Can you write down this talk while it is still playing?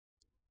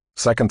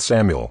2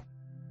 Samuel,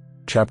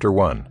 chapter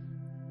 1.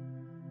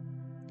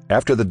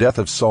 After the death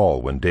of Saul,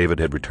 when David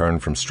had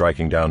returned from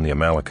striking down the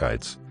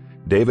Amalekites,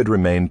 David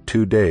remained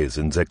 2 days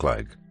in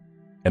Ziklag.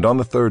 And on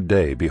the 3rd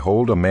day,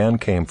 behold, a man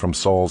came from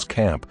Saul's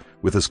camp,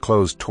 with his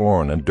clothes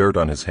torn and dirt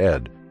on his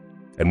head.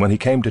 And when he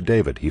came to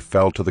David, he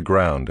fell to the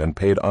ground and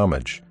paid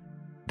homage.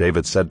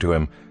 David said to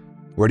him,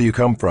 "Where do you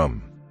come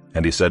from?"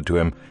 And he said to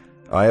him,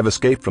 "I have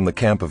escaped from the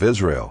camp of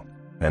Israel."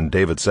 And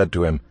David said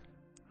to him,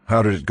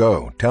 "How did it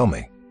go? Tell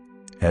me."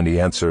 And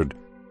he answered,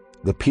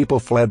 "The people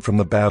fled from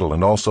the battle,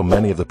 and also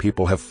many of the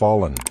people have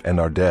fallen and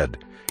are dead,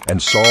 and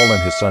Saul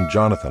and his son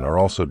Jonathan are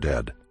also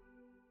dead."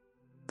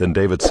 Then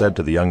David said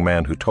to the young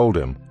man who told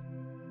him,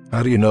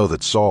 "How do you know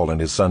that Saul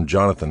and his son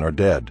Jonathan are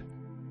dead?"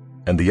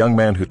 And the young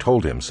man who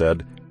told him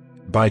said,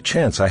 "By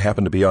chance I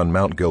happened to be on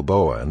Mount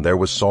Gilboa, and there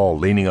was Saul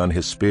leaning on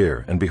his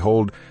spear, and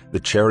behold, the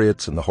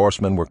chariots and the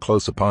horsemen were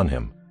close upon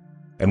him.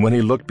 And when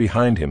he looked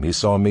behind him, he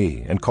saw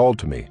me, and called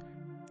to me.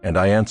 And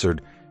I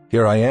answered,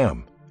 'Here I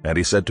am.' And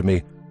he said to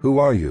me, 'Who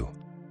are you?'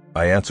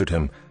 I answered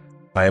him,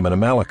 'I am an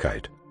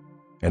Amalekite.'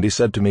 And he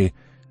said to me,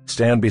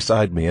 'Stand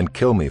beside me and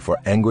kill me, for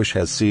anguish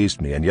has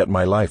seized me, and yet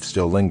my life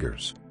still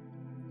lingers.'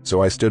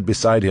 So I stood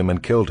beside him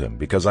and killed him,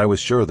 because I was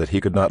sure that he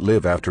could not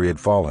live after he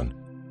had fallen.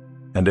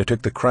 And I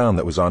took the crown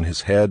that was on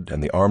his head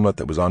and the armlet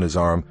that was on his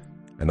arm,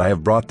 and I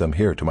have brought them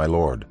here to my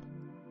lord."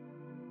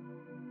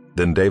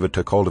 Then David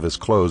took hold of his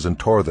clothes and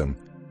tore them,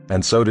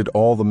 and so did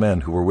all the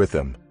men who were with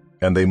him.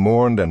 And they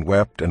mourned and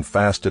wept and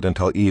fasted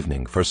until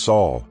evening for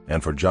Saul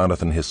and for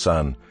Jonathan his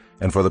son,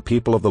 and for the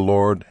people of the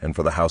Lord and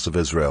for the house of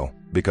Israel,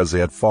 because they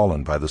had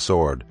fallen by the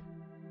sword.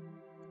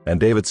 And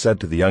David said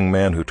to the young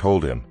man who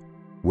told him,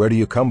 "Where do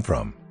you come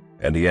from?"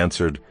 And he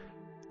answered,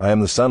 "I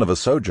am the son of a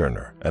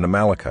sojourner, an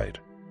Amalekite."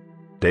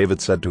 David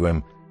said to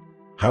him,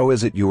 "How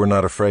is it you were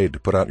not afraid to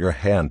put out your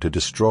hand to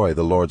destroy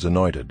the Lord's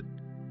anointed?"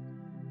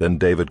 Then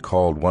David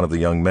called one of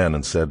the young men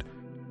and said,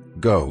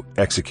 "Go,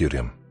 execute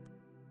him."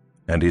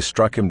 And he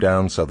struck him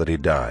down so that he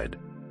died.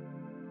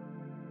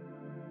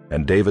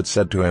 And David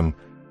said to him,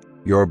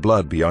 "Your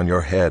blood be on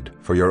your head,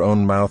 for your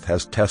own mouth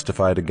has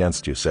testified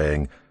against you,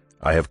 saying,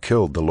 'I have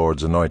killed the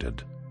Lord's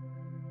anointed.'"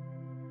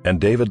 And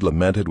David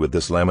lamented with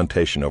this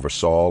lamentation over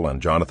Saul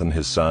and Jonathan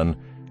his son,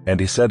 and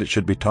he said it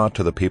should be taught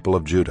to the people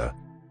of Judah.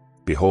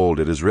 Behold,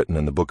 it is written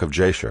in the book of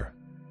Jasher.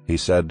 He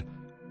said,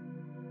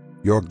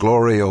 "Your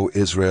glory, O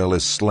Israel,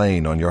 is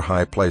slain on your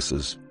high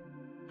places.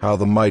 How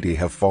the mighty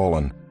have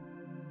fallen!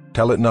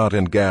 Tell it not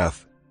in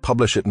Gath,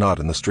 publish it not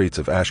in the streets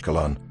of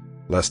Ashkelon,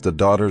 lest the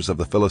daughters of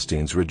the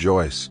Philistines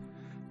rejoice,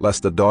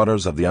 lest the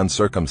daughters of the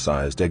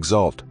uncircumcised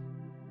exult.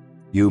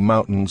 You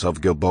mountains of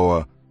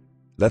Gilboa,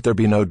 let there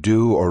be no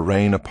dew or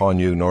rain upon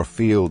you, nor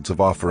fields of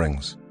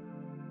offerings.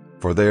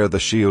 For there the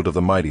shield of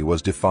the mighty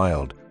was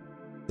defiled,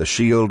 the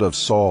shield of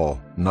Saul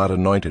not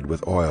anointed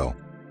with oil.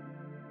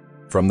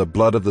 From the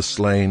blood of the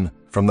slain,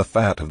 from the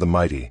fat of the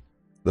mighty,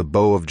 the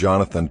bow of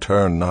Jonathan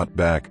turned not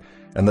back,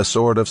 and the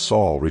sword of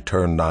Saul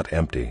returned not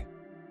empty.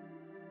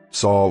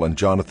 Saul and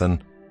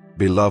Jonathan,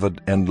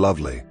 beloved and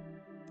lovely.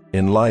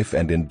 In life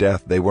and in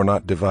death they were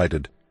not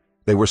divided.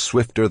 They were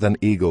swifter than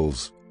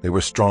eagles, they were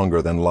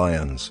stronger than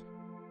lions.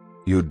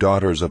 You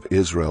daughters of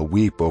Israel,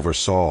 weep over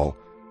Saul,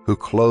 who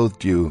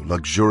clothed you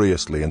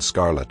luxuriously in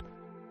scarlet,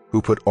 who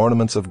put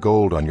ornaments of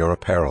gold on your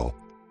apparel.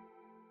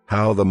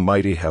 How the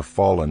mighty have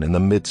fallen in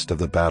the midst of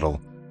the battle!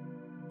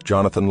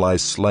 Jonathan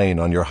lies slain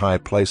on your high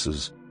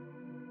places.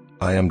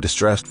 I am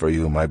distressed for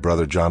you, my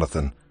brother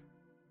Jonathan.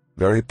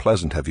 Very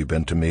pleasant have you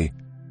been to me.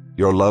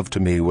 Your love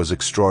to me was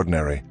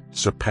extraordinary,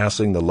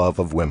 surpassing the love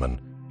of women.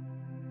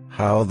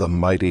 How the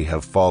mighty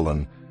have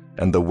fallen,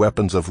 and the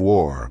weapons of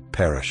war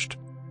perished."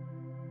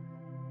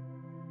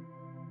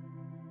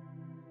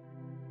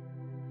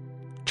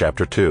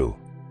 Chapter 2.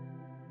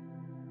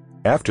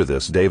 After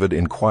this David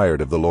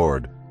inquired of the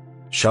Lord,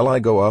 "Shall I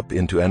go up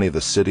into any of the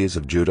cities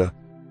of Judah?"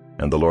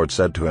 And the Lord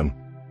said to him,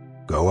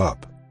 "Go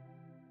up."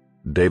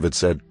 David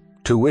said,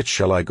 "To which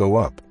shall I go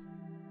up?"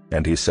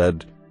 And he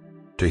said,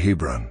 "To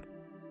Hebron."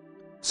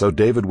 So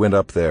David went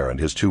up there, and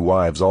his 2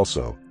 wives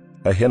also,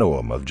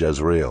 Ahinoam of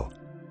Jezreel,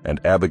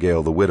 and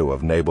Abigail the widow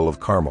of Nabal of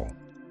Carmel.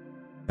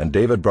 And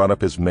David brought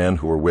up his men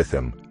who were with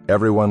him,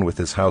 everyone with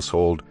his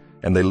household,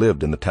 and they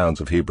lived in the towns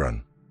of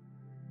Hebron.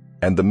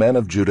 And the men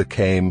of Judah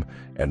came,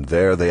 and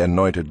there they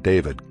anointed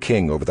David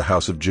king over the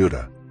house of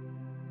Judah.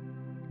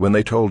 When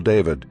they told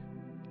David,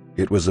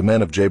 "It was the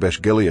men of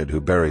Jabesh-Gilead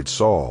who buried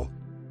Saul,"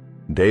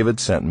 David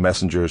sent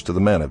messengers to the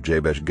men of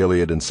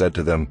Jabesh-Gilead and said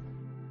to them,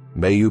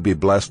 "May you be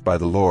blessed by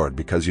the Lord,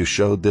 because you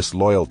showed this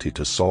loyalty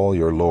to Saul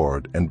your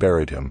lord, and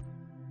buried him.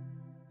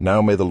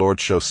 Now may the Lord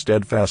show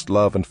steadfast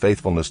love and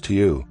faithfulness to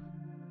you,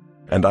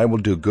 and I will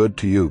do good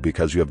to you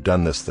because you have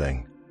done this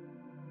thing.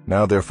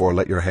 Now therefore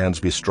let your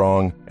hands be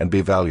strong and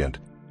be valiant,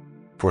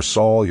 for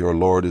Saul your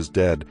lord is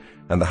dead,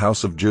 and the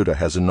house of Judah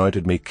has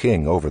anointed me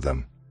king over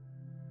them."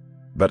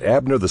 But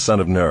Abner the son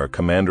of Ner,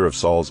 commander of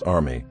Saul's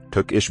army,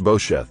 took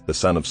Ishbosheth the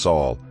son of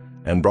Saul,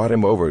 and brought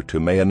him over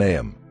to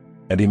Mahanaim,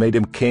 and he made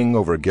him king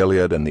over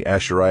Gilead and the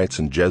Asherites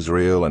and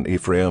Jezreel and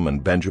Ephraim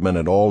and Benjamin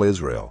and all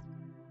Israel.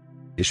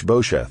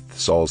 Ishbosheth,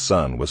 Saul's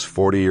son, was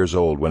 40 years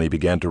old when he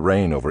began to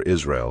reign over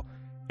Israel,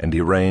 and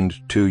he reigned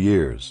 2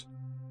 years.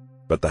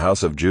 But the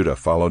house of Judah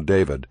followed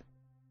David,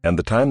 and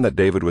the time that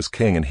David was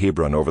king in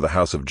Hebron over the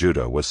house of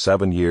Judah was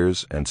 7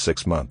 years and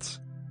 6 months.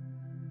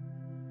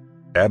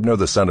 Abner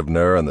the son of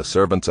Ner and the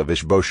servants of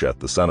Ishbosheth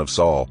the son of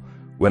Saul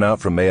went out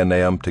from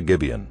Mahanaim to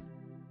Gibeon.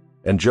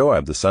 And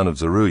Joab the son of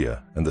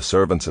Zeruiah and the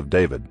servants of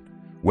David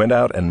went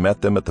out and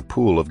met them at the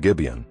pool of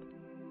Gibeon.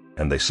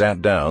 And they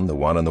sat down, the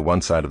one on the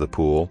one side of the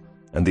pool,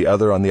 and the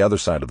other on the other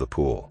side of the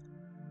pool.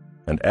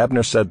 And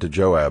Abner said to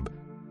Joab,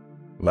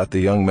 "Let the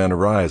young men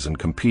arise and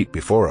compete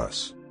before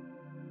us."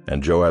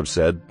 And Joab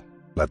said,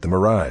 "Let them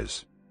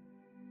arise."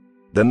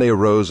 Then they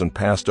arose and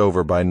passed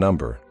over by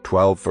number,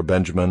 12 for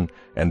Benjamin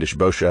and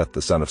Ishbosheth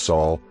the son of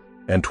Saul,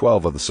 and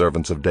 12 of the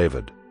servants of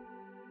David.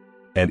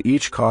 And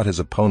each caught his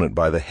opponent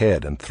by the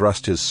head and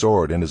thrust his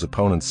sword in his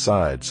opponent's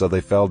side, so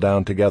they fell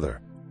down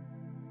together.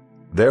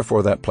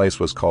 Therefore that place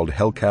was called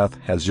Helkath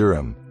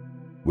Hazurim,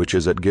 which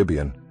is at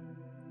Gibeon.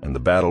 And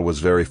the battle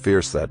was very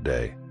fierce that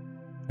day.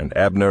 And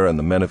Abner and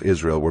the men of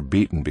Israel were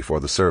beaten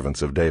before the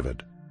servants of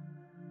David.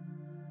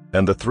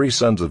 And the 3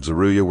 sons of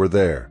Zeruiah were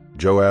there,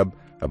 Joab,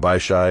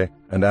 Abishai,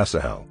 and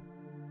Asahel.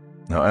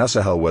 Now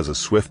Asahel was as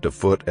swift of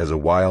foot as a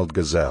wild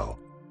gazelle.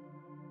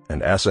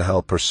 And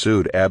Asahel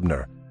pursued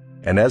Abner,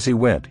 and as he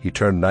went, he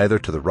turned neither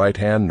to the right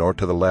hand nor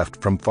to the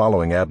left from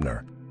following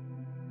Abner.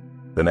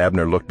 Then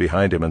Abner looked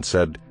behind him and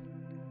said,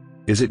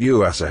 "Is it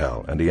you,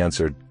 Asahel?" And he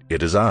answered,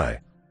 "It is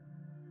I."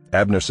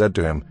 Abner said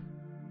to him,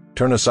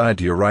 "Turn aside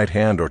to your right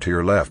hand or to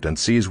your left, and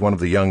seize one of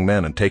the young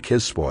men and take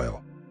his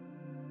spoil."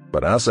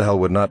 But Asahel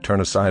would not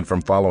turn aside from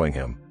following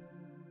him.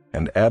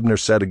 And Abner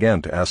said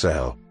again to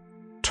Asahel,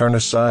 "Turn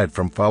aside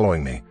from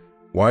following me.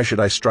 Why should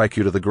I strike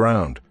you to the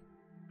ground?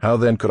 How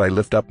then could I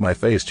lift up my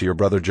face to your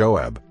brother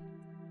Joab?"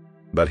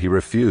 But he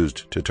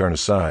refused to turn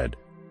aside.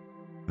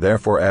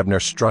 Therefore Abner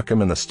struck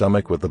him in the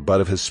stomach with the butt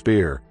of his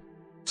spear,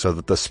 so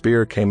that the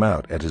spear came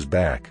out at his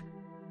back.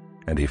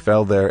 And he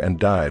fell there and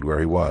died where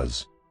he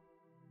was.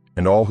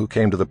 And all who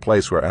came to the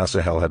place where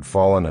Asahel had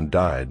fallen and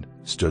died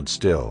stood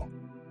still.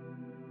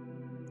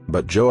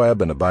 But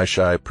Joab and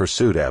Abishai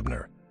pursued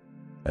Abner.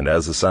 And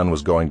as the sun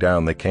was going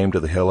down, they came to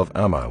the hill of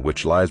Ammah,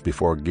 which lies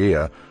before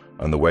Giah,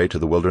 on the way to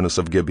the wilderness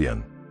of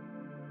Gibeon.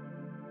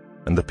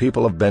 And the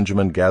people of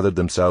Benjamin gathered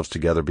themselves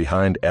together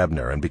behind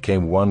Abner, and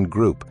became one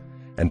group,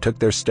 and took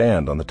their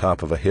stand on the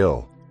top of a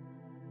hill.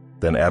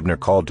 Then Abner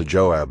called to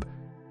Joab,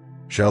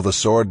 "Shall the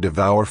sword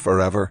devour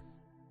forever?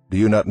 Do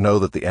you not know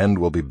that the end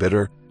will be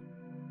bitter?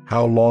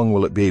 How long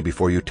will it be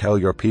before you tell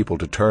your people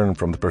to turn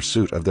from the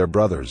pursuit of their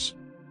brothers?"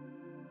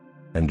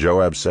 And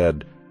Joab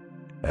said,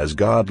 "As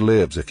God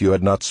lives, if you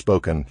had not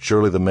spoken,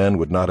 surely the men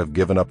would not have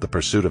given up the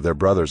pursuit of their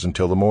brothers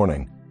until the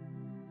morning."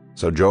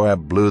 So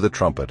Joab blew the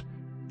trumpet,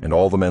 and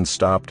all the men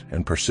stopped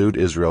and pursued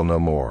Israel no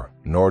more,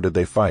 nor did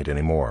they fight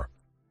any more.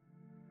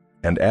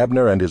 And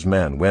Abner and his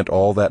men went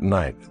all that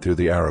night through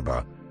the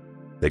Arabah.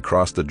 They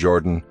crossed the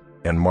Jordan,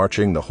 and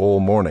marching the whole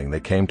morning they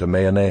came to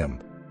Mahanaim.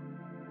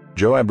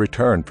 Joab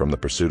returned from the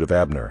pursuit of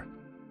Abner,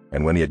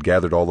 and when he had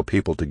gathered all the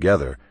people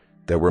together,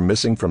 there were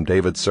missing from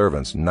David's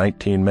servants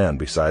 19 men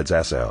besides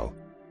Asahel.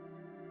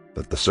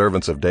 That the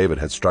servants of David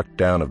had struck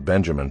down of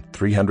Benjamin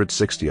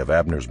 360 of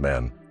Abner's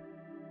men.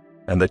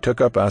 And they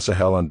took up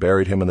Asahel and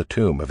buried him in the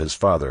tomb of his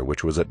father,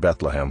 which was at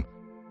Bethlehem.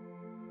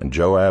 And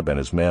Joab and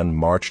his men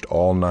marched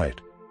all night,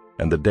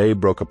 and the day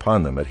broke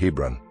upon them at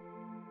Hebron.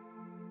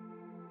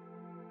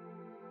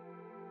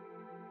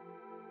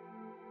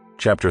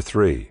 Chapter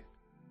 3.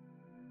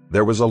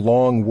 There was a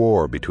long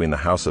war between the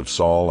house of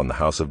Saul and the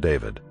house of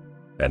David,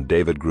 and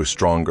David grew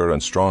stronger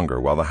and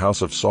stronger, while the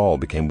house of Saul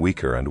became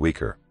weaker and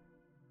weaker.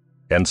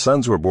 And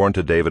sons were born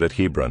to David at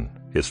Hebron.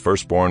 His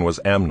firstborn was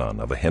Amnon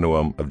of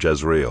Ahinoam of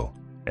Jezreel,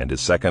 and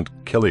his second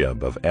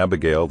Chileab of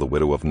Abigail the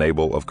widow of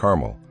Nabal of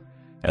Carmel,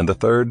 and the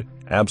third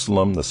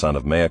Absalom the son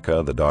of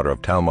Maacah the daughter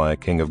of Talmai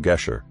king of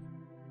Geshur,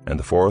 and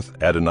the fourth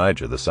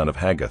Adonijah the son of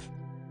Haggith,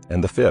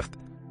 and the fifth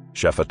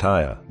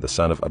Shephatiah the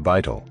son of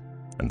Abital,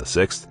 and the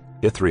sixth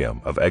Ithream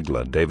of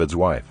Eglah David's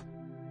wife.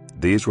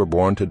 These were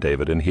born to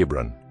David in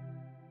Hebron.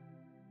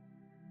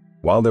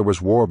 While there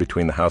was war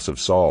between the house of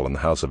Saul and the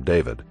house of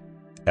David,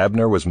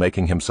 Abner was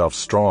making himself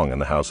strong in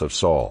the house of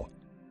Saul.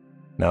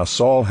 Now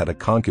Saul had a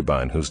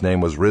concubine whose name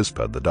was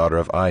Rizpah the daughter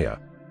of Aiah.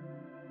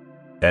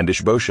 And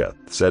Ishbosheth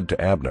said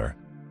to Abner,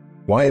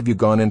 "Why have you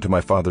gone into my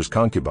father's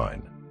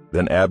concubine?"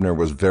 Then Abner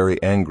was very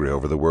angry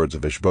over the words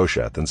of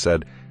Ishbosheth, and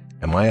said,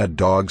 "Am I a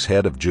dog's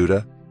head of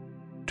Judah?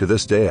 To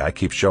this day I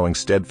keep showing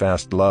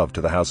steadfast love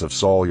to the house of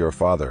Saul your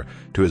father,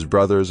 to his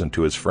brothers and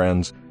to his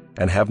friends,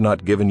 and have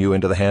not given you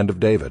into the hand of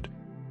David.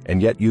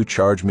 And yet you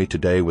charge me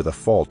today with a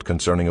fault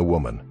concerning a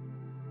woman.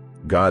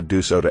 God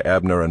do so to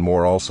Abner and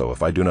more also,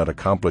 if I do not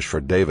accomplish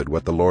for David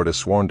what the Lord has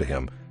sworn to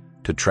him,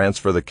 to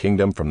transfer the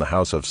kingdom from the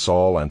house of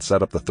Saul and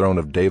set up the throne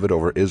of David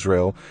over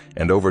Israel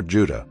and over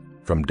Judah,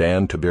 from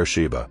Dan to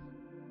Beersheba."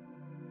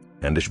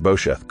 And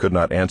Ishbosheth could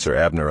not answer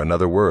Abner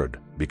another word,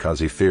 because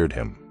he feared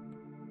him.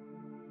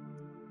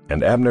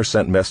 And Abner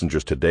sent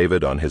messengers to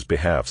David on his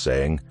behalf,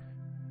 saying,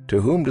 "To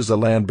whom does the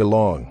land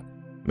belong?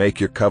 Make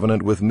your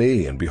covenant with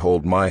me, and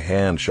behold, my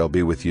hand shall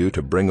be with you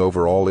to bring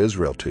over all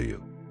Israel to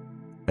you."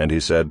 And he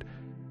said,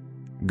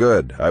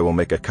 "Good, I will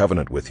make a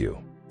covenant with you.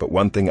 But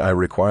one thing I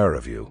require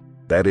of you,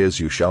 that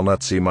is, you shall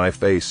not see my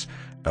face,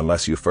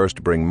 unless you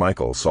first bring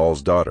Michal,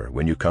 Saul's daughter,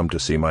 when you come to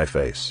see my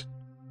face."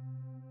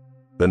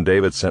 Then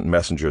David sent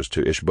messengers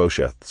to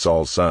Ishbosheth,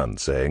 Saul's son,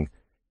 saying,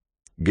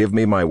 "Give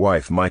me my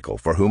wife Michal,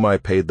 for whom I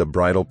paid the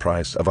bridal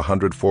price of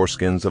 100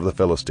 foreskins of the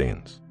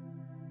Philistines."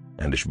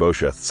 And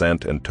Ishbosheth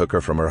sent and took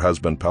her from her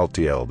husband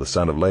Paltiel, the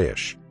son of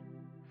Laish.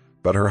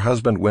 But her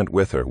husband went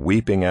with her,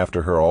 weeping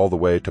after her all the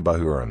way to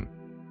Bahurim.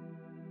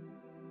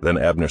 Then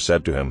Abner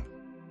said to him,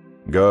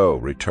 "Go,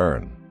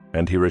 return."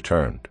 And he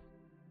returned.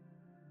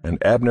 And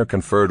Abner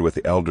conferred with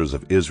the elders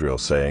of Israel,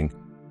 saying,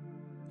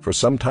 "For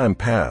some time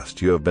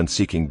past you have been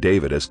seeking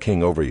David as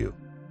king over you.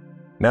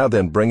 Now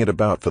then bring it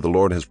about, for the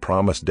Lord has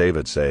promised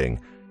David, saying,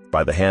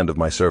 By the hand of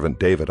my servant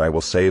David I will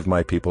save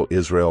my people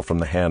Israel from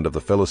the hand of the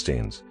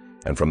Philistines,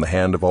 and from the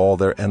hand of all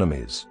their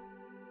enemies."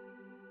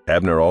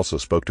 Abner also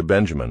spoke to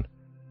Benjamin,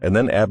 and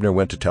then Abner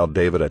went to tell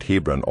David at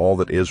Hebron all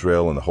that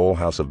Israel and the whole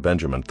house of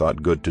Benjamin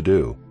thought good to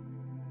do.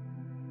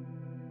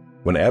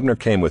 When Abner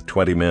came with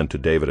 20 men to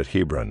David at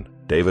Hebron,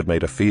 David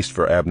made a feast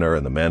for Abner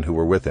and the men who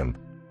were with him.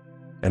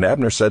 And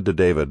Abner said to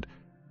David,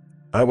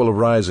 "I will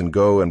arise and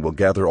go and will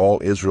gather all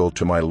Israel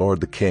to my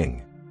lord the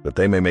king, that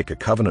they may make a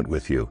covenant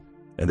with you,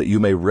 and that you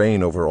may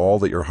reign over all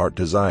that your heart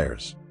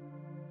desires."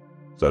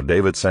 So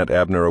David sent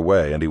Abner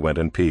away, and he went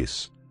in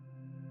peace.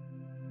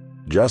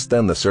 Just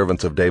then the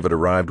servants of David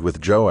arrived with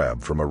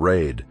Joab from a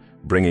raid,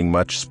 bringing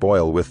much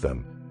spoil with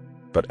them.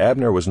 But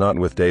Abner was not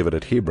with David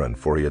at Hebron,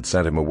 for he had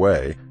sent him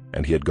away,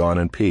 and he had gone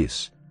in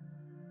peace.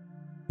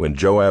 When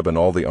Joab and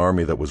all the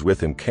army that was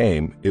with him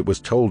came, it was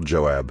told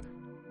Joab,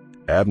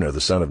 "Abner the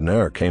son of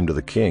Ner came to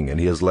the king, and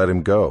he has let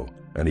him go,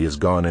 and he is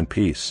gone in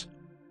peace."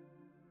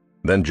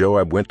 Then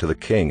Joab went to the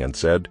king and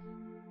said,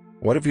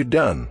 "What have you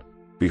done?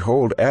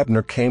 Behold,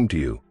 Abner came to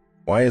you.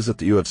 Why is it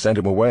that you have sent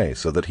him away,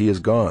 so that he is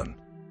gone?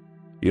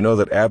 You know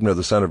that Abner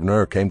the son of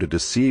Ner came to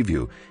deceive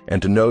you,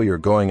 and to know your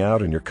going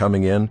out and your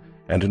coming in,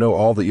 and to know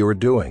all that you are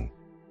doing."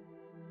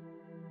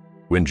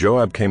 When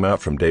Joab came out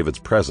from David's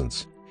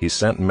presence, he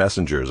sent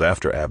messengers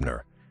after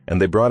Abner,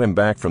 and they brought him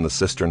back from the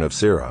cistern of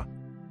Sirah.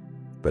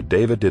 But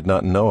David did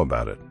not know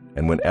about it,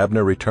 and when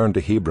Abner returned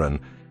to Hebron,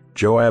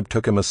 Joab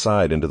took him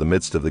aside into the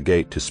midst of the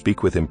gate to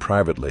speak with him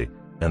privately,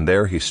 and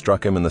there he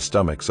struck him in the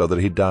stomach so that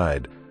he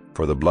died,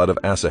 for the blood of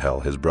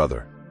Asahel his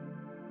brother.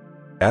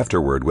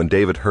 Afterward, when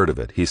David heard of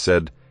it, he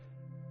said,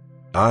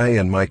 "I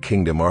and my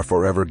kingdom are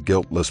forever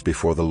guiltless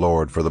before the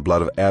Lord for the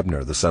blood of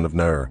Abner the son of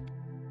Ner.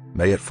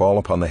 May it fall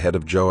upon the head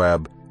of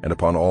Joab and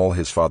upon all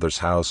his father's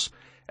house,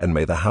 and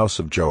may the house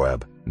of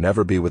Joab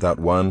never be without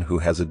one who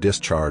has a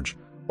discharge,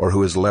 or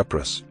who is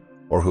leprous,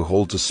 or who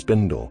holds a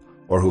spindle,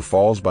 or who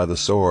falls by the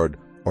sword,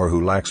 or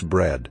who lacks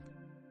bread."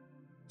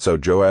 So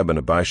Joab and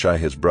Abishai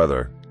his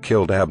brother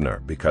killed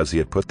Abner, because he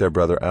had put their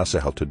brother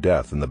Asahel to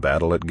death in the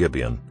battle at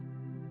Gibeon.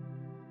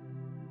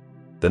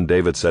 Then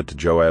David said to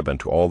Joab and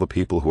to all the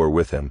people who were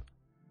with him,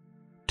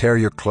 "Tear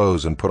your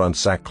clothes and put on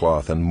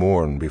sackcloth and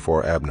mourn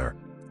before Abner."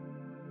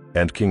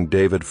 And King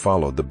David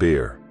followed the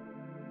bier.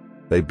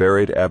 They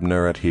buried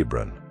Abner at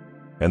Hebron,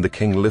 and the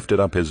king lifted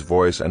up his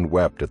voice and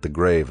wept at the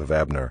grave of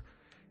Abner,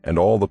 and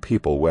all the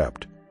people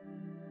wept.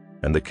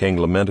 And the king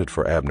lamented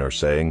for Abner,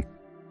 saying,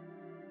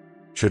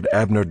 "Should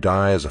Abner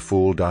die as a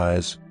fool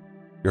dies?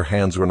 Your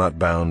hands were not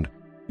bound,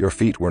 your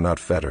feet were not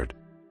fettered.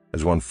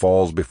 As one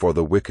falls before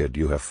the wicked,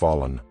 you have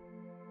fallen."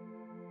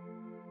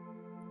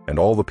 And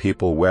all the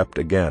people wept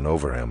again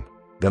over him.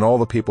 Then all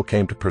the people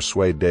came to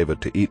persuade David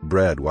to eat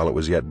bread while it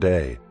was yet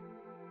day.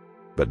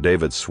 But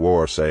David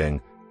swore,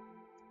 saying,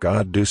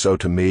 "God do so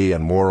to me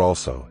and more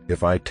also,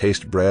 if I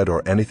taste bread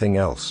or anything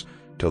else,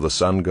 till the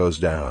sun goes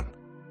down."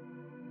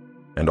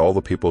 And all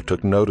the people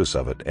took notice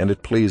of it, and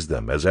it pleased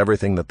them, as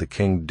everything that the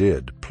king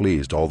did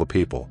pleased all the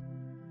people.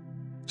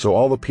 So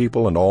all the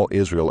people and all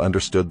Israel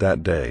understood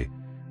that day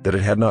that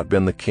it had not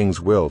been the king's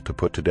will to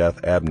put to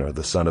death Abner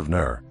the son of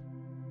Ner.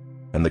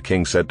 And the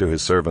king said to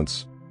his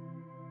servants,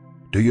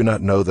 "Do you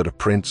not know that a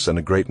prince and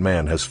a great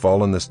man has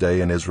fallen this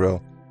day in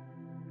Israel?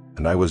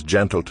 And I was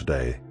gentle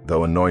today,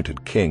 though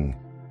anointed king.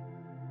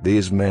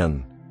 These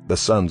men, the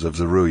sons of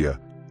Zeruiah,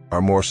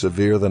 are more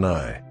severe than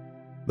I.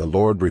 The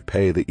Lord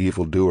repay the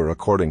evildoer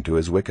according to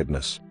his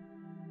wickedness."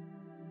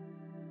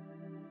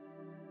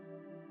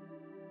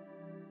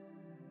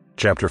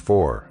 Chapter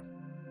 4.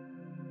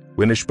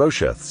 When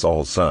Ishbosheth,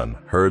 Saul's son,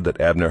 heard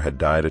that Abner had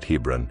died at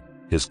Hebron,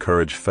 his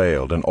courage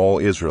failed, and all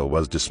Israel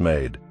was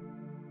dismayed.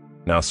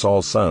 Now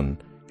Saul's son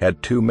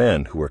had 2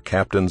 men who were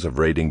captains of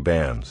raiding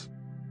bands.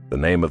 The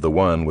name of the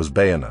one was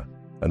Baanah,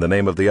 and the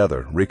name of the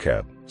other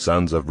Rechab,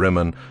 sons of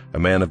Rimmon, a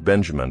man of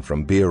Benjamin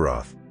from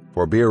Beeroth,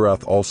 for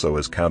Beeroth also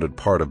is counted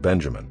part of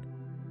Benjamin.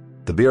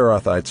 The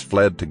Beerothites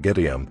fled to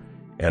Gibeon,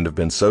 and have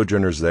been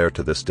sojourners there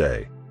to this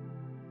day.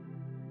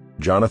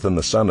 Jonathan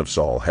the son of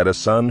Saul had a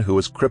son who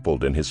was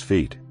crippled in his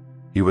feet.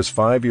 He was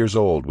 5 years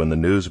old when the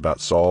news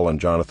about Saul and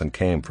Jonathan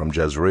came from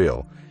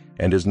Jezreel,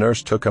 and his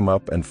nurse took him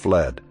up and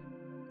fled.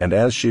 And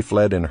as she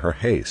fled in her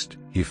haste,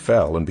 he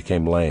fell and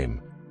became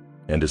lame,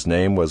 and his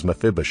name was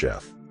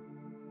Mephibosheth.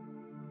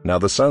 Now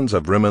the sons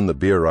of Rimmon the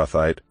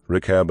Beerothite,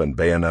 Rechab and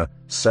Baanah,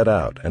 set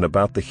out, and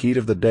about the heat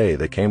of the day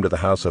they came to the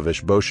house of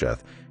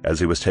Ishbosheth, as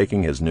he was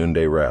taking his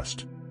noonday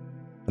rest.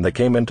 And they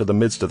came into the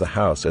midst of the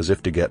house as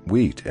if to get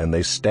wheat, and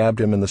they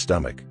stabbed him in the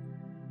stomach.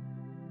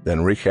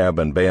 Then Rechab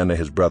and Baanah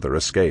his brother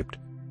escaped.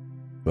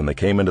 When they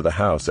came into the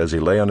house, as he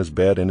lay on his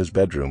bed in his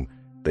bedroom,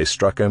 they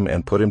struck him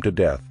and put him to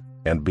death,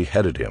 and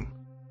beheaded him.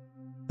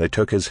 They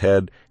took his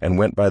head and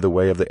went by the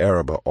way of the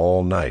Arabah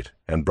all night,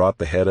 and brought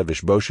the head of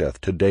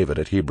Ishbosheth to David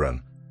at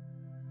Hebron.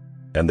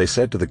 And they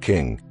said to the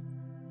king,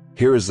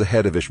 "Here is the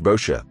head of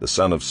Ishbosheth, the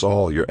son of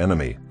Saul, your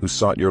enemy, who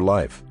sought your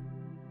life.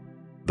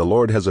 The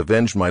Lord has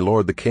avenged my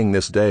lord the king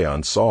this day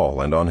on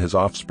Saul and on his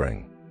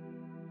offspring."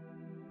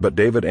 But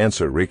David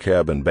answered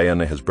Rechab and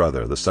Baanah his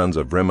brother, the sons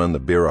of Rimmon the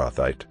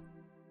Beerothite,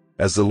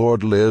 "As the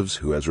Lord lives,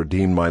 who has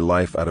redeemed my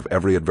life out of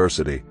every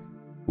adversity,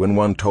 when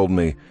one told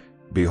me,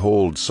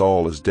 'Behold,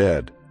 Saul is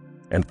dead,'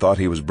 and thought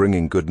he was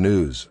bringing good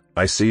news,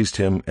 I seized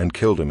him and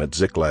killed him at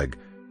Ziklag,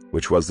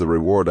 which was the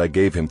reward I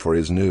gave him for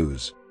his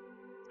news.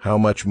 How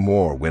much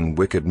more, when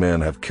wicked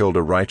men have killed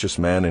a righteous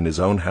man in his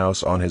own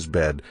house on his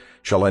bed,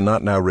 shall I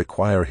not now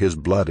require his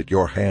blood at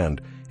your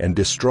hand, and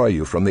destroy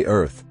you from the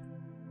earth?"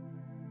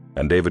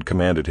 And David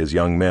commanded his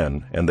young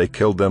men, and they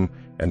killed them,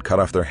 and cut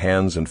off their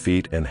hands and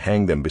feet, and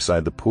hanged them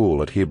beside the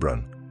pool at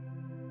Hebron.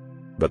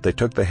 But they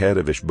took the head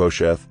of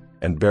Ishbosheth,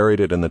 and buried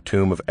it in the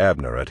tomb of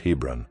Abner at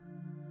Hebron.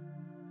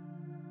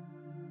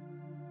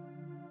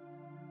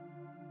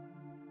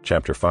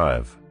 Chapter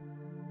 5.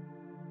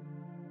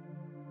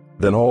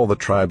 Then all the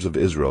tribes of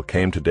Israel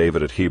came to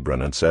David at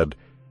Hebron and said,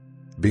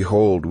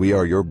 "Behold, we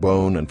are your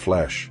bone and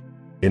flesh.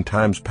 In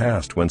times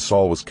past, when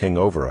Saul was king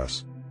over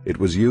us, it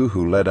was you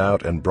who led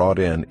out and brought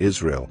in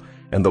Israel,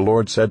 and the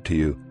Lord said to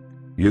you,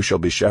 'You shall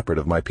be shepherd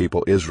of my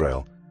people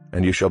Israel,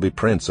 and you shall be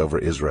prince over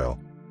Israel.'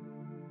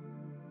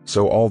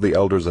 So all the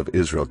elders of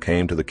Israel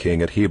came to the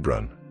king at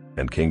Hebron,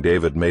 and King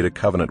David made a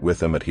covenant with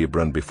them at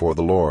Hebron before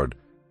the Lord.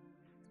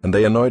 And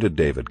they anointed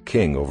David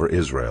king over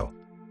Israel.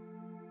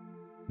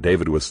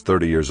 David was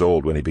 30 years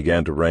old when he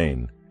began to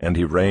reign, and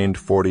he reigned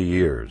 40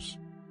 years.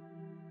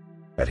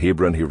 At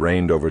Hebron he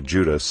reigned over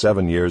Judah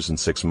 7 years and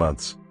 6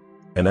 months,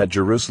 and at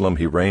Jerusalem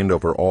he reigned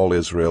over all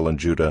Israel and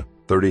Judah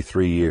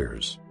 33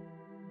 years.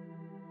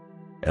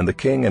 And the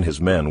king and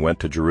his men went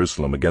to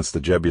Jerusalem against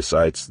the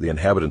Jebusites, the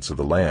inhabitants of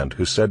the land,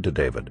 who said to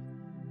David,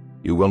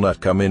 "You will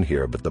not come in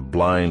here, but the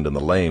blind and the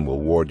lame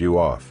will ward you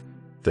off,"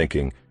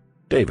 thinking,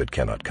 "David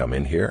cannot come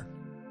in here."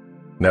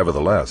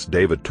 Nevertheless,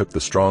 David took the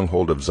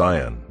stronghold of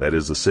Zion, that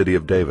is, the city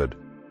of David.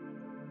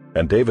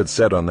 And David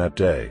said on that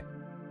day,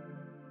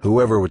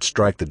 "Whoever would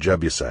strike the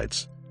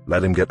Jebusites,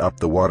 let him get up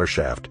the water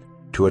shaft,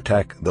 to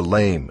attack the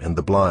lame and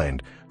the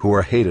blind, who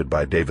are hated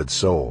by David's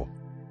soul.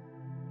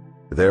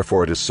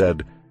 Therefore it is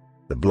said,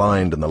 'The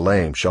blind and the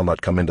lame shall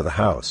not come into the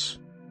house.'"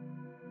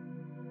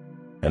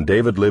 And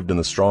David lived in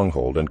the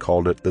stronghold and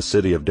called it the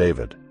city of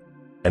David.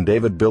 And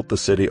David built the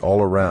city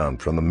all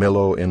around from the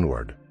Millo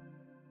inward.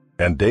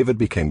 And David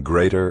became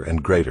greater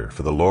and greater,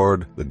 for the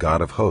Lord, the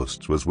God of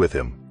hosts, was with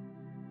him.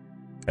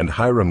 And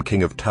Hiram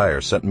king of Tyre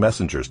sent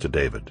messengers to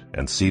David,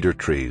 and cedar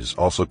trees,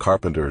 also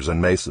carpenters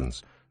and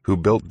masons, who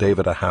built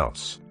David a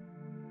house.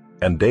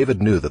 And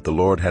David knew that the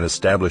Lord had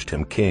established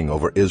him king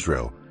over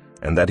Israel,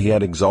 and that he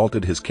had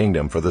exalted his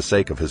kingdom for the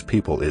sake of his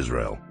people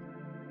Israel.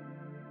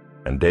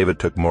 And David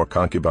took more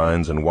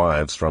concubines and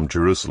wives from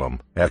Jerusalem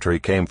after he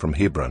came from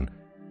Hebron,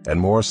 and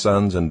more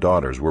sons and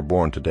daughters were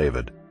born to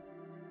David.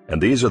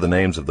 And these are the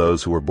names of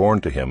those who were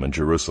born to him in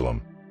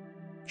Jerusalem: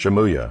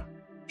 Shemuiah,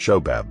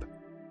 Shobab,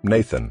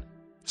 Nathan,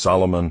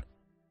 Solomon,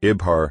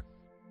 Ibhar,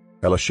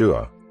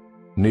 Elishua,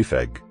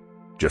 Nepheg,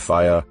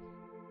 Japhiah,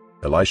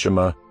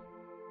 Elishama,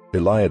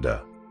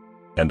 Eliada,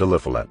 and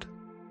Eliphalet.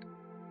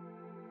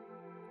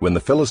 When the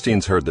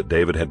Philistines heard that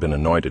David had been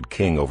anointed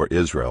king over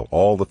Israel,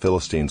 all the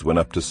Philistines went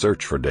up to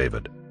search for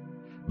David.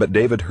 But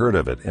David heard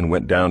of it and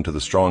went down to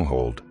the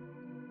stronghold.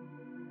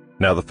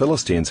 Now the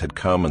Philistines had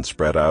come and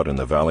spread out in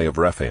the valley of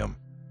Rephaim,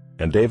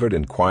 and David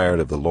inquired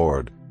of the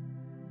Lord,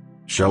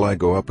 "Shall I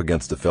go up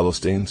against the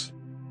Philistines?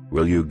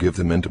 Will you give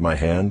them into my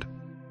hand?"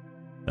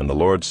 And the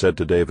Lord said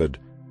to David,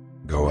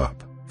 "Go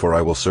up, for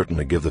I will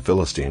certainly give the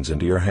Philistines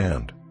into your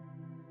hand."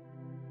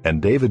 And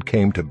David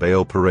came to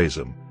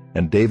Baal-perazim,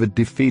 and David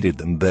defeated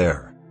them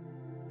there.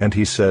 And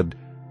he said,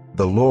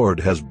 "The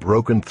Lord has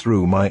broken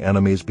through my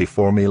enemies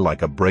before me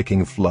like a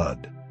breaking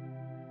flood."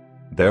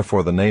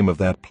 Therefore the name of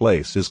that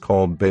place is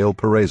called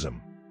Baal-perazim.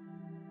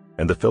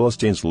 And the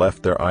Philistines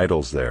left their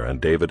idols there,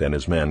 and David and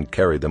his men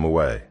carried them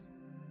away.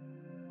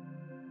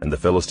 And the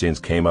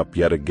Philistines came up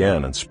yet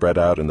again and spread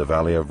out in the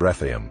valley of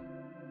Rephaim.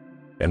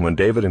 And when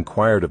David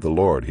inquired of the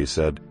Lord, he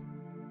said,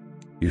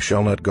 "You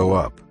shall not go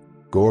up.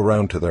 Go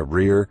around to their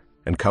rear,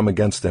 and come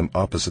against them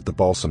opposite the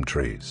balsam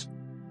trees.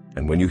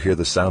 And when you hear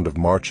the sound of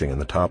marching in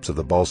the tops of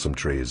the balsam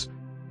trees,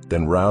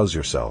 then rouse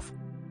yourself,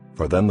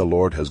 for then the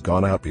Lord has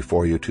gone out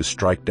before you to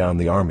strike down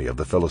the army of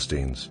the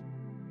Philistines."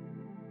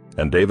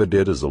 And David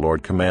did as the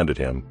Lord commanded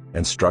him,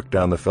 and struck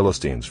down the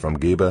Philistines from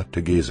Geba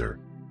to Gezer.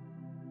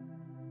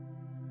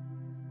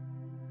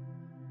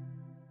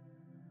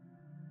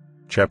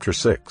 Chapter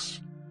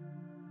 6.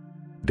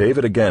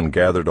 David again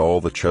gathered all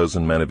the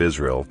chosen men of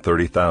Israel,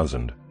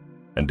 30,000.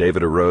 And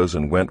David arose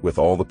and went with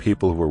all the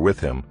people who were with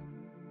him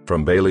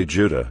from Baale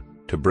Judah,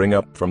 to bring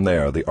up from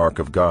there the ark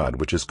of God,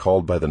 which is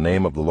called by the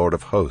name of the Lord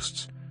of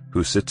hosts,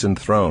 who sits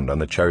enthroned on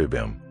the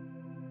cherubim.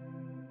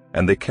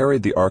 And they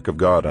carried the ark of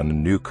God on a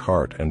new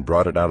cart, and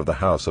brought it out of the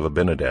house of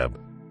Abinadab,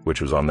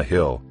 which was on the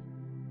hill.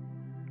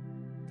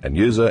 And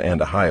Uzzah and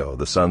Ahio,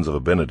 the sons of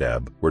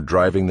Abinadab, were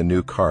driving the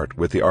new cart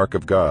with the ark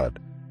of God,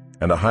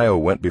 and Ahio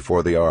went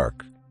before the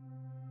ark.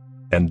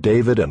 And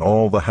David and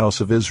all the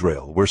house of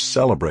Israel were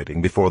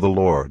celebrating before the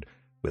Lord,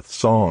 with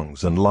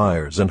songs and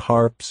lyres and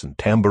harps and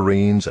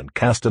tambourines and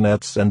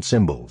castanets and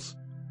cymbals.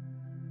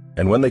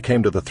 And when they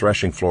came to the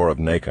threshing floor of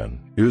Nacon,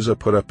 Uzzah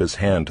put up his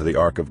hand to the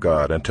ark of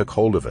God, and took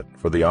hold of it,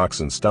 for the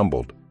oxen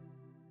stumbled.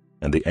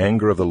 And the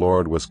anger of the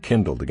Lord was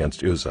kindled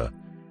against Uzzah,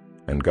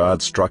 and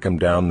God struck him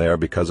down there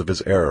because of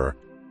his error,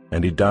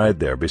 and he died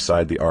there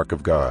beside the ark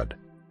of God.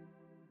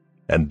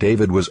 And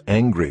David was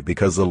angry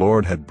because the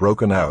Lord had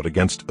broken out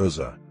against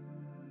Uzzah,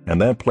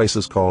 and that place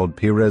is called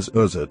Perez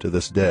Uzzah to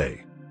this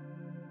day.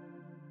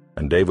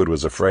 And David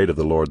was afraid of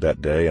the Lord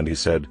that day, and he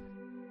said,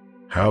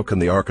 "How can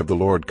the ark of the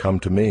Lord come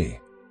to me?"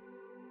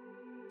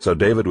 So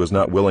David was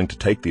not willing to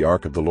take the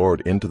ark of the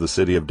Lord into the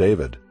city of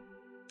David,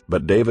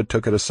 but David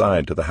took it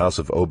aside to the house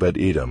of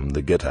Obed-Edom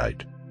the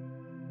Gittite.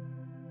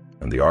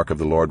 And the ark of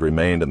the Lord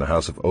remained in the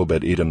house of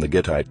Obed-Edom the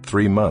Gittite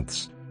 3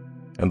 months,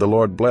 and the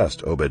Lord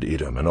blessed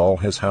Obed-Edom and all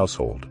his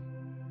household.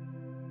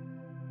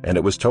 And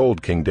it was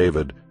told King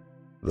David,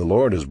 "The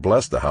Lord has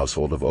blessed the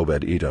household of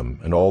Obed-Edom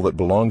and all that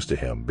belongs to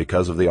him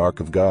because of the ark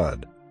of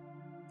God."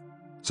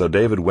 So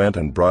David went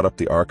and brought up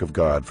the ark of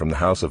God from the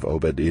house of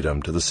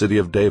Obed-Edom to the city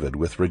of David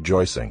with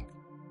rejoicing.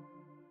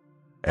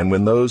 And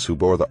when those who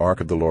bore the ark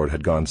of the Lord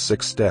had gone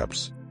 6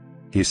 steps,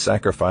 he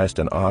sacrificed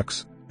an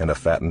ox and a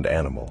fattened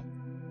animal.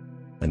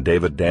 And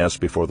David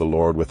danced before the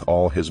Lord with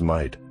all his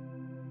might.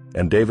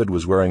 And David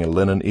was wearing a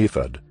linen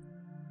ephod.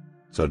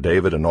 So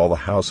David and all the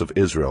house of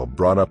Israel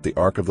brought up the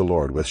ark of the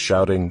Lord with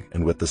shouting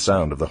and with the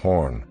sound of the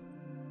horn.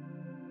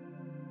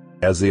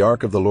 As the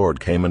ark of the Lord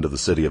came into the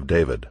city of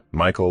David,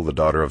 Michal, the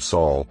daughter of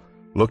Saul,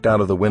 looked out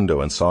of the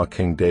window and saw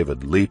King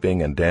David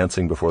leaping and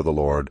dancing before the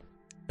Lord,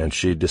 and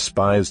she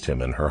despised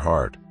him in her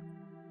heart.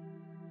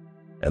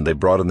 And they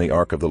brought in the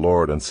ark of the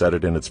Lord and set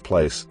it in its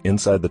place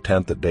inside the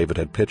tent that David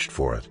had pitched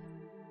for it.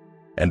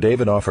 And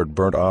David offered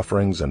burnt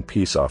offerings and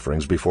peace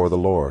offerings before the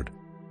Lord.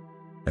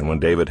 And when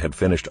David had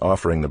finished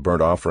offering the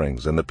burnt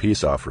offerings and the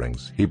peace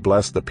offerings, he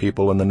blessed the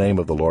people in the name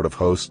of the Lord of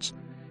hosts,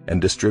 and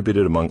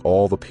distributed among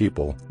all the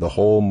people, the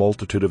whole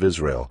multitude of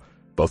Israel,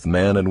 both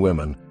men and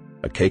women,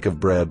 a cake of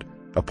bread,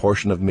 a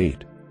portion of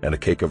meat, and a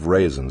cake of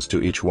raisins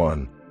to each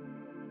one.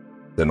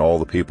 Then all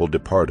the people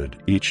departed,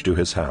 each to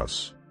his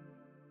house.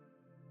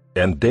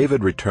 And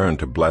David returned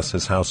to bless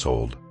his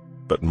household.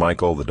 But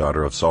Michal, the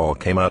daughter of Saul,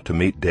 came out to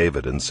meet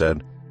David and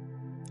said,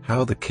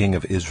 "How the king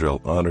of Israel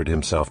honored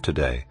himself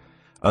today,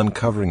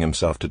 uncovering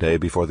himself today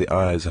before the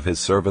eyes of his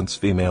servants'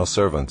 female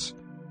servants,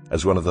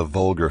 as one of the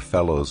vulgar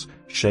fellows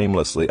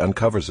shamelessly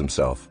uncovers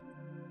himself."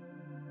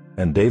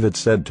 And David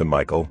said to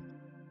Michal,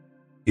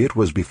 "It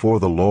was before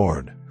the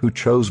Lord, who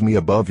chose me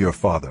above your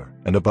father,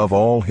 and above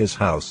all his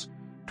house,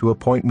 to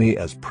appoint me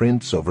as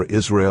prince over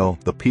Israel,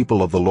 the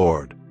people of the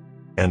Lord,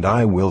 and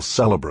I will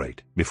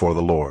celebrate before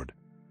the Lord.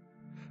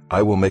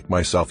 I will make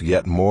myself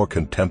yet more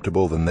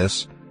contemptible than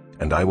this,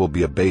 and I will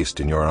be abased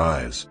in your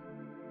eyes.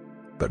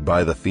 But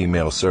by the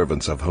female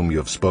servants of whom you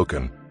have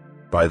spoken,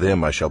 by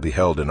them I shall be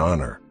held in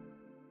honor."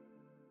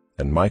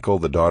 And Michal,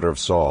 the daughter of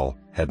Saul,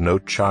 had no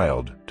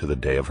child to the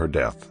day of her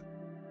death.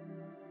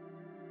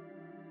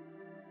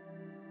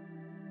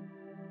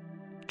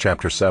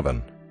 Chapter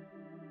 7.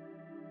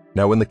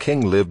 Now when the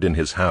king lived in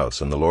his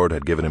house, and the Lord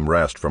had given him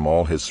rest from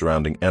all his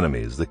surrounding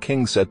enemies, the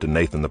king said to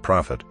Nathan the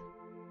prophet,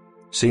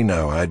 "See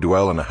now, I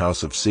dwell in a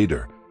house of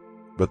cedar,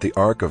 but the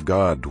ark of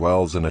God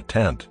dwells in a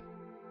tent."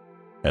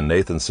 And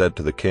Nathan said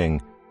to the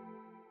king,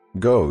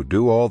 "Go,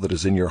 do all that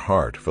is in your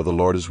heart, for the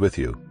Lord is with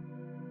you."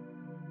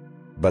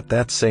 But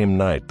that same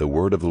night the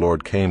word of the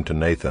Lord came to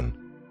Nathan,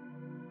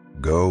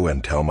 "Go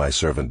and tell my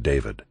servant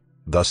David,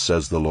 thus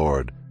says the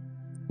Lord,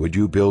 would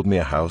you build me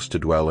a house to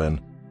dwell in?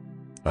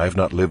 I have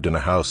not lived in a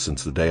house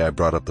since the day I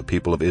brought up the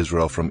people of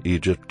Israel from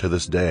Egypt to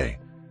this day,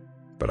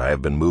 but I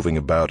have been moving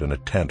about in a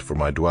tent for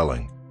my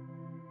dwelling.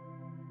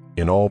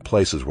 In all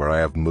places where I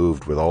have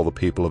moved with all the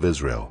people of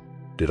Israel,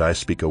 did I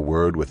speak a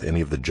word with any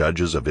of the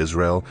judges of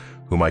Israel,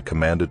 whom I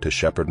commanded to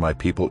shepherd my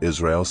people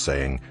Israel,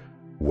 saying,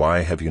 Why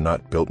have you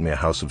not built me a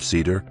house of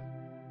cedar?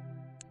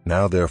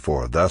 Now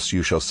therefore thus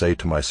you shall say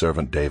to my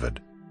servant David,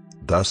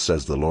 Thus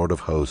says the Lord of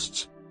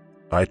hosts,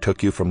 I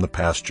took you from the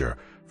pasture,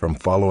 from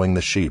following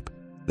the sheep,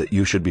 that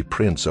you should be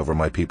prince over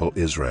my people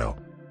Israel.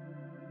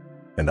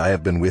 And I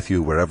have been with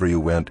you wherever you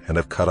went, and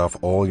have cut off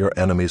all your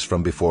enemies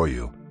from before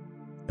you.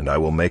 And I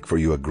will make for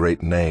you a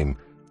great name,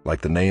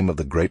 like the name of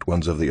the great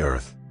ones of the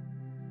earth.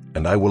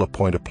 And I will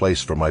appoint a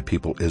place for my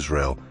people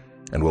Israel,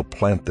 and will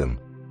plant them,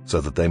 so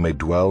that they may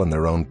dwell in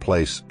their own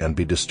place and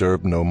be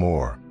disturbed no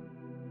more.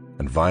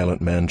 And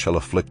violent men shall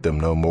afflict them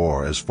no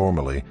more, as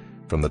formerly,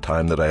 from the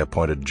time that I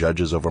appointed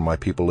judges over my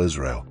people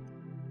Israel.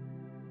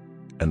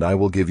 And I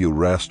will give you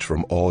rest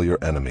from all your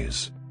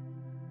enemies.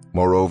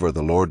 Moreover,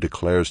 the Lord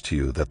declares to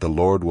you that the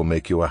Lord will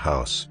make you a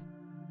house.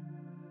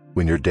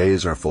 When your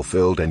days are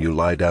fulfilled and you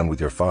lie down with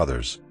your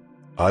fathers,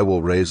 I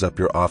will raise up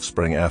your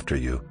offspring after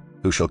you,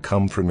 who shall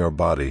come from your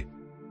body,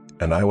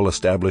 and I will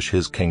establish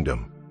his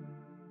kingdom.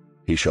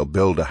 He shall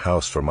build a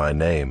house for my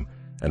name,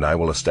 and I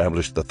will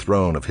establish the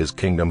throne of his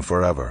kingdom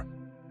forever.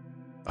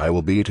 I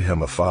will be to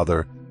him a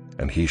father,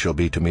 and he shall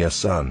be to me a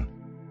son.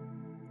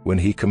 When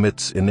he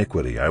commits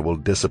iniquity, I will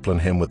discipline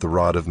him with the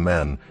rod of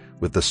men,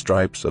 with the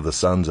stripes of the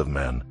sons of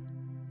men.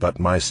 But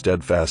my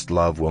steadfast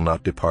love will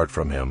not depart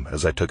from him,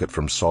 as I took it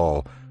from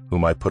Saul,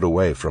 whom I put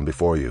away from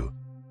before you.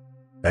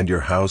 And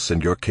your house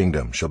and your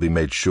kingdom shall be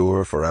made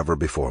sure forever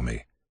before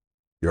me.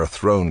 Your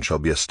throne shall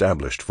be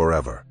established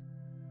forever.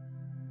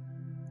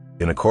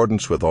 In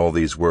accordance with all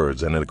these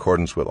words, and in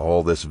accordance with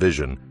all this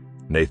vision,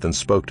 Nathan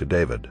spoke to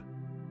David.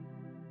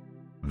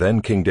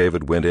 Then King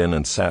David went in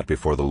and sat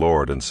before the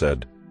Lord, and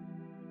said,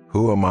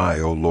 Who am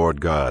I, O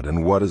Lord God,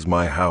 and what is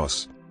my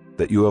house,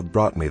 that you have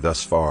brought me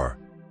thus far?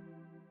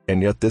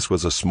 And yet this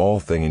was a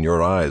small thing in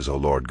your eyes, O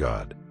Lord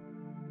God.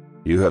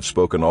 You have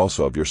spoken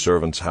also of your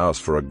servant's house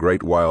for a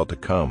great while to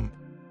come,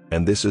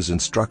 and this is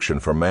instruction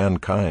for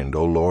mankind,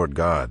 O Lord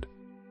God.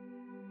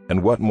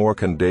 And what more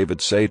can David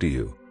say to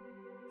you?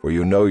 For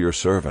you know your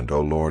servant,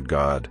 O Lord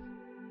God.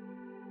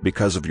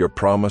 Because of your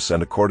promise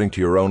and according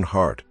to your own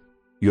heart,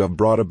 you have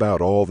brought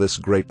about all this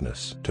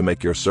greatness to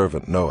make your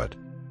servant know it.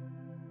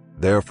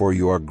 Therefore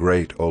you are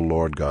great, O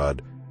Lord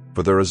God,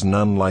 for there is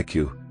none like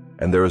you,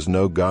 and there is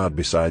no God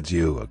besides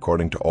you,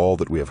 according to all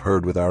that we have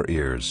heard with our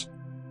ears.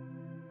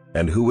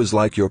 And who is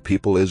like your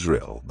people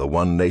Israel, the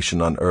one nation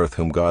on earth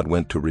whom God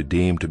went to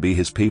redeem to be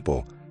his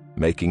people,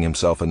 making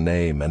himself a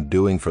name and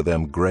doing for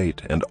them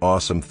great and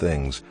awesome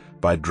things,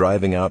 by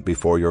driving out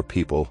before your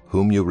people,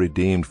 whom you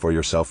redeemed for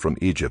yourself from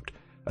Egypt,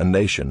 a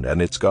nation and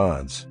its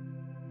gods?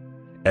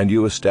 And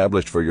you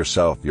established for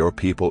yourself your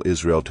people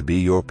Israel to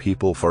be your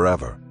people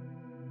forever.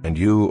 And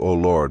you, O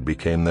Lord,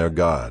 became their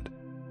God.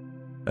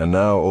 And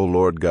now, O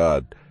Lord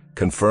God,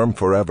 confirm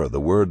forever the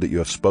word that you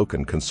have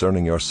spoken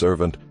concerning your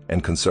servant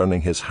and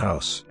concerning his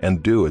house,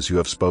 and do as you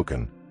have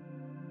spoken.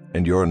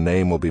 And your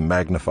name will be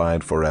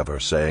magnified forever,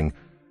 saying,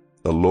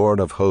 The Lord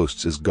of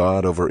hosts is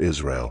God over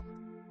Israel,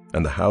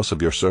 and the house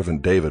of your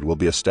servant David will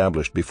be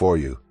established before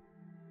you.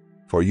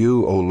 For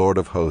you, O Lord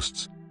of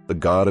hosts, the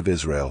God of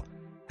Israel,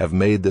 have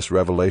made this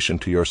revelation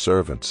to your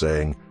servant,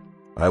 saying,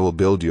 I will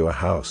build you a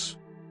house.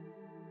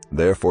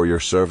 Therefore your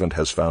servant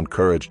has found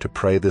courage to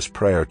pray this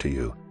prayer to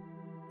you.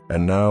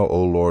 And now,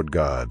 O Lord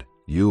God,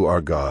 you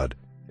are God,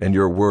 and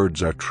your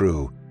words are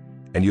true,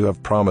 and you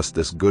have promised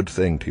this good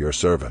thing to your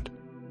servant.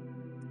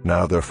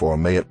 Now therefore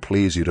may it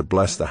please you to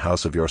bless the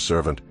house of your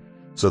servant,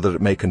 so that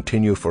it may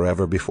continue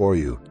forever before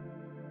you.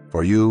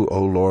 For you,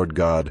 O Lord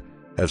God,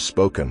 have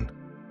spoken,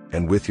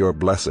 and with your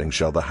blessing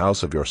shall the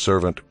house of your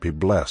servant be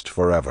blessed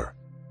forever.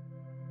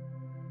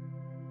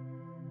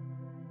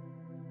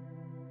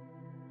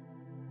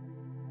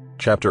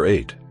 Chapter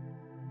 8.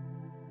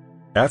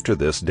 After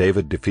this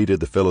David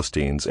defeated the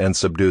Philistines and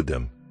subdued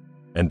them.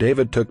 And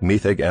David took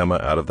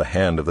Metheg-ammah out of the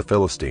hand of the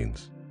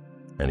Philistines.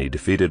 And he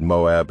defeated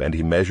Moab, and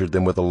he measured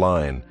them with a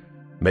line,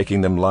 making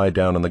them lie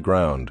down on the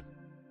ground.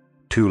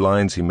 2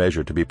 lines he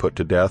measured to be put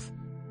to death,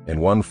 and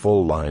 1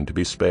 full line to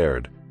be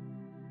spared.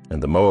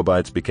 And the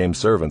Moabites became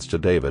servants to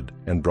David,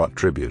 and brought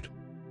tribute.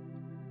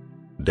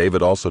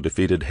 David also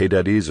defeated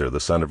Hadadezer the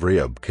son of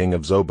Rehob, king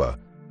of Zobah,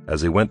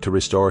 as he went to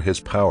restore his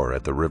power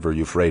at the river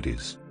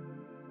Euphrates.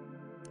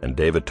 And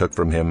David took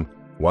from him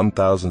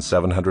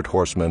 1,700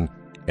 horsemen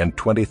and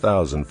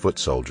 20,000 foot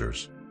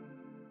soldiers.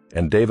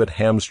 And David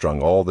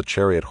hamstrung all the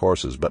chariot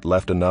horses, but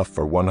left enough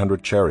for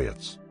 100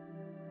 chariots.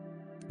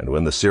 And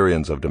when the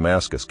Syrians of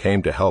Damascus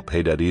came to help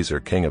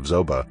Hadadezer king of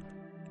Zobah,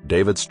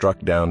 David struck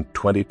down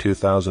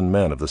 22,000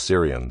 men of the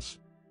Syrians.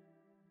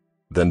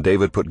 Then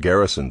David put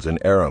garrisons in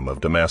Aram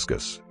of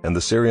Damascus, and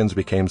the Syrians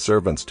became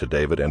servants to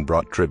David and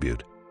brought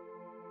tribute.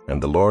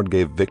 And the Lord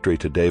gave victory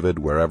to David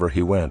wherever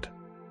he went.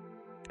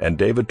 And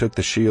David took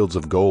the shields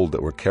of gold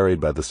that were carried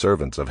by the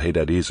servants of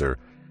Hadadezer,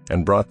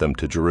 and brought them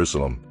to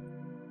Jerusalem.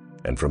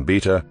 And from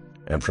Betah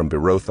and from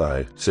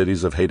Berothai,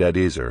 cities of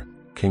Hadadezer,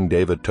 King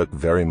David took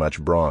very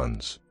much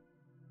bronze.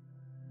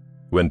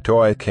 When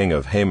Toi king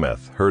of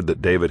Hamath heard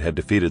that David had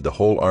defeated the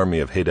whole army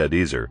of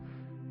Hadadezer,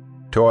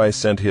 Toi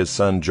sent his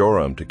son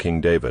Joram to King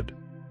David,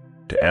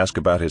 to ask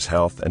about his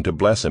health and to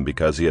bless him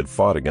because he had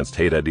fought against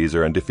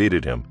Hadadezer and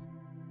defeated him.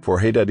 For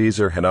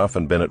Hadadezer had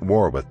often been at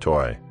war with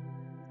Toi.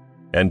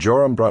 And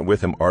Joram brought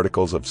with him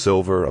articles of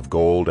silver, of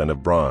gold, and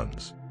of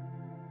bronze.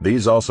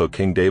 These also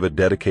King David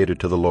dedicated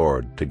to the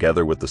Lord,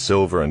 together with the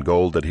silver and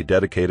gold that he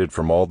dedicated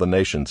from all the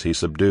nations he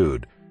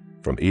subdued,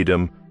 from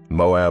Edom,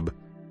 Moab,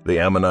 the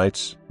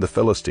Ammonites, the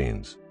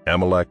Philistines,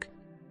 Amalek,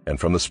 and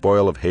from the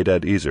spoil of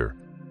Hadad-ezer,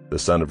 the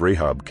son of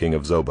Rehob, king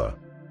of Zobah.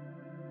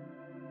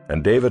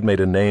 And David made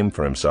a name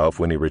for himself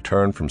when he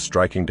returned from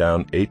striking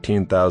down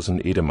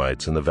 18,000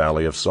 Edomites in the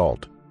valley of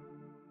Salt.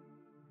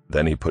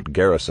 Then he put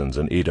garrisons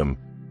in Edom.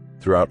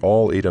 Throughout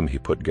all Edom he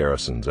put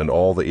garrisons, and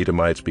all the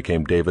Edomites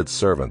became David's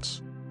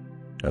servants.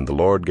 And the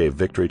Lord gave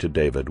victory to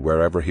David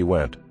wherever he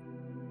went.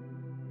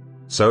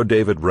 So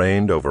David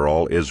reigned over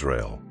all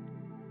Israel,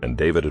 and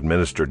David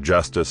administered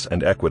justice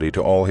and equity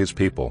to all his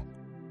people.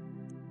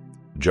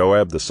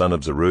 Joab the son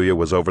of Zeruiah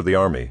was over the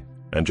army,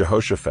 and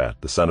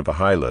Jehoshaphat the son of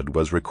Ahilud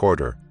was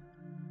recorder,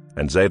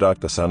 and Zadok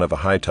the son of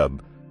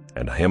Ahitub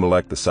and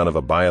Ahimelech the son of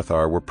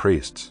Abiathar were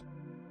priests,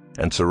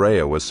 and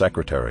Seraiah was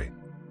secretary,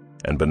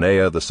 and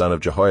Benaiah the son of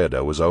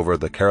Jehoiada was over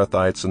the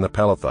Kerethites and the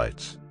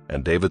Pelethites,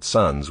 and David's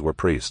sons were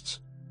priests.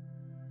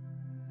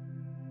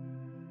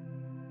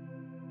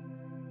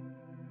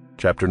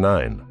 Chapter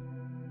 9.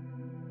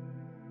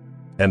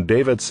 And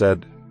David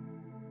said,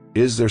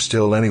 "Is there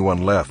still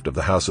anyone left of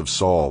the house of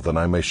Saul, that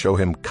I may show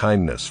him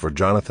kindness for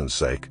Jonathan's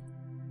sake?"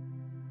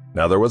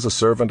 Now there was a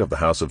servant of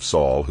the house of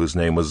Saul, whose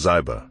name was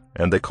Ziba,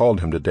 and they called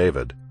him to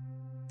David.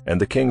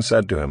 And the king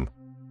said to him,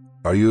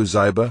 "Are you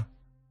Ziba?"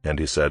 And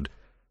he said,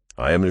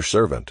 "I am your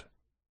servant."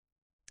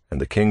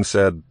 And the king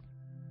said,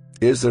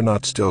 "Is there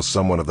not still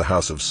someone of the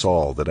house of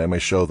Saul, that I may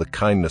show the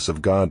kindness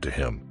of God to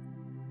him?"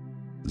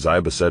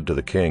 Ziba said to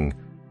the king,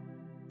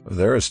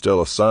 "There is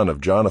still a son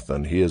of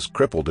Jonathan, he is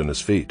crippled in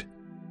his feet."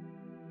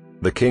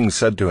 The king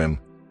said to him,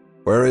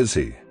 "Where is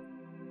he?"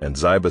 And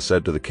Ziba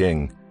said to the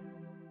king,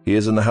 "He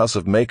is in the house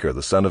of Machir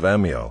the son of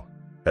Ammiel,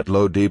 at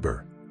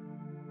Lo-debar."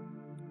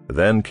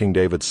 Then King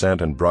David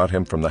sent and brought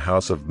him from the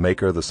house of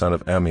Machir the son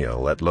of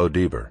Ammiel at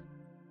Lo-debar.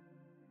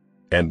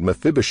 And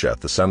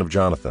Mephibosheth the son of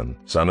Jonathan,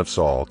 son of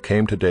Saul,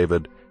 came to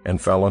David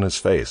and fell on his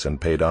face and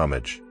paid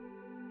homage.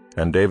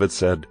 And David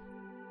said,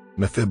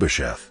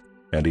 "Mephibosheth."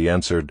 And he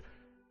answered,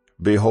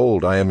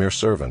 "Behold, I am your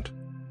servant."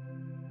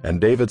 And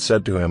David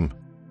said to him,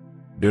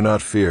 "Do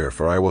not fear,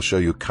 for I will show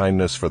you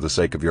kindness for the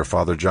sake of your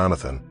father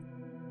Jonathan,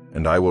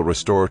 and I will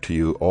restore to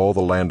you all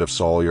the land of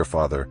Saul your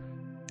father,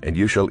 and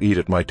you shall eat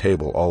at my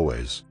table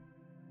always."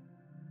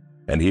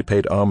 And he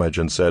paid homage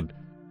and said,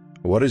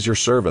 "What is your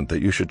servant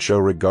that you should show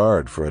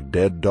regard for a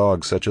dead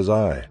dog such as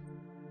I?"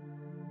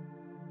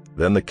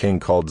 Then the king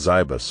called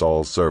Ziba,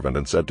 Saul's servant,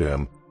 and said to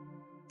him,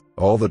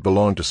 "All that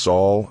belonged to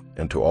Saul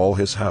and to all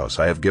his house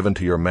I have given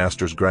to your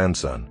master's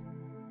grandson.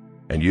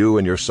 And you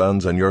and your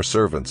sons and your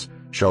servants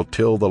shall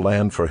till the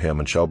land for him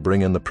and shall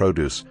bring in the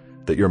produce,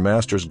 that your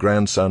master's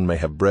grandson may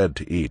have bread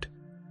to eat.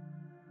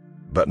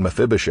 But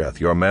Mephibosheth,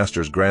 your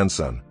master's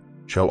grandson,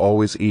 shall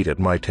always eat at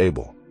my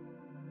table."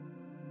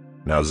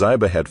 Now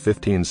Ziba had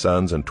 15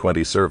 sons and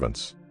 20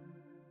 servants.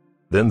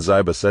 Then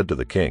Ziba said to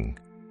the king,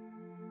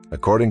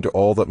 "According to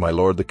all that my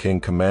lord the king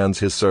commands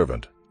his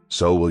servant,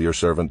 so will your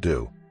servant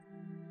do."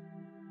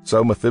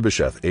 So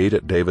Mephibosheth ate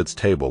at David's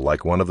table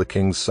like one of the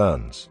king's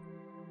sons.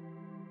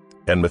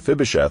 And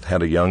Mephibosheth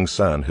had a young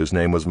son whose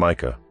name was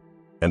Micah,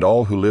 and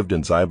all who lived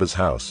in Ziba's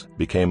house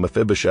became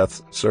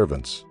Mephibosheth's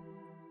servants.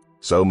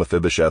 So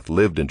Mephibosheth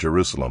lived in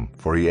Jerusalem,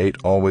 for he ate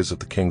always at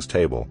the king's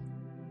table.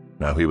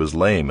 Now he was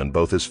lame in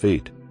both his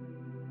feet.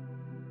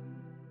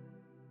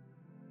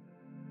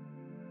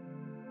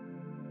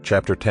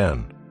 Chapter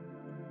 10.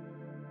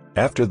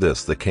 After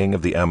this the king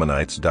of the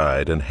Ammonites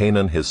died, and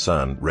Hanun his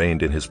son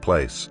reigned in his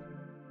place.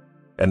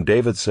 And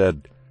David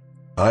said,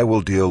 "I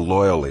will deal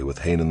loyally with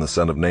Hanun the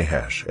son of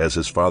Nahash, as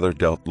his father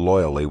dealt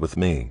loyally with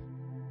me."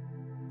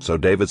 So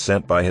David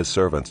sent by his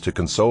servants to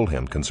console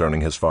him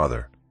concerning his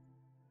father.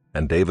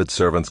 And David's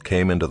servants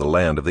came into the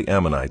land of the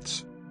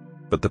Ammonites.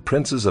 But the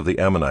princes of the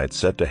Ammonites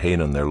said to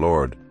Hanun their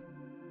lord,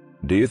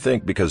 "Do you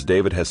think because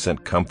David has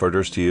sent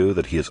comforters to you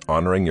that he is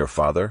honoring your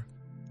father?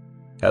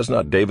 Has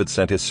not David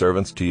sent his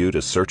servants to you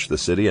to search the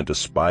city and to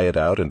spy it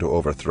out and to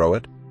overthrow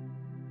it?"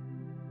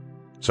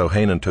 So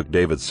Hanun took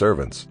David's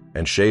servants,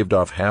 and shaved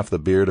off half the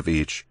beard of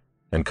each,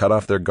 and cut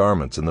off their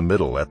garments in the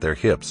middle at their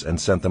hips, and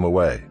sent them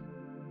away.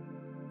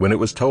 When it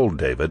was told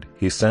David,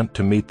 he sent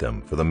to meet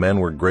them, for the men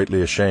were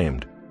greatly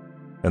ashamed.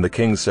 And the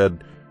king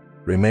said,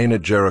 "Remain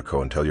at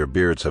Jericho until your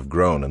beards have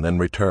grown, and then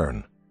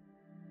return."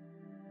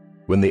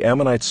 When the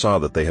Ammonites saw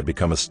that they had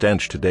become a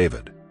stench to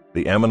David,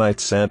 the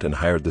Ammonites sent and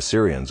hired the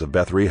Syrians of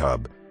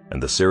Beth-rehob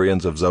and the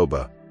Syrians of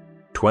Zobah,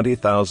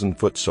 20,000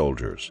 foot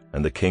soldiers,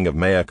 and the king of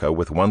Maacah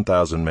with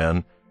 1,000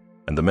 men,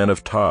 and the men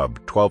of Tob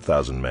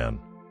 12,000 men.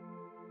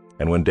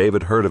 And when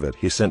David heard of it,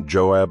 he sent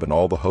Joab and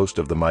all the host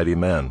of the mighty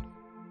men.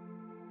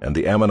 And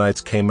the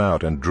Ammonites came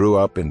out and drew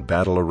up in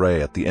battle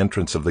array at the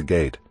entrance of the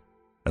gate,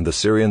 and the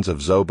Syrians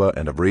of Zobah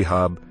and of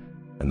Rehob,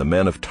 and the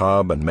men of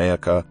Tob and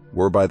Maacah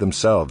were by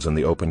themselves in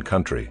the open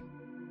country.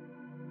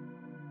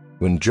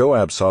 When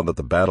Joab saw that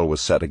the battle was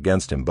set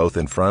against him both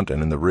in front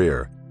and in the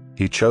rear,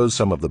 he chose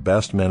some of the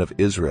best men of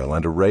Israel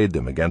and arrayed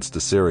them against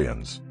the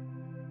Syrians.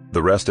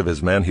 The rest of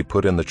his men he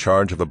put in the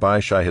charge of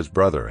Abishai his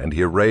brother, and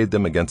he arrayed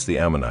them against the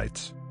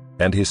Ammonites.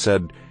 And he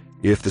said,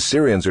 "If the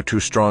Syrians are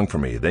too strong for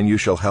me, then you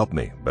shall help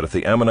me, but if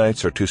the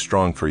Ammonites are too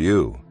strong for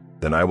you,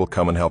 then I will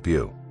come and help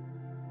you."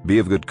 Be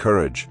of good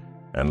courage,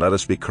 and let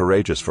us be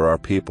courageous for our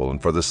people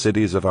and for the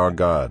cities of our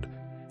God,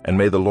 and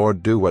may the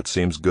Lord do what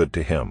seems good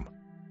to him."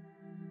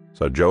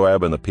 So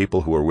Joab and the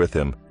people who were with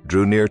him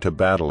drew near to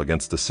battle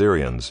against the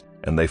Syrians,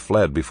 and they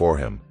fled before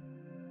him.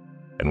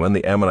 And when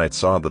the Ammonites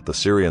saw that the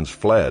Syrians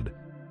fled,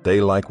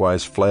 they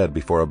likewise fled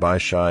before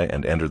Abishai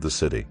and entered the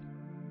city.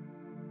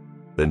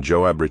 Then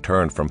Joab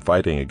returned from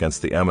fighting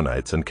against the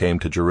Ammonites and came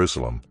to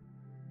Jerusalem.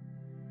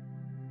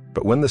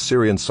 But when the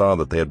Syrians saw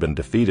that they had been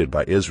defeated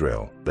by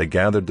Israel, they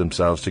gathered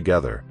themselves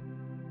together.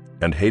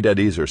 And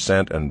Hadadezer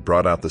sent and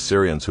brought out the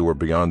Syrians who were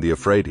beyond the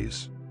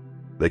Euphrates.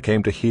 They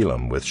came to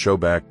Helam with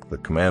Shobach, the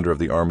commander of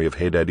the army of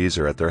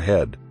Hadadezer, at their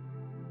head.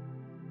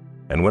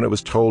 And when it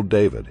was told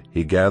David,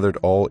 he gathered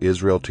all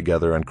Israel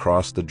together and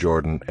crossed the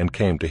Jordan and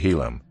came to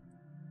Helam.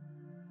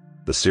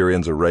 The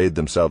Syrians arrayed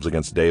themselves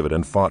against David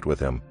and fought with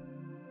him.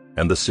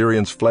 And the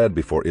Syrians fled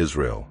before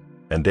Israel,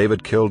 and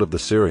David killed of the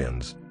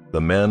Syrians the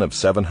men of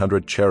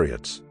 700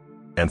 chariots,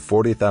 and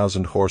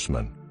 40,000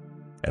 horsemen,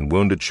 and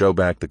wounded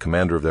Shobach the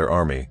commander of their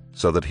army,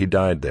 so that he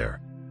died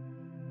there.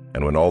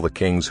 And when all the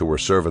kings who were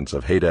servants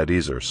of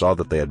Hadadezer saw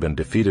that they had been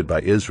defeated by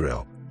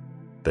Israel,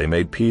 they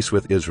made peace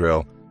with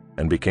Israel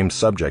and became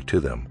subject to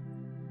them.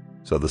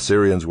 So the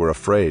Syrians were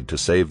afraid to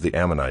save the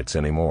Ammonites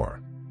any more.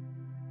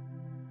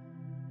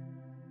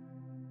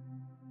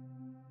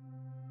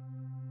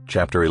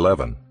 Chapter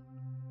 11.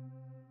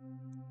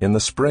 In the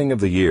spring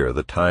of the year,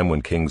 the time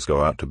when kings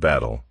go out to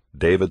battle,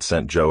 David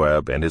sent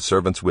Joab and his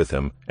servants with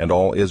him and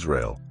all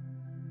Israel.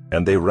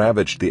 And they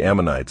ravaged the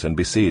Ammonites and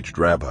besieged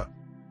Rabbah.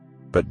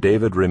 But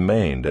David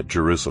remained at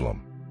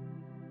Jerusalem.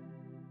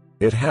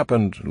 It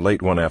happened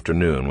late one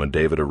afternoon, when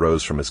David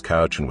arose from his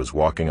couch and was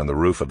walking on the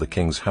roof of the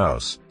king's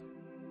house,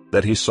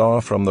 that he saw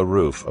from the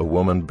roof a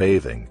woman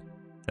bathing,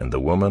 and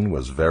the woman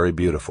was very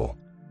beautiful.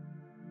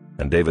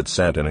 And David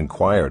sent and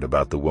inquired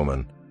about the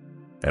woman.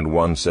 And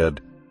one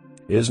said,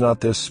 "Is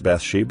not this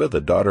Bathsheba,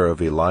 the daughter of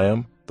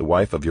Eliam, the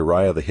wife of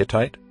Uriah the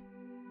Hittite?"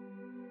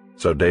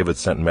 So David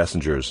sent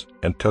messengers,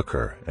 and took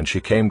her, and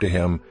she came to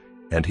him,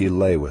 and he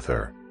lay with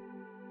her.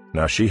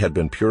 Now she had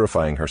been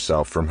purifying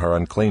herself from her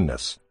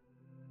uncleanness.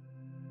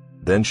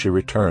 Then she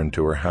returned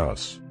to her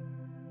house.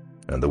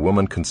 And the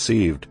woman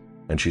conceived,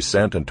 and she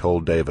sent and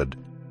told David,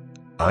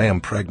 "I am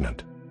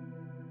pregnant."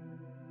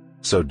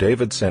 So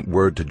David sent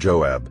word to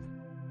Joab,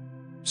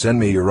 "Send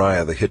me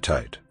Uriah the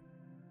Hittite."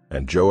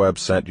 And Joab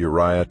sent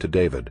Uriah to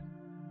David.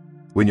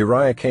 When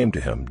Uriah came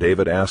to him,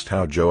 David asked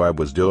how Joab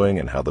was doing,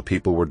 and how the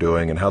people were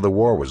doing, and how the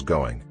war was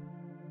going.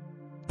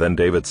 Then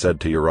David said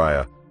to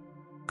Uriah,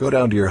 "Go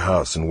down to your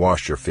house and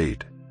wash your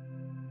feet."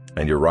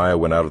 And Uriah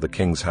went out of the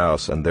king's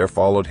house, and there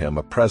followed him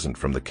a present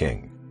from the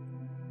king.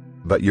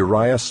 But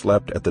Uriah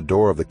slept at the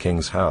door of the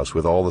king's house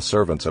with all the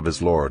servants of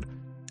his lord,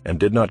 and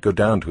did not go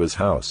down to his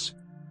house.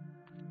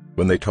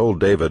 When they told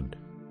David,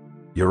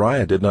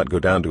 "Uriah did not go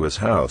down to his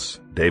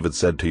house," David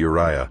said to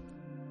Uriah,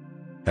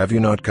 "Have you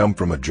not come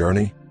from a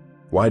journey?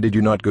 Why did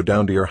you not go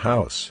down to your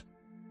house?"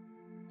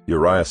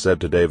 Uriah said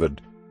to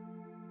David,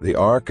 "The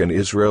ark and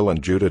Israel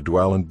and Judah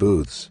dwell in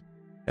booths,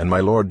 and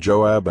my lord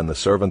Joab and the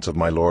servants of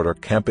my lord are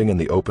camping in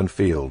the open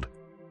field.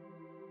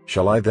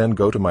 Shall I then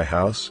go to my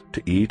house,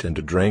 to eat and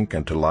to drink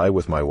and to lie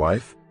with my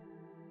wife?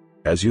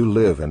 As you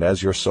live and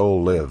as your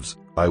soul lives,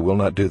 I will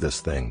not do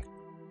this thing."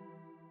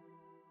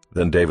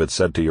 Then David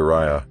said to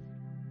Uriah,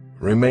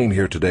 "Remain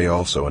here today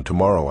also, and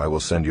tomorrow I will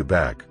send you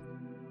back."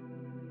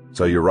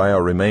 So Uriah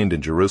remained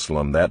in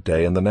Jerusalem that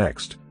day and the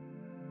next.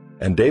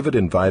 And David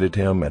invited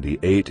him, and he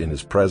ate in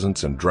his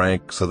presence and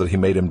drank, so that he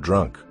made him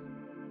drunk.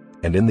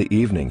 And in the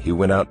evening he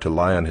went out to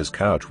lie on his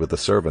couch with the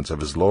servants of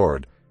his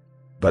lord,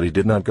 but he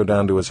did not go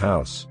down to his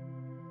house.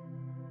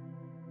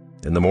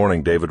 In the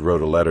morning David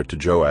wrote a letter to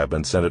Joab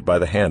and sent it by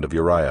the hand of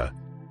Uriah.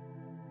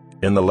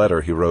 In the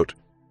letter he wrote,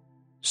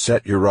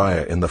 "Set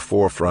Uriah in the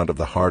forefront of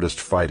the hardest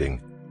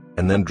fighting,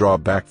 and then draw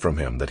back from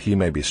him, that he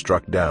may be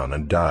struck down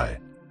and die."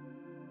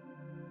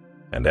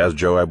 And as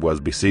Joab was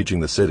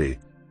besieging the city,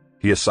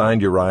 he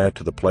assigned Uriah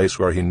to the place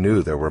where he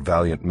knew there were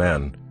valiant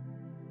men.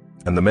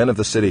 And the men of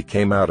the city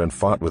came out and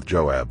fought with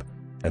Joab,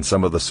 and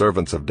some of the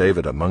servants of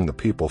David among the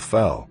people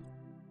fell.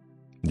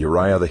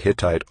 Uriah the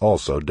Hittite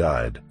also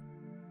died.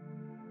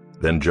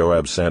 Then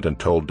Joab sent and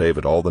told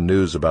David all the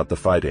news about the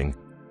fighting,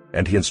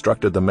 and he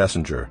instructed the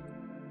messenger,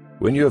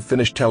 "When you have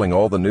finished telling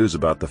all the news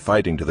about the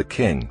fighting to the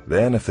king,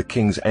 then if the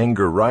king's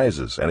anger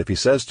rises, and if he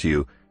says to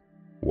you,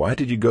 'Why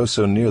did you go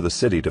so near the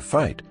city to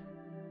fight?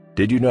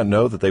 Did you not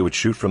know that they would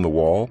shoot from the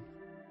wall?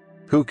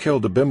 Who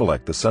killed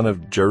Abimelech the son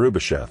of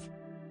Jerubbesheth?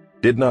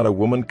 Did not a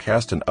woman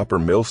cast an upper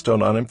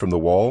millstone on him from the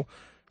wall,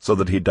 so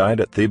that he died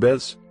at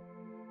Thebez?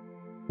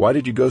 Why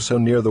did you go so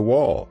near the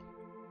wall?'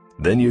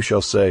 Then you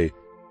shall say,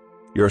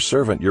 'Your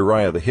servant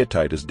Uriah the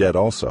Hittite is dead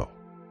also.'"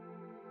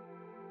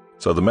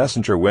 So the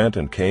messenger went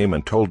and came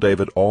and told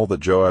David all that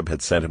Joab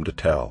had sent him to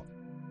tell.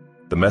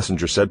 The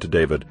messenger said to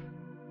David,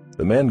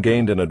 "The men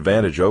gained an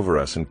advantage over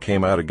us and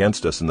came out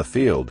against us in the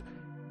field,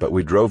 but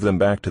we drove them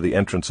back to the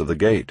entrance of the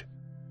gate.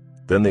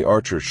 Then the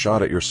archers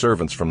shot at your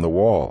servants from the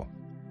wall.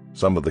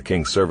 Some of the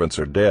king's servants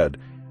are dead,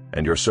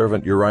 and your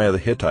servant Uriah the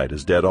Hittite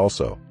is dead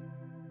also."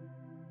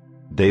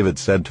 David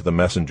said to the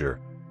messenger,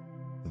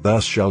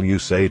 "Thus shall you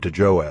say to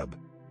Joab,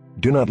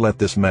 Do not let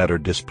this matter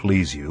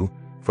displease you,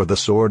 for the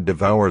sword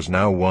devours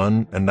now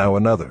one and now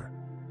another.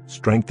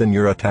 Strengthen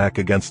your attack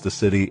against the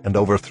city and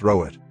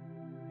overthrow it,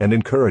 and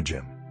encourage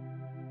him."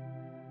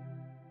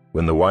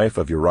 When the wife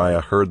of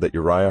Uriah heard that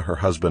Uriah her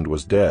husband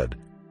was dead,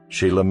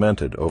 she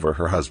lamented over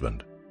her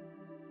husband.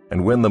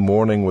 And when the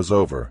mourning was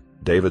over,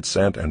 David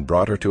sent and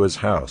brought her to his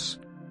house,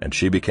 and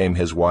she became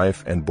his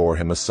wife and bore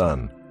him a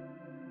son.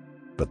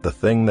 But the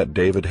thing that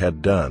David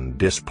had done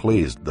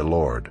displeased the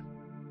Lord.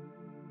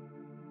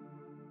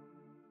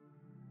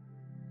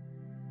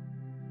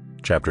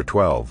 Chapter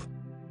 12.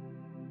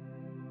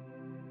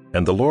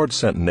 And the Lord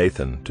sent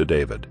Nathan to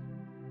David.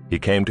 He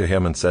came to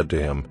him and said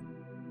to him,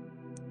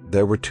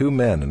 "There were 2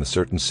 men in a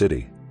certain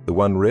city, the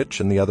one rich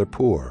and the other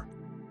poor.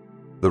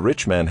 The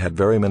rich man had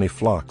very many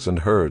flocks and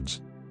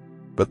herds,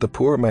 but the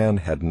poor man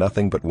had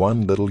nothing but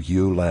one little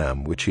ewe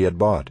lamb which he had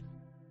bought.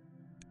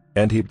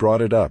 And he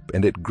brought it up,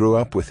 and it grew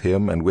up with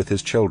him and with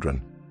his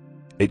children.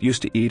 It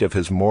used to eat of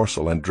his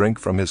morsel and drink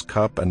from his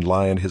cup and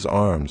lie in his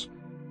arms,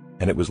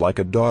 and it was like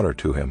a daughter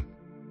to him.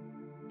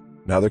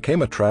 Now there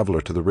came a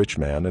traveler to the rich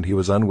man, and he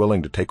was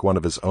unwilling to take one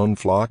of his own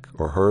flock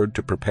or herd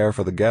to prepare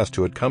for the guest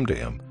who had come to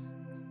him.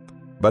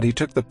 But he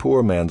took the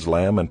poor man's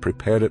lamb and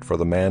prepared it for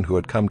the man who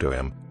had come to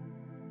him.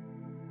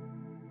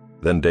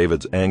 Then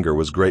David's anger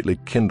was greatly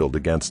kindled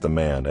against the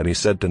man, and he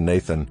said to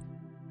Nathan,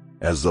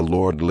 "As the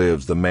Lord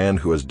lives, the man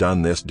who has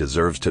done this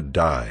deserves to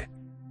die,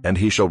 and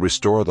he shall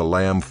restore the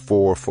lamb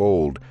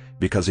 4-fold,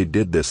 because he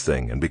did this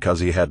thing, and because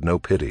he had no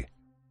pity."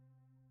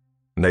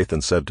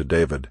 Nathan said to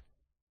David,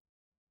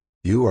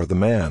 "You are the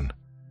man.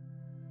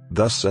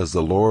 Thus says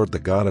the Lord, the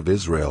God of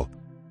Israel,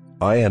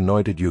 I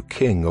anointed you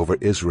king over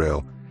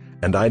Israel,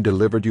 and I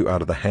delivered you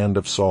out of the hand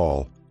of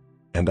Saul.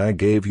 And I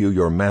gave you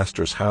your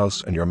master's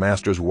house and your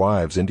master's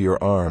wives into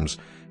your arms,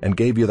 and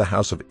gave you the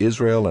house of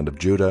Israel and of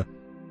Judah.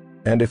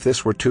 And if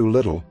this were too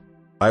little,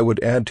 I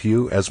would add to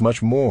you as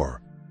much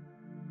more.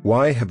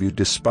 Why have you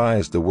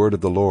despised the word of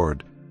the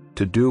Lord,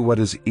 to do what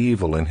is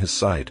evil in his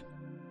sight?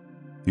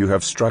 You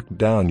have struck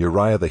down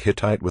Uriah the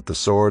Hittite with the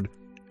sword,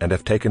 and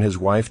have taken his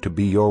wife to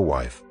be your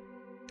wife,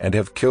 and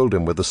have killed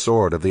him with the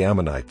sword of the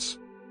Ammonites.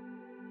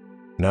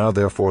 Now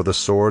therefore the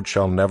sword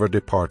shall never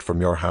depart from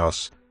your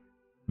house,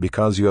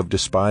 because you have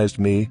despised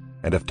me,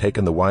 and have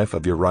taken the wife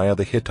of Uriah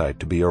the Hittite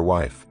to be your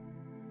wife.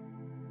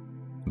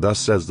 Thus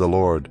says the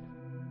Lord,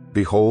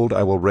 Behold,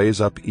 I will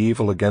raise up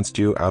evil against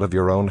you out of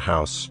your own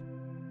house,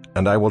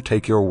 and I will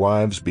take your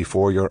wives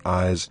before your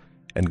eyes,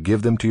 and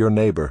give them to your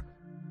neighbor,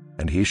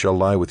 and he shall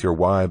lie with your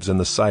wives in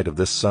the sight of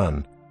this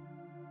sun.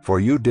 For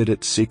you did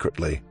it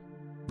secretly,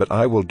 but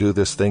I will do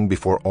this thing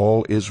before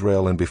all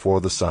Israel and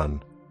before the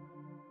sun."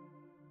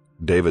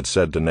 David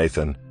said to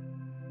Nathan,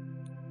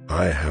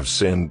 "I have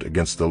sinned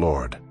against the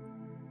Lord."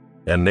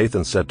 And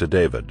Nathan said to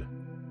David,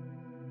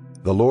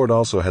 "The Lord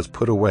also has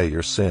put away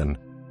your sin.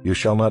 You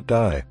shall not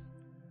die.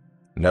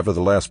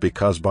 Nevertheless,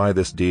 because by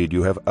this deed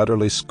you have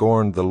utterly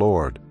scorned the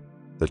Lord,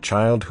 the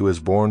child who is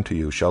born to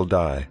you shall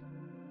die."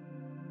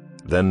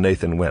 Then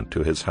Nathan went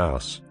to his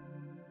house.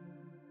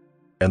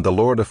 And the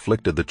Lord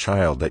afflicted the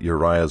child that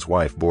Uriah's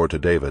wife bore to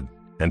David,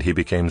 and he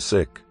became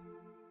sick.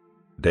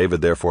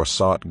 David therefore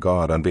sought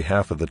God on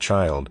behalf of the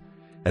child,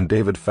 and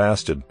David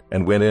fasted,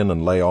 and went in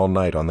and lay all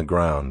night on the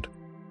ground.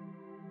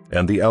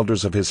 And the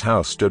elders of his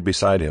house stood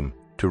beside him,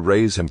 to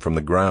raise him from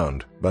the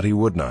ground, but he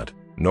would not,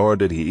 nor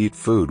did he eat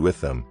food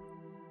with them.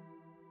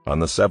 On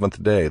the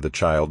 7th day the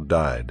child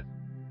died.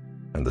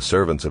 And the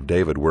servants of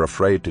David were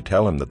afraid to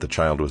tell him that the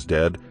child was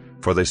dead,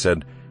 for they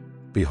said,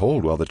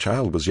 "Behold, while the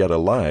child was yet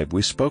alive,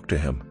 we spoke to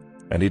him,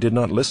 and he did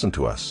not listen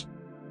to us.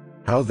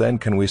 How then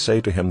can we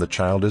say to him, The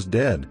child is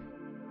dead?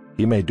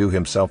 He may do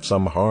himself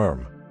some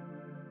harm."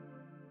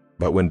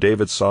 But when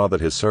David saw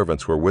that his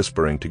servants were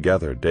whispering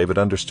together, David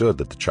understood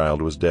that the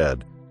child was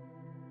dead.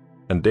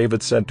 And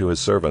David said to his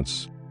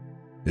servants,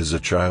 "Is the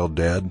child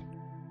dead?"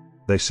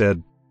 They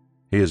said,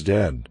 "He is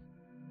dead."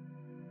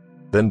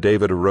 Then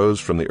David arose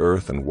from the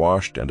earth and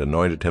washed and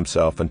anointed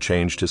himself and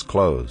changed his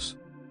clothes.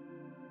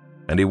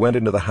 And he went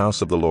into the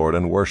house of the Lord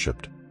and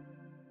worshipped.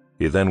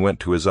 He then went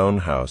to his own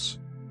house,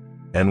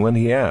 and when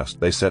he asked,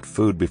 they set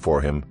food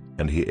before him,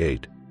 and he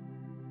ate.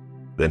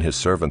 Then his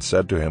servants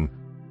said to him,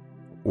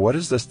 "What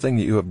is this thing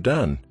that you have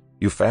done?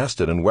 You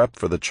fasted and wept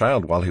for the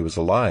child while he was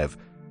alive,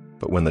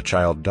 but when the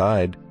child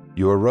died,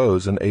 you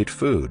arose and ate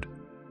food."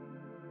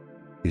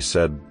 He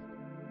said,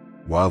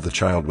 "While the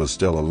child was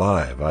still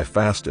alive, I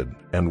fasted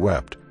and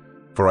wept,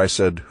 for I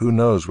said, Who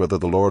knows whether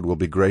the Lord will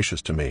be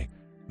gracious to me,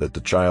 that the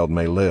child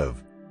may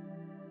live?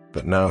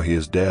 But now he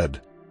is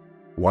dead.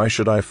 Why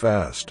should I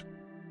fast?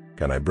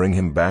 Can I bring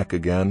him back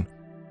again?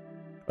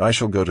 I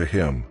shall go to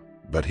him,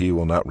 but he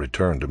will not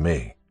return to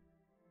me."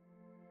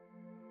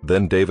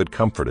 Then David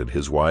comforted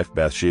his wife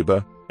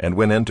Bathsheba, and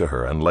went in to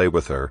her, and lay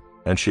with her,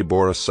 and she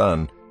bore a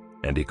son,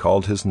 and he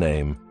called his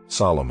name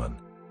Solomon.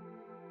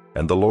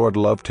 And the Lord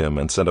loved him,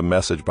 and sent a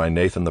message by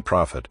Nathan the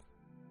prophet.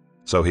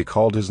 So he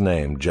called his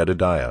name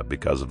Jedidiah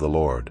because of the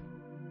Lord.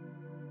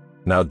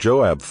 Now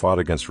Joab fought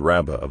against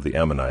Rabbah of the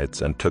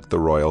Ammonites and took the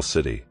royal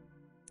city.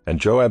 And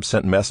Joab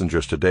sent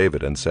messengers to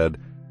David and said,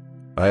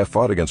 I have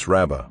fought against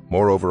Rabbah,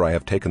 moreover I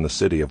have taken the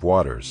city of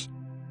waters.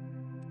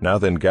 Now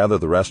then gather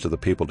the rest of the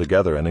people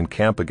together and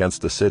encamp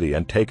against the city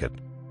and take it,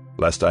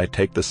 lest I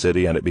take the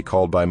city and it be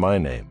called by my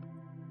name.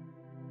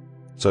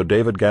 So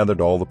David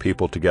gathered all the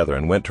people together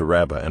and went to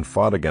Rabbah and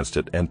fought against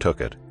it and took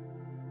it.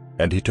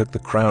 And he took the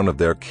crown of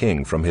their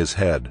king from his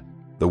head.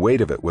 The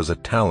weight of it was a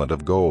talent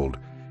of gold,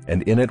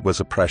 and in it was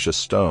a precious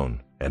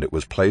stone, and it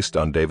was placed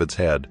on David's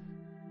head.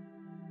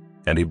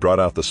 And he brought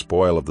out the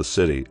spoil of the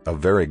city, a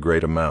very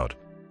great amount.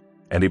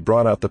 And he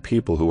brought out the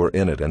people who were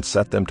in it, and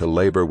set them to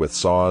labor with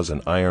saws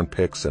and iron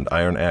picks and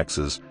iron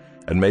axes,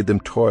 and made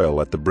them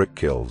toil at the brick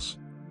kilns.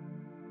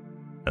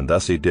 And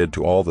thus he did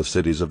to all the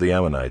cities of the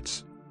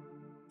Ammonites.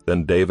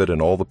 Then David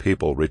and all the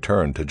people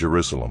returned to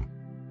Jerusalem.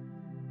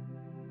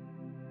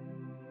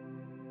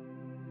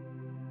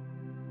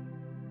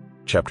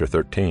 Chapter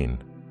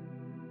 13.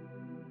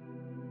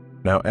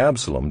 Now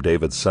Absalom,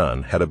 David's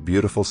son, had a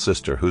beautiful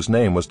sister whose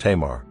name was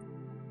Tamar.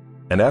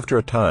 And after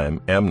a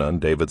time Amnon,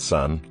 David's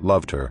son,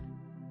 loved her.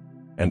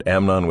 And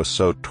Amnon was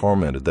so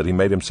tormented that he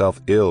made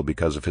himself ill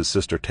because of his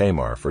sister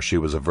Tamar, for she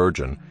was a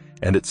virgin,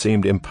 and it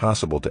seemed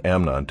impossible to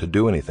Amnon to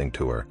do anything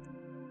to her.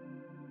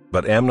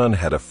 But Amnon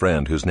had a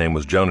friend whose name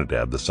was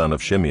Jonadab, the son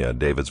of Shimeah,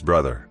 David's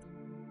brother.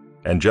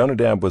 And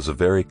Jonadab was a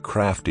very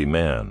crafty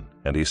man,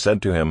 and he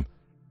said to him,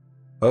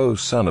 O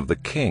son of the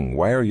king,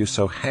 why are you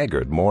so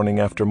haggard morning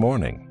after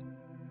morning?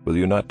 Will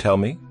you not tell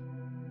me?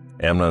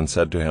 Amnon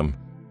said to him,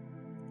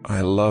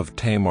 I love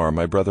Tamar,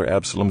 my brother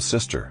Absalom's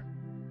sister.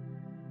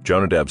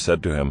 Jonadab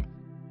said to him,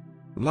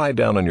 Lie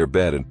down on your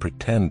bed and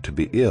pretend to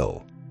be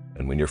ill,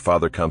 and when your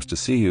father comes to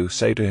see you,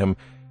 say to him,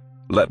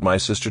 Let my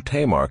sister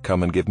Tamar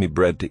come and give me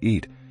bread to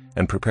eat,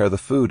 and prepare the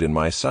food in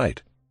my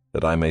sight,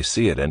 that I may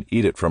see it and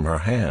eat it from her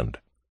hand.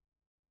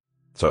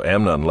 So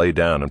Amnon lay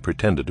down and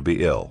pretended to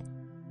be ill.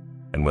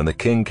 And when the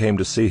king came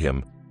to see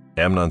him,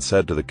 Amnon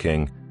said to the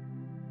king,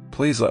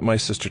 Please let my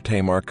sister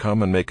Tamar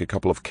come and make a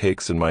couple of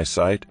cakes in my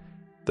sight,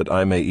 that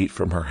I may eat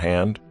from her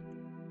hand.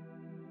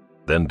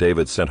 Then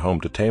David sent home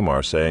to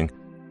Tamar, saying,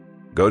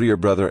 Go to your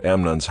brother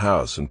Amnon's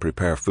house and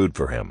prepare food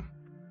for him.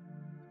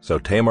 So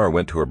Tamar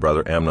went to her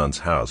brother Amnon's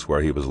house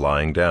where he was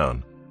lying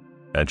down,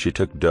 and she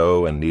took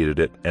dough and kneaded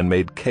it, and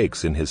made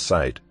cakes in his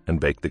sight, and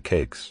baked the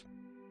cakes.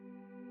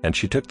 And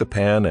she took the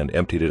pan and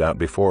emptied it out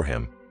before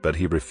him, but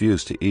he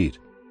refused to eat.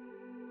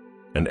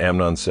 And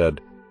Amnon said,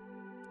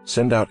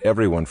 Send out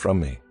everyone from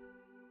me.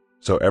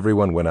 So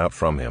everyone went out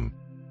from him.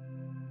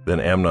 Then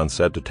Amnon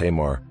said to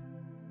Tamar,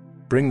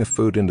 Bring the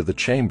food into the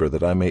chamber,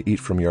 that I may eat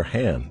from your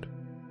hand.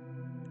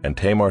 And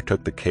Tamar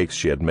took the cakes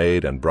she had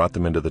made and brought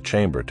them into the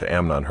chamber to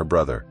Amnon her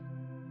brother.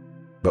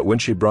 But when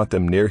she brought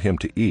them near him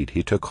to eat,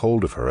 he took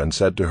hold of her and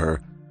said to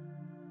her,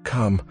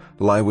 Come,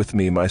 lie with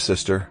me, my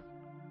sister.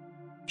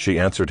 She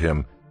answered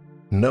him,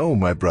 No,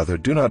 my brother,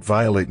 do not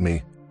violate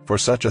me, for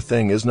such a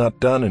thing is not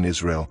done in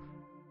Israel.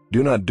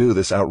 Do not do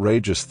this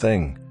outrageous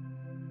thing.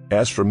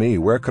 As for me,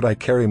 where could I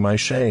carry my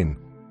shame?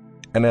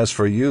 And as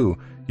for you,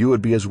 you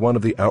would be as one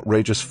of the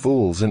outrageous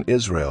fools in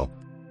Israel.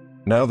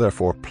 Now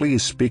therefore,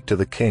 please speak to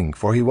the king,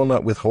 for he will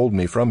not withhold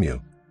me from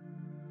you.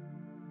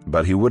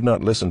 But he would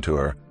not listen to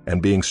her,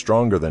 and being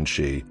stronger than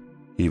she,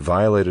 he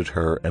violated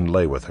her and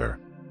lay with her.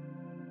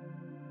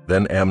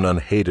 Then Amnon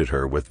hated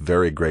her with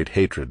very great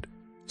hatred,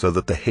 so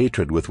that the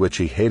hatred with which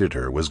he hated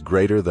her was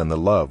greater than the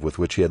love with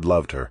which he had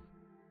loved her.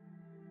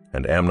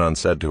 And Amnon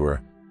said to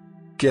her,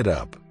 Get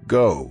up,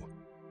 go.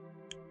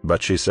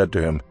 But she said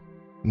to him,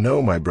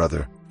 No, my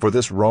brother, for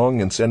this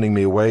wrong in sending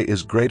me away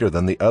is greater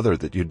than the other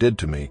that you did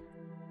to me.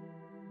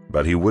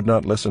 But he would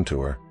not listen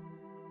to her.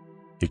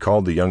 He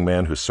called the young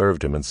man who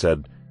served him and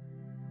said,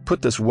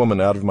 Put this woman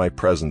out of my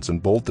presence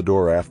and bolt the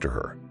door after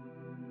her.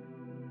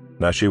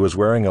 Now she was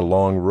wearing a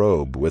long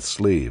robe with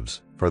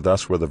sleeves, for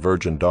thus were the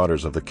virgin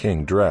daughters of the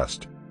king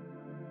dressed.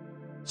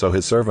 So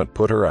his servant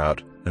put her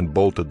out and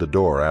bolted the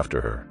door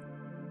after her.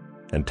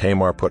 And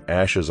Tamar put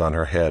ashes on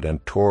her head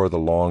and tore the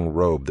long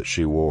robe that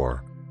she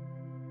wore.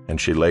 And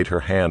she laid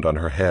her hand on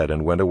her head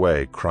and went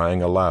away,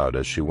 crying aloud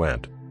as she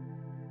went.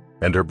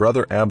 And her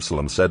brother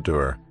Absalom said to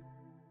her,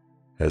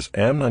 Has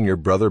Amnon your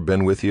brother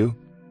been with you?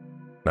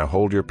 Now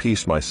hold your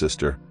peace, my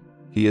sister.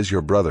 He is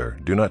your brother.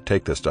 Do not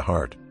take this to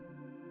heart.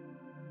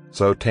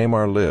 So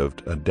Tamar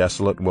lived, a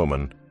desolate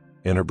woman,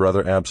 in her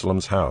brother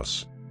Absalom's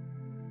house.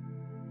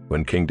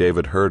 When King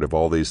David heard of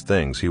all these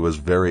things, he was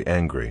very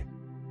angry.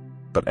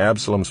 But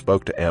Absalom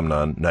spoke to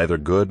Amnon neither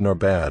good nor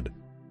bad,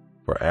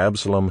 for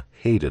Absalom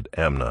hated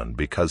Amnon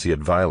because he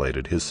had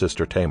violated his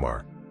sister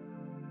Tamar.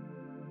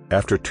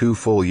 After 2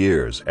 full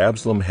years,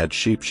 Absalom had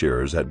sheep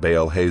shearers at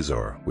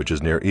Baal-Hazor, which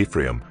is near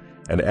Ephraim,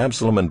 and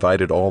Absalom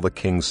invited all the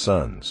king's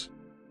sons.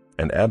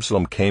 And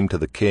Absalom came to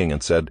the king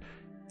and said,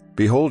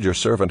 Behold, your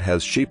servant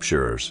has sheep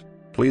shearers.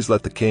 Please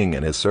let the king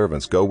and his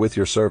servants go with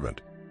your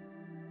servant.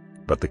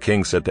 But the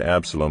king said to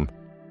Absalom,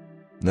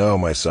 No,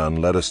 my son,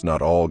 let us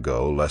not all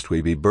go, lest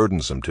we be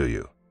burdensome to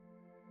you.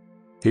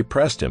 He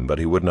pressed him, but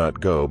he would not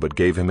go, but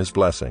gave him his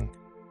blessing.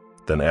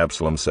 Then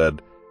Absalom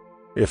said,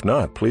 "If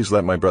not, please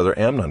let my brother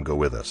Amnon go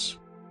with us."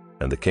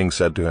 And the king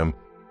said to him,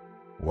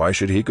 "Why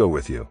should he go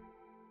with you?"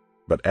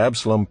 But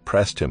Absalom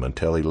pressed him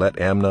until he let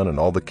Amnon and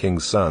all the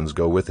king's sons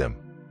go with him.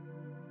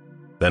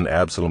 Then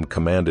Absalom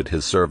commanded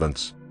his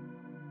servants,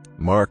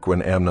 "Mark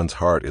when Amnon's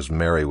heart is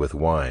merry with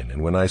wine,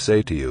 and when I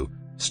say to you,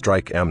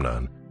 'Strike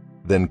Amnon,'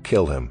 then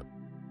kill him.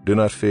 Do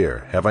not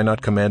fear. Have I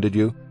not commanded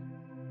you?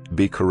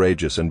 Be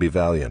courageous and be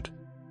valiant."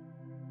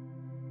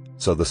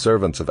 So the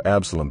servants of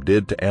Absalom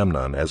did to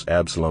Amnon as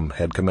Absalom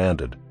had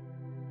commanded.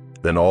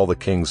 Then all the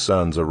king's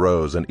sons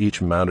arose, and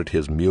each mounted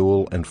his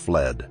mule and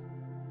fled.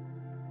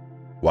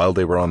 While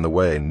they were on the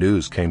way,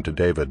 news came to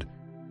David,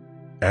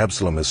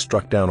 "Absalom has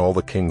struck down all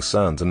the king's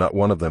sons, and not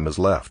one of them is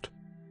left."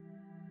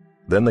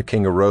 Then the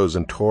king arose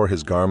and tore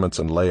his garments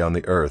and lay on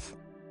the earth,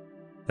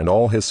 and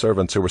all his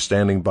servants who were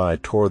standing by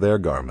tore their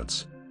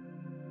garments.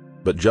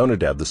 But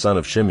Jonadab the son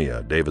of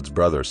Shimeah, David's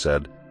brother,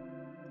 said,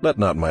 "Let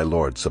not my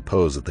lord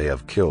suppose that they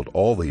have killed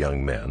all the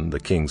young men, the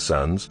king's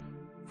sons,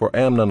 for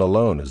Amnon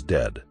alone is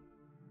dead.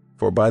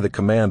 For by the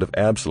command of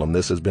Absalom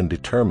this has been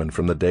determined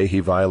from the day he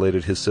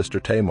violated his sister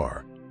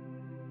Tamar.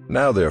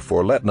 Now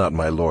therefore let not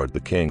my lord the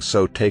king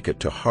so take it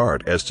to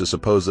heart as to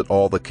suppose that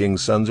all the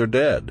king's sons are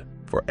dead,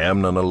 for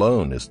Amnon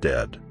alone is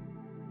dead."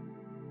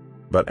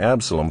 But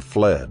Absalom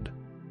fled,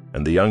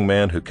 and the young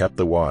man who kept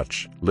the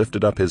watch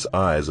lifted up his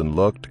eyes and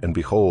looked, and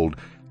behold,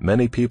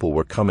 many people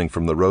were coming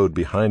from the road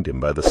behind him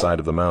by the side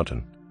of the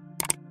mountain.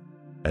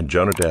 And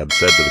Jonadab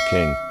said to the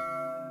king,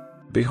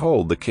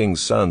 "Behold, the king's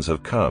sons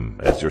have come,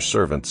 as your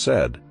servant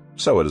said,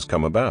 so it has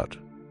come about."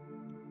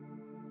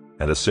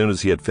 And as soon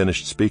as he had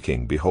finished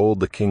speaking, behold,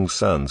 the king's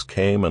sons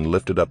came and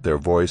lifted up their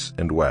voice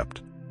and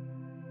wept.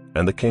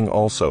 And the king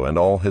also and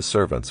all his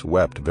servants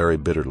wept very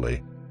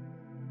bitterly.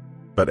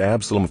 But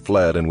Absalom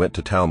fled and went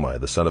to Talmai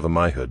the son of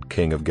Ammihud,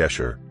 king of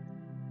Geshur.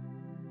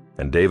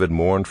 And David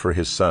mourned for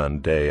his son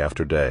day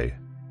after day.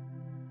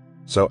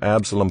 So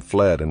Absalom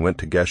fled and went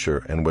to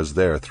Geshur and was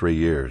there 3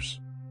 years.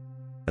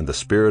 And the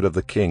spirit of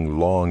the king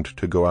longed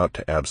to go out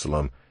to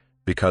Absalom,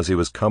 because he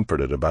was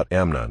comforted about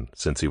Amnon,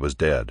 since he was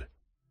dead.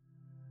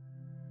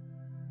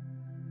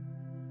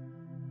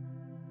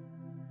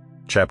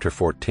 Chapter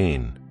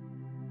 14.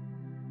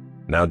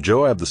 Now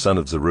Joab the son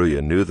of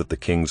Zeruiah knew that the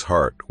king's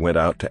heart went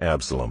out to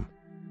Absalom.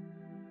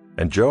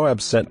 And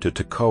Joab sent to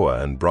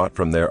Tekoa and brought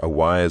from there a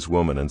wise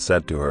woman and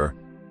said to her,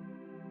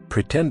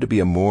 "Pretend to be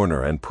a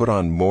mourner and put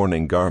on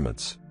mourning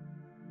garments.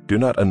 Do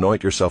not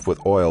anoint yourself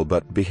with oil,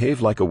 but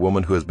behave like a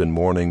woman who has been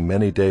mourning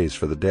many days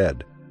for the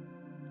dead.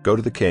 Go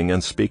to the king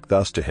and speak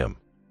thus to him."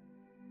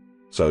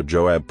 So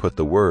Joab put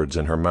the words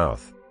in her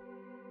mouth.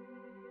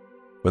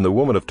 When the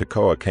woman of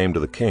Tekoa came to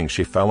the king,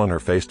 she fell on her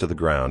face to the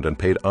ground and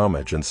paid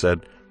homage and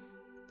said,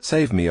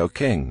 "Save me, O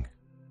king."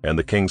 And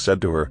the king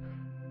said to her,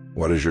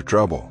 "What is your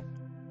trouble?"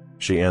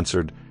 She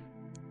answered,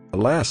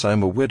 "Alas, I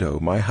am a widow,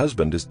 my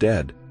husband is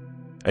dead.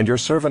 And your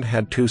servant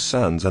had 2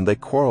 sons, and they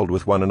quarreled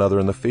with one another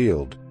in the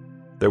field.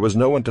 There was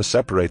no one to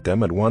separate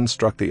them, and one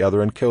struck the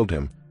other and killed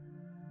him.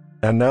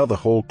 And now the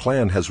whole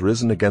clan has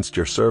risen against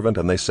your servant,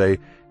 and they say,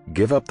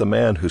 'Give up the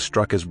man who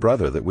struck his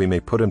brother, that we may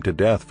put him to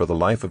death for the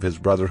life of his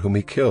brother whom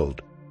he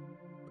killed.'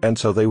 And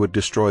so they would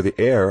destroy the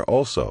heir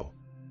also.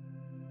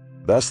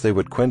 Thus they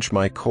would quench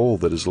my coal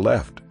that is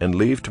left, and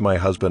leave to my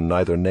husband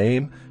neither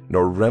name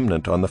nor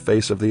remnant on the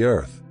face of the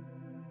earth."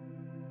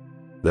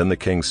 Then the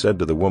king said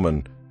to the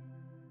woman,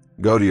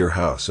 "Go to your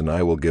house, and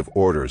I will give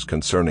orders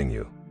concerning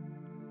you."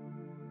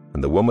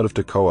 And the woman of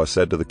Tekoa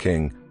said to the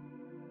king,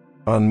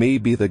 "On me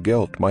be the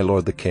guilt, my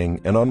lord the king,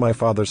 and on my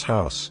father's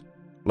house.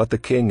 Let the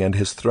king and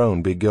his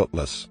throne be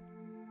guiltless."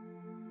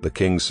 The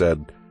king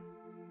said,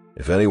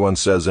 "If anyone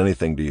says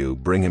anything to you,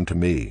 bring him to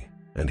me,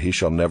 and he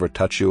shall never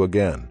touch you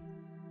again."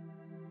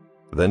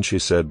 Then she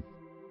said,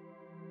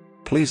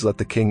 "Please let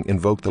the king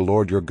invoke the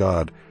Lord your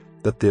God,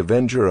 that the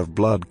avenger of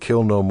blood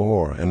kill no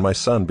more, and my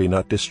son be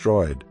not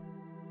destroyed."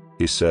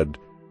 He said,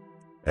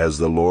 "As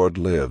the Lord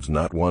lives,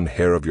 not one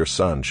hair of your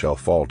son shall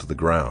fall to the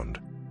ground."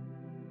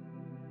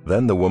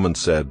 Then the woman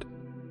said,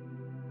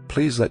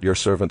 "Please let your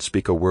servant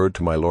speak a word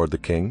to my lord the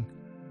king."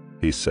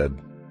 He said,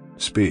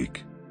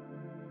 "Speak."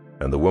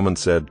 And the woman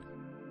said,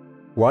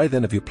 "Why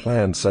then have you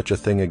planned such a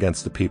thing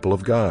against the people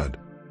of God?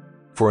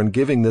 For in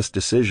giving this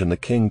decision the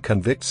king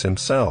convicts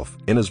himself,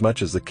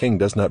 inasmuch as the king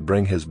does not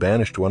bring his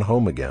banished one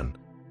home again.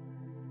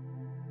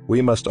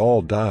 We must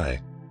all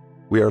die.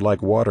 We are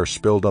like water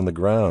spilled on the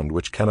ground,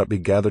 which cannot be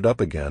gathered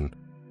up again.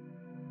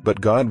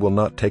 But God will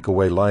not take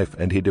away life,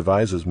 and he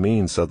devises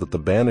means so that the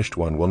banished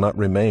one will not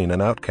remain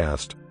an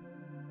outcast.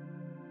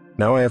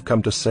 Now I have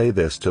come to say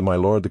this to my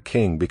lord the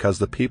king, because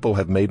the people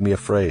have made me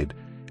afraid,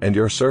 and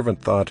your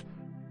servant thought,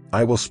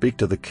 'I will speak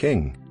to the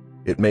king.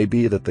 It may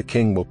be that the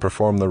king will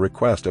perform the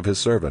request of his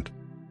servant.'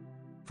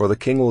 For the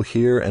king will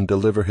hear and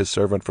deliver his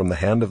servant from the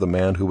hand of the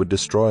man who would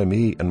destroy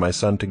me and my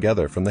son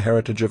together from the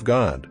heritage of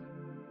God.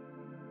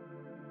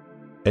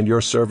 And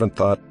your servant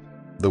thought,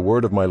 'The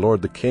word of my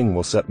lord the king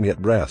will set me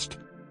at rest.'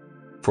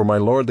 For my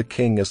lord the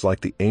king is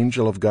like the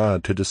angel of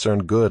God to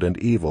discern good and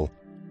evil.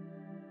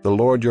 "The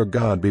Lord your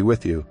God be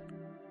with you."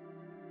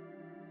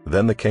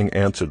 Then the king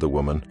answered the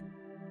woman,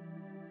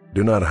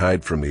 "Do not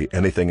hide from me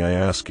anything I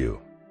ask you."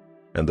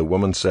 And the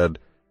woman said,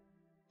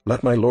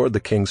 "Let my lord the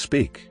king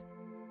speak."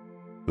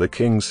 The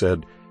king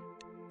said,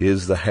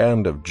 "Is the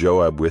hand of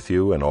Joab with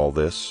you in all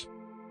this?"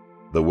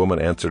 The woman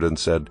answered and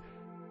said,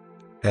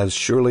 "As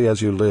surely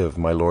as you live,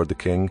 my lord the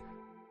king,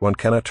 one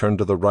cannot turn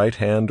to the right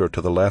hand or to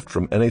the left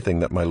from anything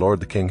that my lord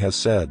the king has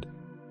said.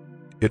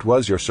 It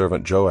was your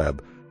servant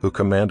Joab who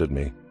commanded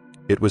me.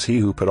 It was he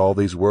who put all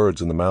these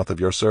words in the mouth of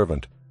your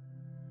servant.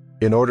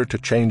 In order to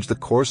change the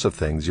course of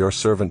things, your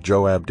servant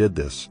Joab did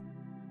this.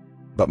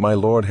 But my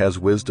lord has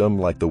wisdom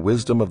like the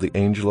wisdom of the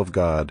angel of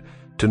God,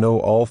 to know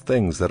all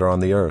things that are on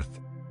the earth."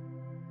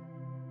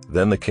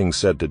 Then the king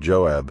said to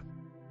Joab,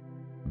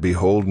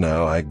 "Behold,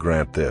 now I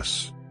grant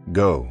this.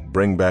 Go,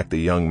 bring back the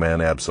young man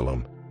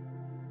Absalom."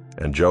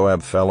 And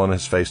Joab fell on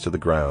his face to the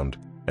ground,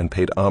 and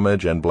paid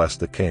homage and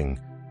blessed the king.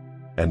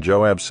 And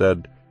Joab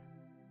said,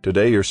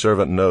 "Today your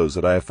servant knows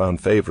that I have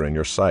found favor in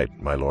your sight,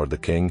 my lord the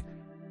king,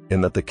 in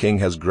that the king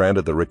has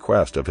granted the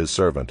request of his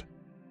servant."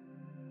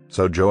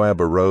 So Joab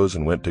arose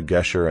and went to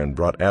Geshur and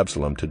brought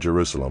Absalom to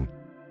Jerusalem.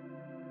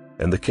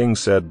 And the king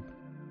said,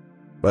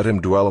 "Let him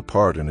dwell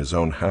apart in his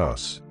own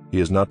house. He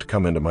is not to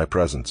come into my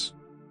presence."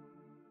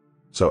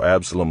 So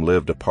Absalom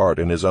lived apart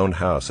in his own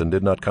house and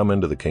did not come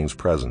into the king's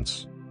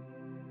presence.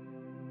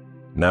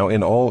 Now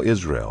in all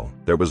Israel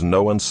there was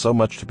no one so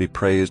much to be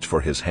praised for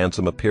his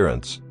handsome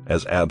appearance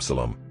as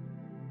Absalom.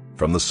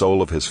 From the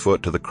sole of his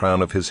foot to the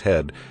crown of his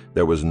head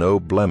there was no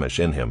blemish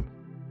in him.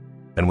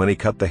 And when he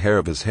cut the hair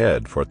of his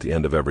head, for at the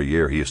end of every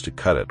year he used to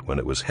cut it, when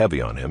it was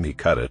heavy on him he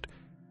cut it,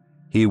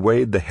 he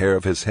weighed the hair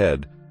of his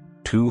head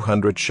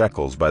 200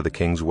 shekels by the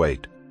king's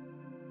weight.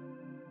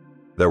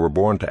 There were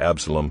born to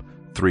Absalom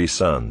 3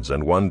 sons,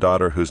 and 1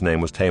 daughter whose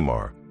name was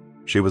Tamar.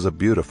 She was a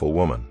beautiful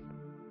woman.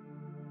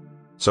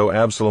 So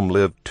Absalom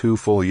lived 2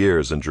 full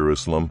years in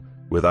Jerusalem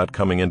without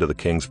coming into the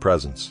king's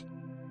presence.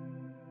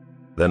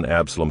 Then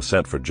Absalom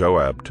sent for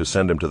Joab to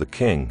send him to the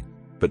king,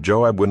 but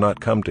Joab would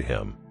not come to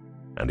him.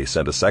 And he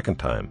sent a second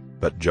time,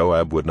 but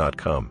Joab would not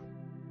come.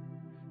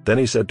 Then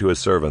he said to his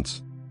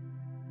servants,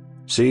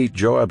 "See,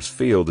 Joab's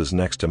field is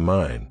next to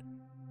mine,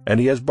 and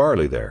he has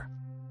barley there.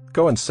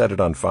 Go and set it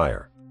on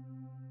fire."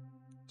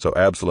 So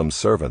Absalom's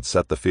servants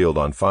set the field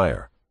on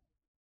fire.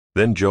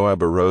 Then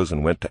Joab arose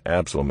and went to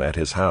Absalom at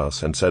his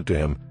house and said to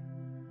him,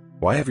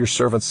 "Why have your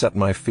servants set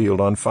my field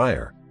on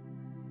fire?"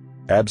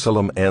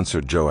 Absalom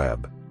answered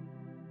Joab,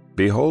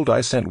 "Behold,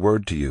 I sent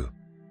word to you.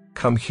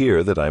 Come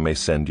here that I may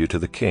send you to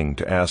the king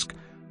to ask,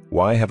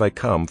 Why have I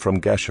come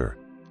from Geshur?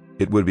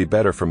 It would be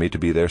better for me to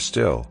be there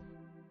still.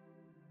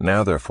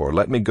 Now therefore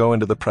let me go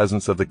into the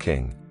presence of the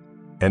king,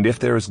 and if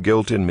there is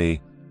guilt in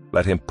me,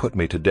 let him put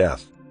me to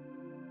death."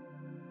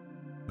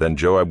 Then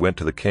Joab went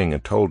to the king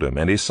and told him,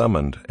 and he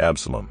summoned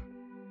Absalom.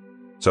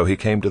 So he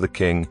came to the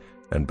king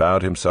and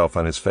bowed himself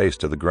on his face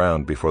to the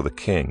ground before the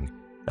king,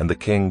 and the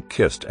king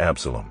kissed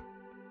Absalom.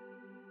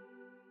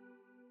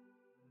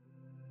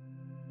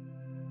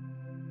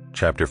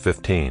 Chapter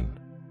 15.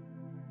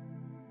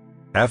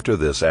 After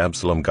this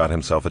Absalom got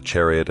himself a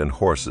chariot and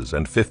horses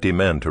and 50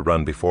 men to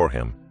run before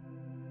him.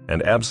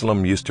 And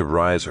Absalom used to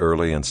rise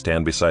early and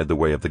stand beside the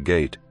way of the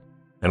gate.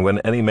 And when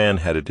any man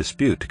had a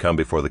dispute to come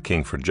before the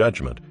king for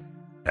judgment,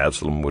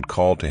 Absalom would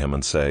call to him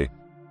and say,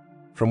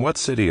 "From what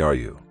city are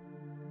you?"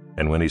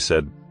 And when he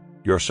said,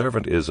 "Your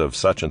servant is of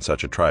such and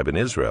such a tribe in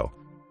Israel,"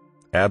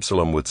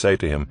 Absalom would say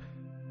to him,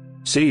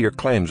 "See, your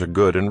claims are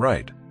good and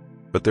right,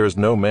 but there is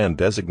no man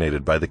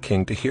designated by the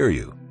king to hear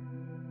you."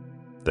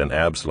 Then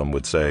Absalom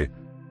would say,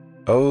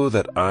 "Oh,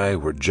 that I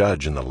were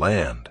judge in the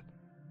land!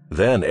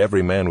 Then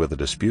every man with a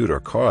dispute or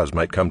cause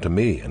might come to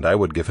me, and I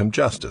would give him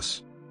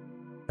justice."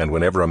 And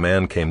whenever a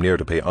man came near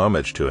to pay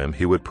homage to him,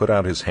 he would put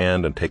out his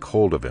hand and take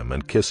hold of him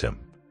and kiss him.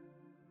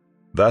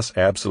 Thus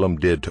Absalom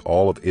did to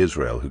all of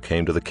Israel who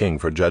came to the king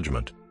for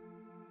judgment.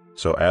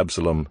 So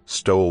Absalom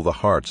stole the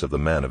hearts of the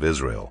men of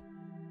Israel.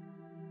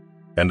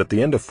 And at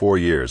the end of 4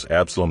 years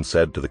Absalom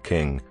said to the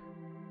king,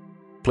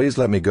 "Please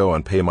let me go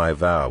and pay my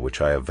vow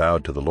which I have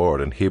vowed to the Lord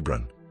in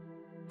Hebron.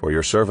 For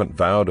your servant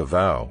vowed a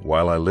vow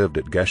while I lived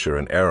at Geshur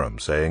in Aram,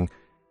 saying,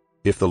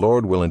 If the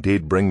Lord will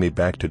indeed bring me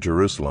back to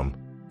Jerusalem,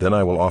 then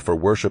I will offer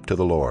worship to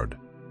the Lord."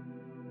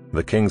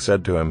 The king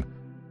said to him,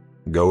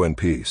 "Go in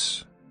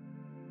peace."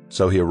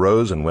 So he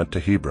arose and went to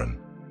Hebron.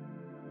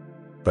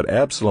 But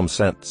Absalom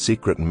sent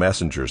secret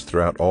messengers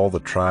throughout all the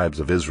tribes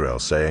of Israel,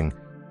 saying,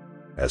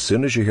 "As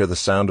soon as you hear the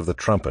sound of the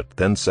trumpet,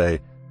 then say,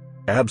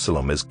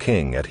 Absalom is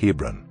king at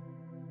Hebron."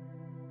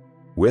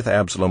 With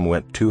Absalom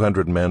went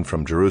 200 men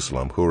from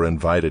Jerusalem who were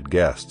invited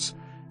guests,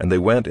 and they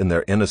went in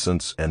their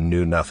innocence and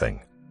knew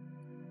nothing.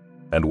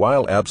 And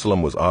while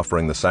Absalom was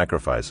offering the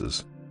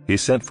sacrifices, he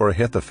sent for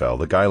Ahithophel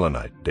the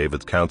Gilonite,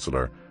 David's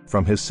counselor,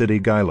 from his city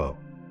Gilo.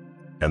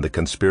 And the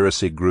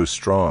conspiracy grew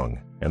strong,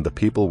 and the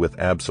people with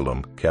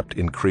Absalom kept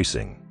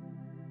increasing.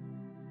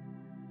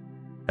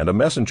 And a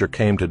messenger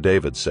came to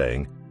David,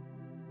 saying,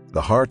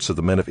 "The hearts of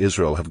the men of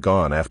Israel have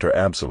gone after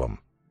Absalom."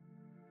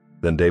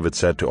 Then David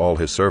said to all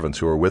his servants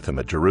who were with him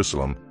at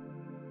Jerusalem,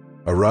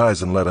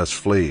 "Arise and let us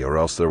flee, or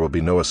else there will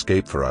be no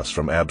escape for us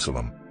from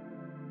Absalom.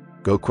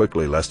 Go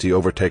quickly, lest he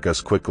overtake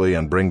us quickly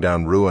and bring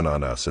down ruin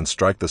on us and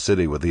strike the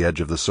city with the edge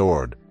of the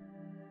sword."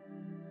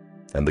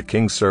 And the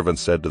king's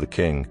servants said to the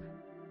king,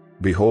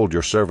 "Behold,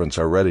 your servants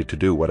are ready to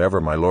do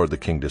whatever my lord the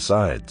king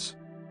decides."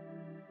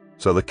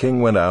 So the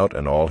king went out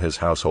and all his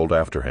household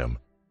after him,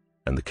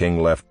 and the king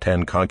left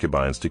 10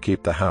 concubines to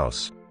keep the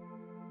house.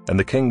 And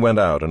the king went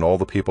out and all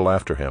the people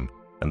after him,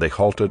 and they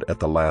halted at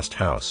the last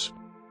house.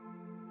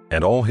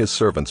 And all his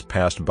servants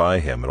passed by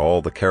him, and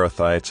all the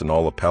Kerethites and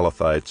all the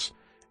Pelethites,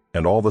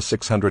 and all the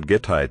 600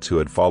 Gittites who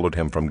had followed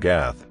him from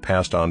Gath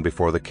passed on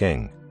before the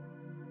king.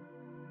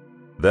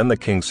 Then the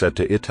king said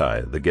to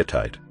Ittai the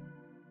Gittite,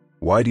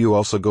 "Why do you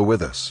also go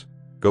with us?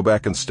 Go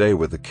back and stay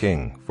with the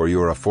king, for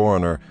you are a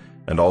foreigner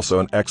and also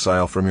an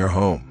exile from your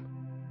home.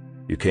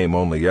 You came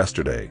only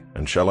yesterday,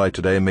 and shall I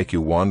today make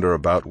you wander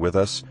about with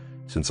us,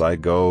 since I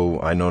go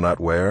I know not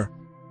where?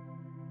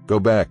 Go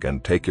back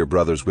and take your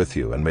brothers with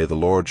you, and may the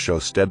Lord show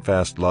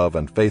steadfast love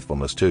and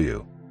faithfulness to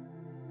you."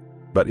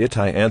 But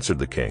Ittai answered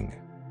the king,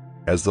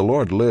 "As the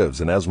Lord lives,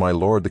 and as my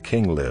lord the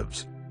king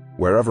lives,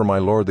 wherever my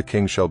lord the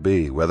king shall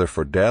be, whether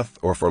for death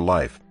or for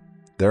life,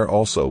 there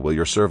also will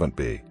your servant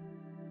be."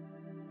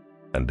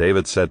 And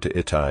David said to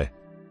Ittai,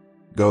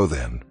 "Go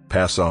then,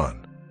 pass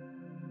on."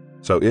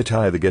 So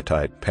Ittai the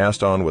Gittite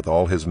passed on with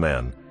all his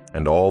men,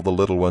 and all the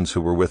little ones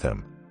who were with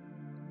him.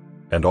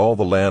 And all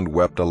the land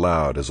wept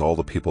aloud as all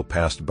the people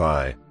passed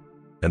by,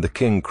 and the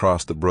king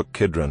crossed the brook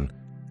Kidron,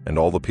 and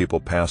all the people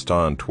passed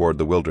on toward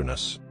the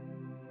wilderness.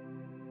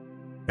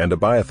 And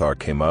Abiathar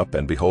came up,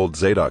 and behold,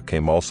 Zadok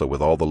came also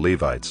with all the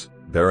Levites,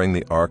 bearing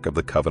the ark of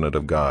the covenant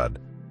of God.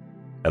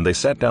 And they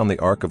set down the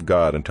ark of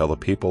God until the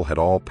people had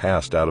all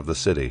passed out of the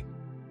city.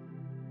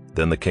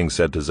 Then the king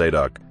said to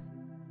Zadok,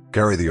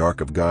 "Carry the ark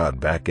of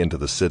God back into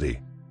the city.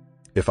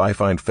 If I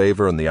find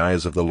favor in the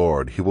eyes of the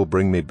Lord, he will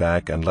bring me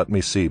back and let me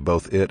see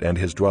both it and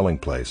his dwelling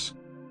place.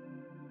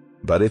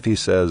 But if he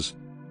says,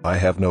 'I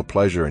have no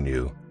pleasure in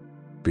you,'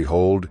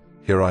 behold,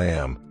 here I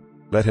am.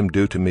 Let him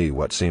do to me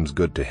what seems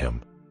good to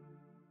him."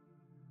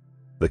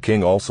 The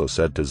king also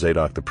said to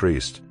Zadok the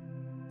priest,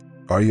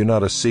 "Are you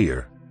not a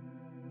seer?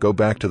 Go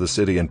back to the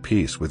city in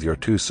peace with your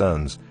 2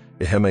 sons,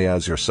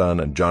 Ahimaaz your son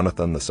and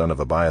Jonathan the son of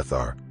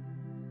Abiathar.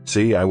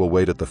 See, I will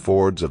wait at the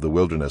fords of the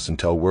wilderness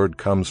until word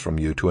comes from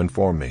you to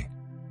inform me."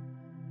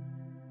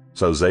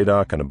 So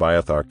Zadok and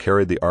Abiathar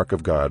carried the ark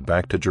of God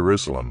back to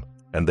Jerusalem,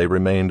 and they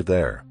remained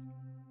there.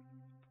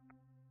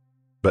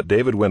 But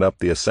David went up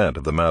the ascent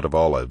of the Mount of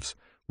Olives,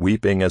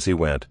 weeping as he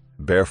went,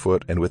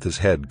 barefoot and with his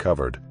head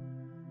covered.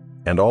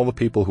 And all the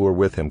people who were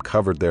with him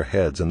covered their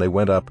heads, and they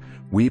went up,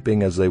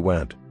 weeping as they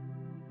went.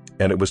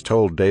 And it was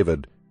told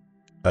David,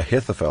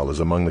 "Ahithophel is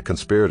among the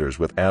conspirators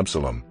with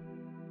Absalom."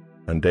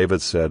 And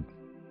David said,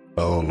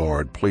 "O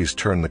Lord, please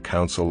turn the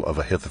counsel of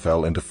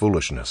Ahithophel into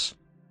foolishness."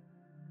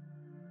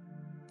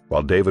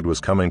 While David was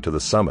coming to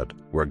the summit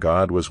where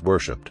God was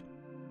worshipped,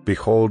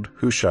 behold,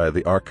 Hushai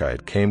the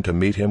Archite came to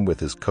meet him with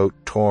his coat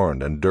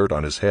torn and dirt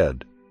on his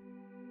head.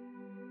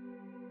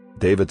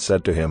 David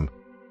said to him,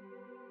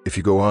 "If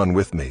you go on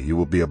with me, you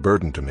will be a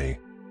burden to me.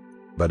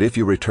 But if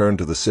you return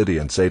to the city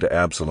and say to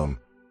Absalom,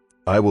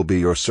 'I will be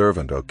your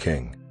servant, O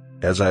king,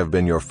 as I have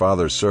been your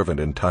father's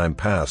servant in time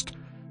past,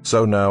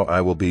 so now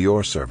I will be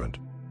your servant,'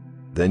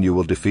 then you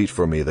will defeat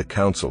for me the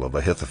counsel of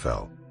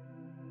Ahithophel.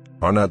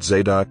 Are not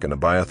Zadok and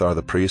Abiathar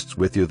the priests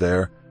with you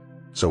there?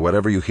 So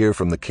whatever you hear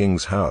from the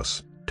king's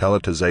house, tell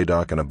it to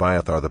Zadok and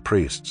Abiathar the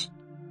priests.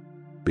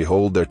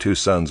 Behold, their 2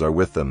 sons are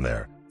with them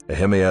there,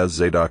 Ahimaaz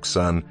Zadok's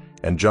son,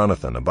 and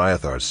Jonathan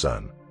Abiathar's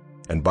son,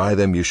 and by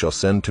them you shall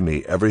send to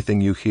me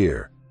everything you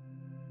hear."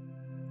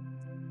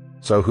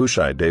 So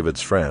Hushai,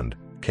 David's friend,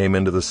 came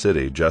into the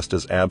city just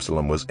as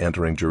Absalom was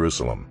entering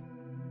Jerusalem.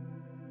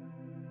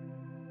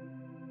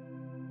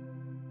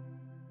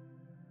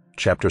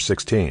 Chapter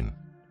 16.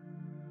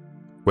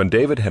 When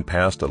David had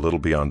passed a little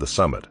beyond the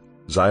summit,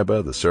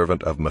 Ziba, the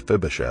servant of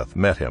Mephibosheth,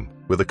 met him,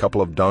 with a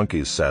couple of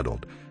donkeys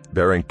saddled,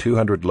 bearing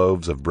 200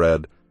 loaves of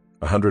bread,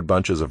 100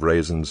 bunches of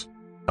raisins,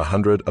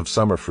 100 of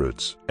summer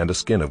fruits, and a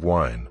skin of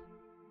wine.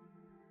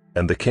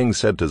 And the king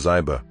said to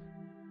Ziba,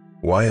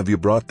 "Why have you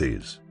brought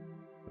these?"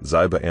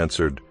 Ziba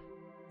answered,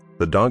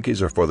 "The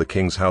donkeys are for the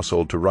king's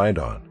household to ride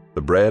on,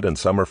 the bread and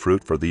summer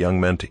fruit for the young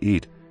men to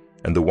eat,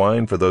 and the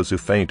wine for those who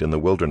faint in the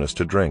wilderness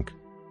to drink."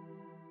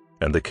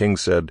 And the king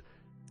said,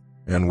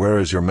 "And where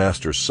is your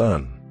master's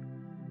son?"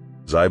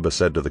 Ziba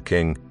said to the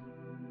king,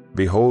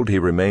 "Behold, he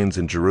remains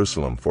in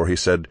Jerusalem, for he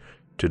said,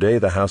 'Today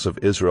the house of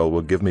Israel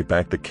will give me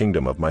back the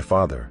kingdom of my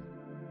father.'"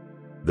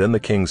 Then the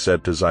king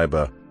said to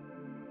Ziba,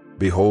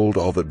 "Behold,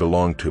 all that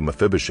belonged to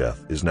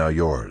Mephibosheth is now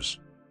yours."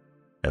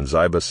 And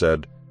Ziba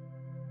said,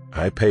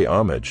 "I pay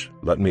homage.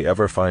 Let me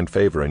ever find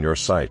favor in your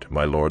sight,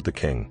 my lord the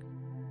king."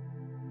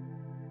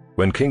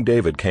 When King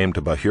David came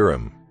to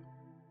Bahurim,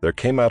 there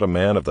came out a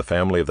man of the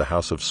family of the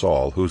house of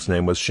Saul, whose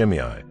name was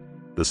Shimei,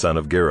 the son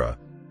of Gera,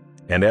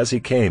 and as he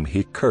came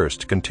he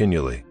cursed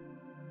continually.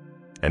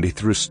 And he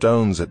threw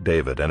stones at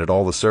David and at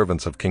all the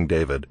servants of King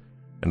David,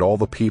 and all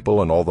the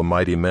people and all the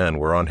mighty men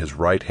were on his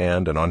right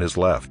hand and on his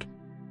left.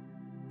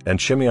 And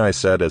Shimei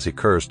said as he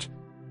cursed,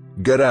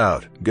 Get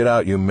out,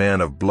 you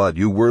man of blood,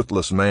 you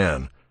worthless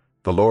man!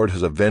 The Lord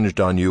has avenged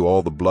on you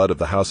all the blood of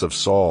the house of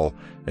Saul,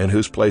 in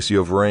whose place you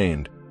have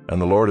reigned, and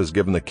the Lord has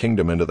given the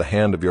kingdom into the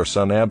hand of your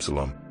son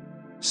Absalom.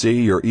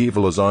 See, your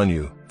evil is on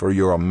you, for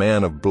you are a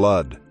man of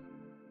blood.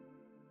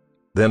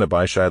 Then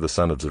Abishai the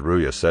son of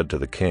Zeruiah said to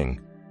the king,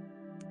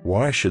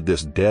 Why should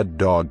this dead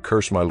dog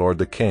curse my lord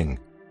the king?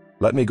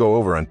 Let me go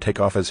over and take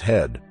off his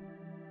head.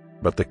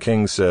 But the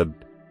king said,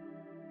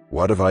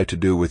 What have I to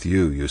do with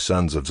you, you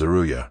sons of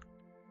Zeruiah?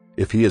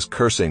 If he is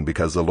cursing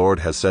because the Lord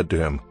has said to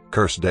him,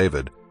 Curse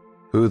David,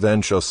 who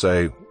then shall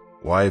say,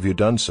 Why have you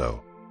done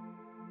so?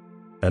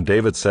 And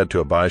David said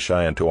to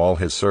Abishai and to all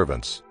his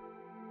servants,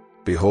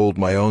 Behold,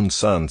 my own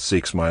son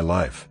seeks my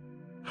life.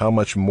 How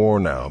much more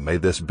now may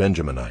this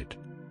Benjaminite?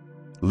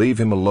 Leave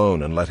him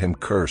alone and let him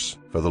curse,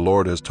 for the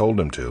Lord has told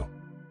him to.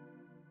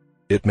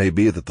 It may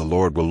be that the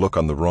Lord will look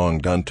on the wrong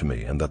done to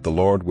me, and that the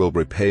Lord will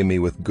repay me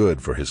with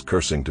good for his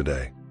cursing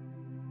today.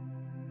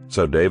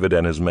 So David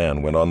and his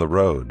men went on the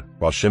road,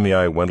 while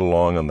Shimei went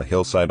along on the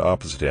hillside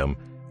opposite him,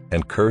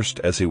 and cursed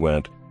as he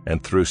went,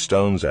 and threw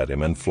stones at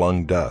him, and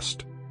flung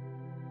dust.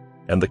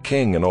 And the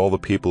king and all the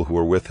people who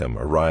were with him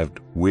arrived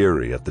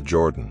weary at the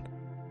Jordan,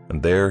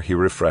 and there he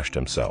refreshed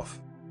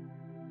himself.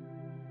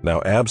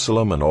 Now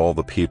Absalom and all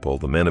the people,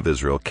 the men of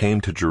Israel,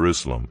 came to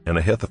Jerusalem, and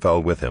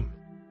Ahithophel with him.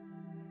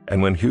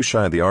 And when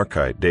Hushai the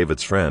Archite,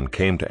 David's friend,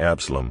 came to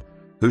Absalom,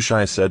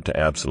 Hushai said to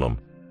Absalom,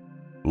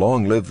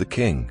 Long live the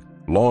king!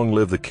 Long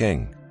live the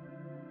king!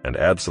 And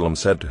Absalom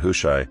said to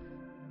Hushai,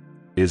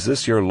 Is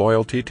this your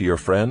loyalty to your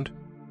friend?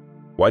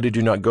 Why did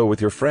you not go with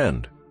your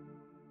friend?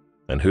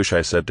 And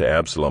Hushai said to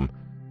Absalom,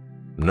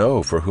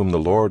 No, for whom the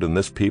Lord and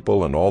this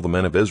people and all the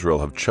men of Israel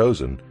have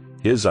chosen,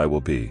 his I will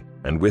be,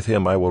 and with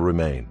him I will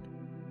remain.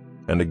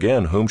 And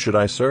again, whom should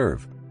I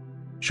serve?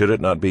 Should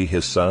it not be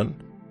his son?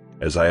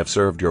 As I have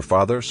served your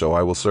father, so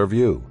I will serve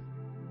you.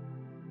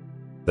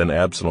 Then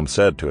Absalom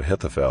said to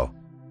Ahithophel,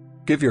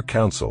 Give your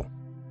counsel.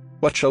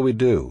 What shall we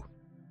do?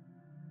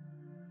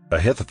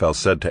 Ahithophel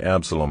said to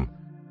Absalom,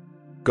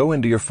 Go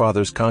into your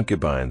father's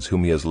concubines,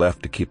 whom he has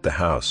left to keep the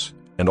house,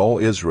 and all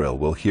Israel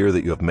will hear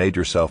that you have made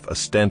yourself a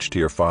stench to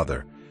your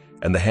father,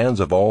 and the hands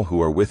of all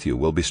who are with you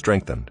will be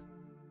strengthened.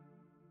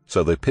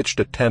 So they pitched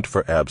a tent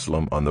for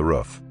Absalom on the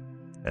roof,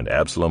 and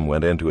Absalom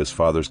went into his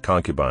father's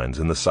concubines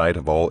in the sight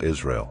of all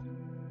Israel.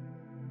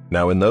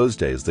 Now in those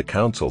days the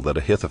counsel that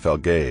Ahithophel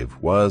gave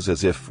was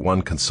as if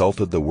one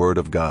consulted the word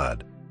of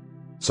God.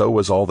 So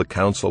was all the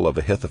counsel of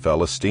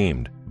Ahithophel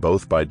esteemed,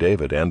 both by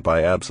David and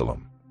by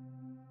Absalom.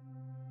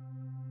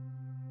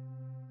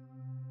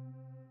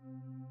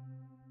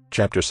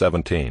 Chapter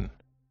 17.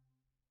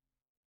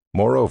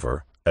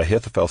 Moreover,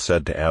 Ahithophel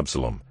said to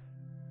Absalom,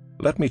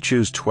 Let me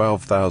choose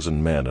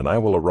 12,000 men, and I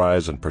will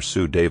arise and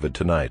pursue David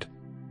tonight.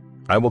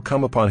 I will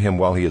come upon him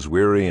while he is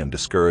weary and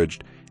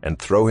discouraged, and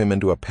throw him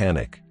into a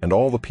panic, and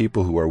all the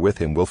people who are with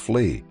him will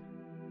flee.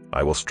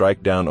 I will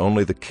strike down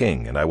only the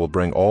king, and I will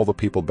bring all the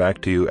people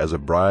back to you as a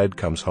bride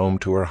comes home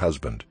to her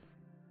husband.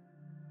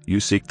 You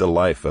seek the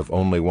life of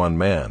only one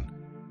man,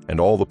 and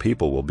all the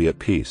people will be at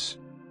peace.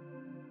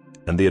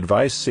 And the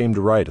advice seemed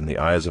right in the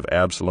eyes of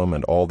Absalom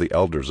and all the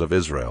elders of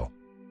Israel.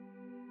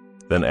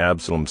 Then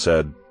Absalom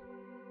said,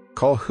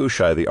 Call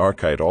Hushai the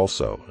Archite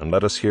also, and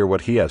let us hear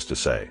what he has to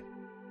say.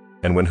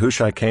 And when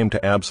Hushai came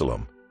to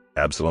Absalom,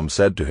 Absalom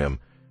said to him,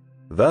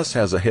 Thus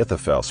has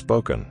Ahithophel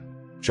spoken.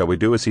 Shall we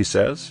do as he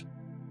says?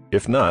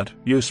 If not,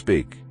 you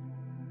speak.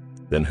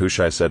 Then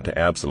Hushai said to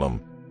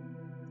Absalom,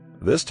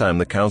 This time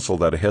the counsel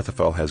that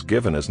Ahithophel has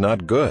given is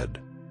not good.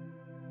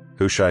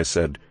 Hushai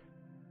said,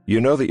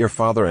 You know that your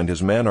father and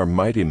his men are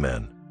mighty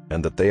men,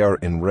 and that they are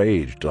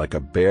enraged like a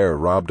bear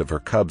robbed of her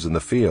cubs in the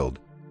field.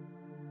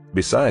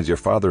 Besides, your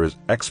father is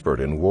expert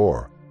in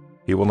war.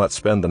 He will not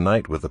spend the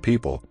night with the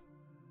people.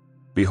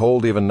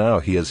 Behold, even now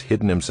he has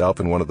hidden himself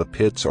in one of the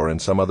pits or in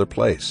some other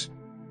place.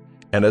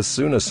 And as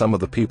soon as some of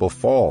the people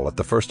fall at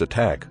the first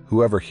attack,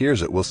 whoever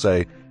hears it will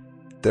say,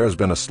 There has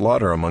been a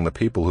slaughter among the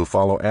people who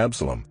follow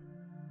Absalom.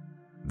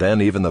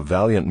 Then even the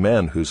valiant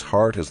men whose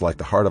heart is like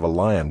the heart of a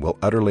lion will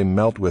utterly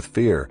melt with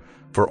fear,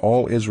 for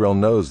all Israel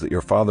knows that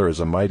your father is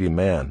a mighty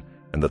man,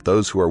 and that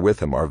those who are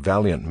with him are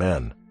valiant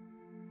men.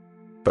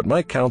 But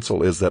my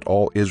counsel is that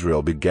all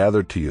Israel be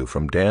gathered to you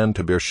from Dan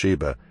to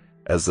Beersheba,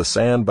 as the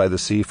sand by the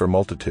sea for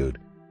multitude,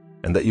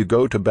 and that you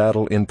go to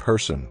battle in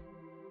person.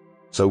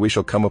 So we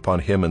shall come upon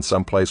him in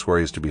some place where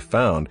he is to be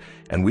found,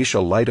 and we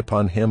shall light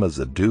upon him as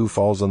the dew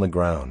falls on the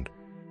ground,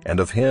 and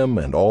of him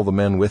and all the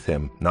men with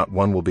him not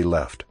one will be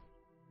left.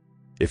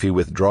 If he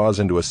withdraws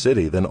into a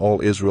city, then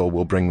all Israel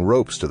will bring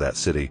ropes to that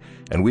city,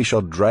 and we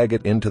shall drag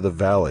it into the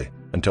valley,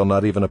 until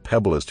not even a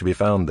pebble is to be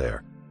found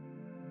there.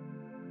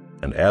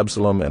 And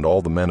Absalom and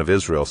all the men of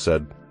Israel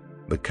said,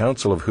 The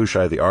counsel of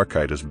Hushai the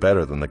Archite is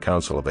better than the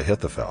counsel of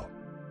Ahithophel.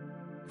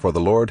 For the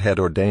Lord had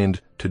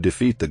ordained to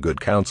defeat the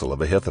good counsel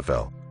of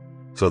Ahithophel,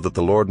 so that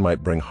the Lord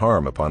might bring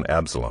harm upon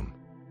Absalom.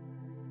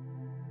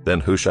 Then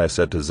Hushai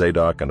said to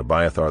Zadok and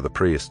Abiathar the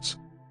priests,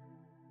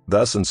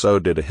 "Thus and so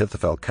did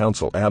Ahithophel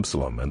counsel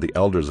Absalom and the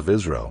elders of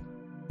Israel,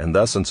 and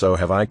thus and so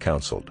have I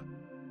counseled.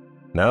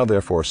 Now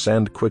therefore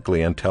send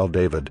quickly and tell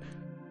David,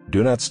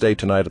 Do not stay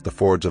tonight at the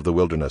fords of the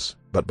wilderness,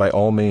 but by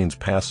all means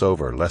pass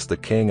over, lest the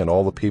king and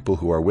all the people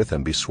who are with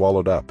him be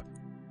swallowed up."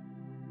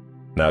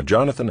 Now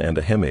Jonathan and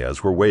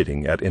Ahimaaz were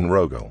waiting at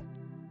Enrogel.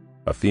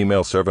 A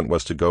female servant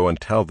was to go and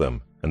tell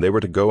them, and they were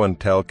to go and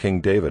tell King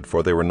David,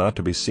 for they were not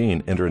to be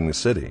seen entering the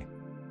city.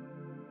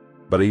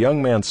 But a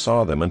young man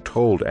saw them and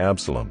told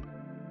Absalom.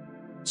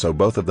 So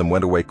both of them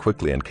went away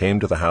quickly and came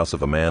to the house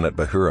of a man at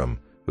Bahurim,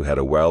 who had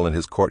a well in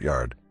his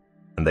courtyard,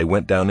 and they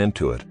went down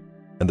into it.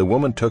 And the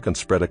woman took and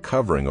spread a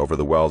covering over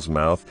the well's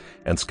mouth,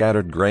 and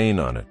scattered grain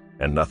on it,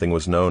 and nothing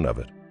was known of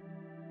it.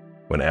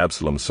 When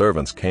Absalom's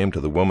servants came to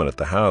the woman at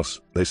the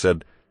house, they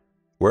said,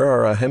 "Where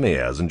are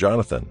Ahimaaz and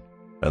Jonathan?"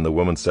 And the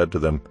woman said to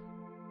them,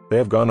 "They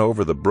have gone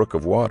over the brook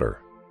of water."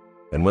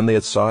 And when they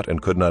had sought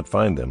and could not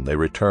find them, they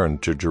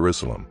returned to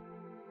Jerusalem.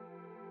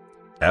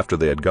 After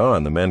they had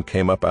gone, the men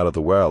came up out of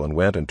the well and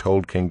went and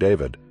told King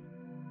David.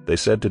 They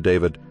said to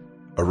David,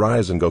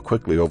 "Arise and go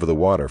quickly over the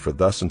water, for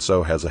thus and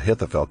so has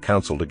Ahithophel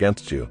counseled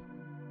against you."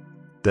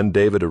 Then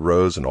David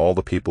arose and all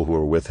the people who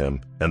were with him,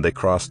 and they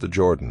crossed the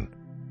Jordan.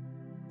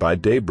 By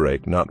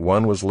daybreak not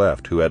one was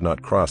left who had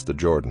not crossed the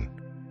Jordan.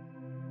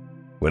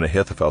 When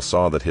Ahithophel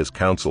saw that his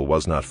counsel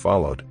was not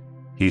followed,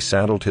 he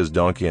saddled his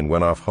donkey and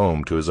went off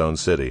home to his own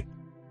city.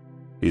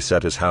 He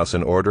set his house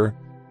in order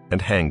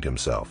and hanged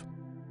himself,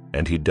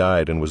 and he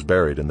died and was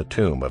buried in the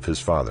tomb of his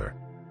father.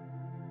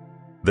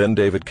 Then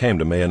David came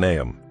to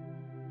Mahanaim,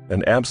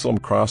 and Absalom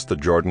crossed the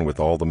Jordan with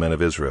all the men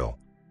of Israel.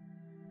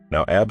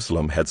 Now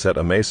Absalom had set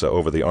Amasa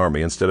over the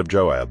army instead of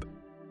Joab.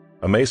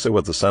 Amasa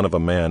was the son of a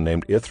man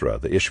named Ithra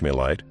the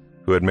Ishmaelite,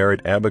 who had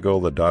married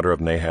Abigail the daughter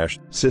of Nahash,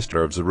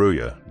 sister of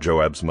Zeruiah,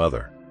 Joab's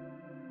mother.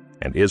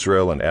 And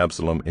Israel and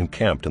Absalom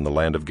encamped in the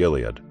land of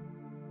Gilead.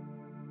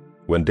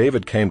 When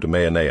David came to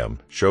Mahanaim,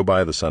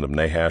 Shobai the son of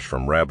Nahash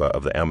from Rabbah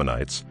of the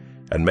Ammonites,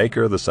 and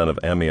Machir the son of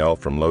Ammiel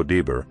from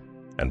Lo-debar,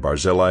 and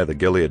Barzillai the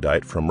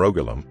Gileadite from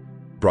Rogelim,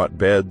 brought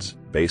beds,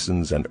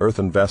 basins, and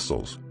earthen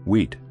vessels,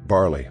 wheat,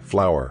 barley,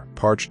 flour,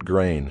 parched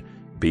grain,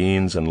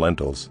 beans and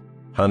lentils,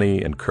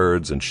 honey and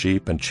curds and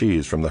sheep and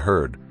cheese from the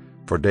herd,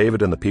 for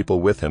David and the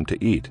people with him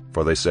to eat,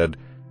 for they said,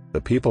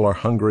 "The people are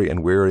hungry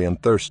and weary and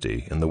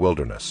thirsty in the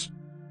wilderness."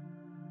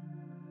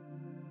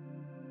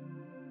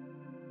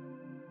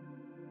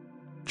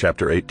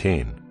 Chapter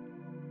 18.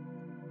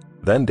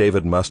 Then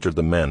David mustered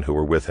the men who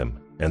were with him,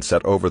 and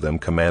set over them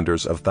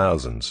commanders of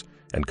thousands,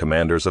 and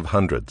commanders of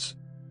hundreds.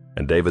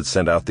 And David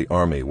sent out the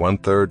army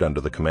 1/3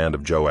 under the command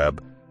of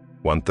Joab,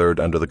 1/3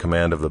 under the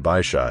command of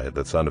Abishai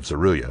the son of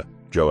Zeruiah,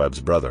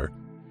 Joab's brother,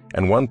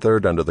 and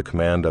 1/3 under the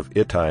command of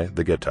Ittai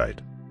the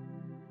Gittite.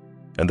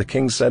 And the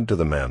king said to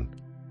the men,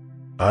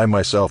 "I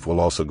myself will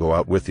also go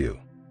out with you."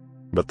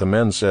 But the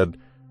men said,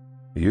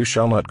 "You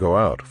shall not go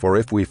out, for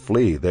if we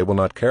flee, they will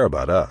not care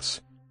about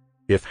us.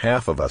 If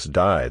half of us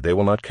die, they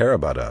will not care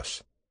about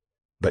us.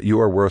 But you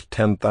are worth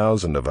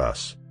 10,000 of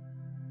us.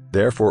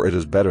 Therefore it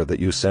is better that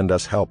you send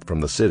us help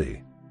from the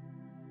city."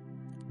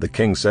 The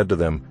king said to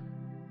them,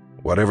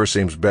 "Whatever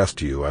seems best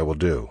to you I will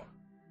do."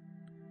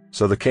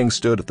 So the king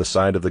stood at the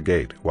side of the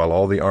gate, while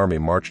all the army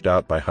marched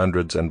out by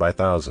hundreds and by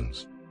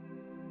thousands.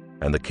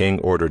 And the king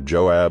ordered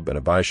Joab and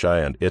Abishai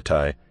and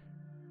Ittai,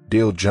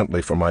 "Deal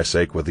gently for my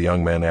sake with the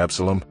young man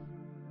Absalom."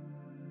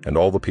 And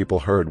all the people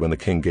heard when the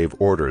king gave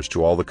orders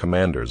to all the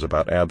commanders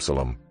about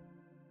Absalom.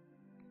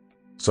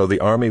 So the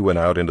army went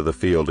out into the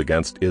field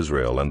against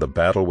Israel, and the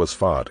battle was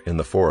fought in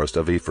the forest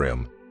of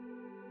Ephraim.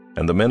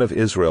 And the men of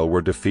Israel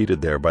were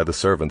defeated there by the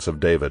servants of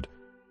David,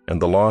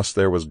 and the loss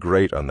there was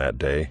great on that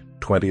day,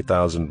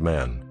 20,000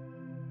 men.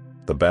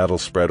 The battle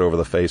spread over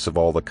the face of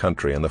all the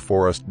country, and the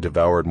forest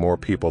devoured more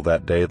people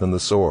that day than the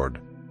sword.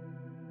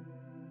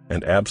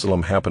 And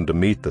Absalom happened to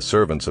meet the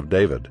servants of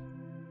David.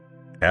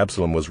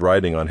 Absalom was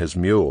riding on his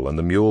mule, and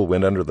the mule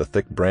went under the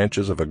thick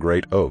branches of a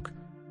great oak,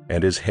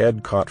 and his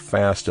head caught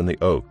fast in the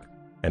oak,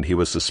 and he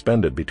was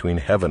suspended between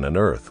heaven and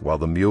earth, while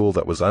the mule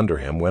that was under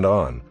him went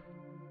on.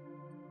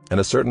 And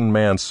a certain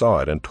man saw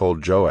it and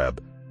told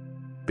Joab,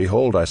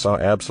 "Behold, I saw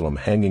Absalom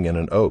hanging in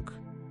an oak."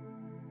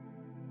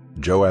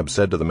 Joab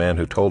said to the man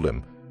who told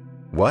him,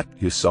 "What,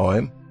 you saw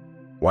him?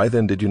 Why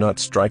then did you not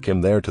strike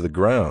him there to the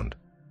ground?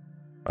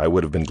 I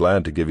would have been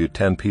glad to give you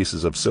 10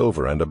 pieces of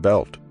silver and a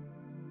belt."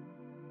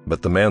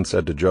 But the man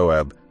said to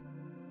Joab,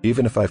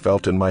 "Even if I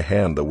felt in my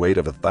hand the weight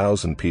of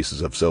 1,000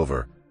 pieces of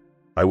silver,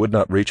 I would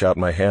not reach out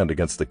my hand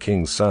against the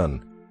king's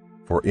son,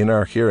 for in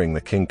our hearing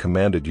the king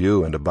commanded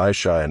you and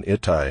Abishai and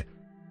Ittai,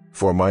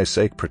 for my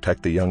sake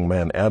protect the young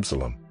man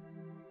Absalom.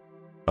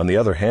 On the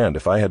other hand,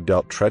 if I had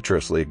dealt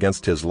treacherously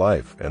against his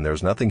life, and there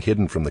is nothing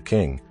hidden from the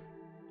king,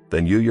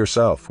 then you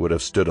yourself would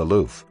have stood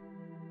aloof."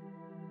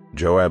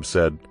 Joab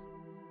said,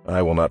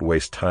 "I will not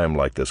waste time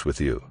like this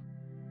with you."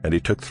 And he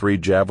took 3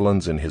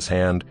 javelins in his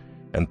hand,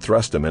 and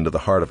thrust them into the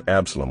heart of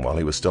Absalom while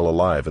he was still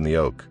alive in the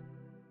oak.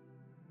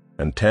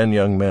 And 10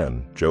 young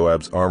men,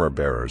 Joab's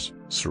armor-bearers,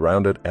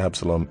 surrounded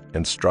Absalom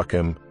and struck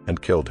him and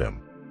killed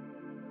him.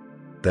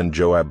 Then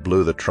Joab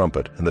blew the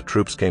trumpet, and the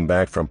troops came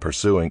back from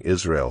pursuing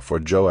Israel, for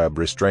Joab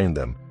restrained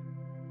them.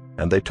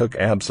 And they took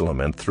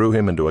Absalom and threw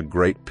him into a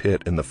great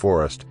pit in the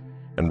forest,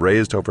 and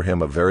raised over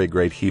him a very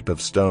great heap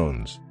of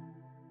stones.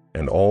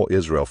 And all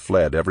Israel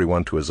fled, every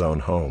one to his own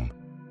home.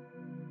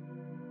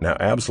 Now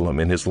Absalom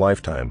in his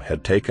lifetime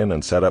had taken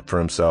and set up for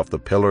himself the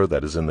pillar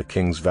that is in the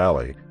king's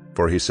valley,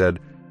 for he said,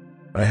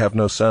 I have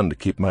no son to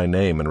keep my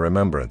name in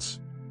remembrance.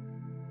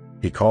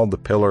 He called the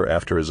pillar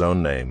after his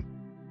own name,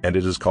 and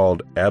it is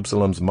called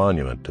Absalom's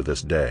monument to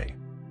this day.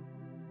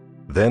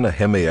 Then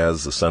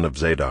Ahimaaz the son of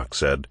Zadok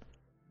said,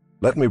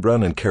 Let me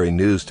run and carry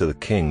news to the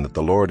king that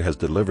the Lord has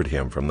delivered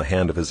him from the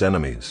hand of his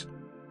enemies.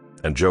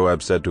 And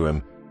Joab said to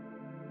him,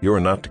 You are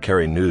not to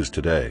carry news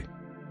today.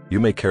 You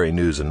may carry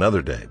news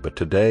another day, but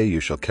today you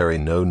shall carry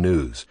no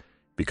news,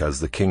 because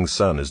the king's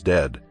son is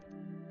dead.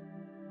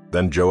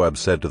 Then Joab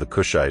said to the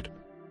Cushite,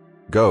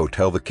 Go,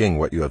 tell the king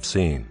what you have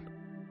seen.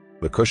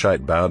 The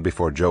Cushite bowed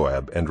before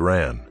Joab and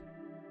ran.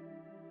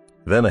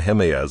 Then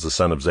Ahimaaz the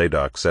son of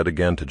Zadok said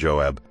again to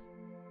Joab,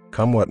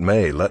 Come what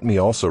may, let me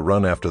also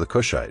run after the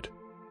Cushite.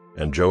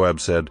 And Joab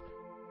said,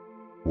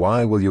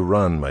 Why will you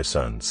run, my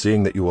son,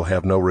 seeing that you will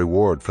have no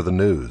reward for the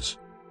news?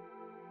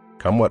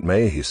 Come what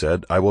may, he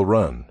said, I will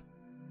run.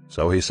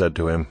 So he said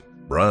to him,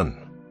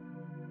 Run.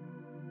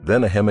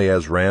 Then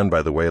Ahimaaz ran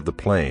by the way of the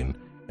plain,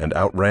 and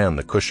outran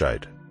the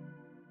Cushite.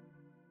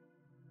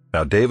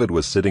 Now David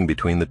was sitting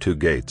between the 2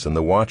 gates, and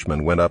the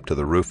watchman went up to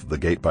the roof of the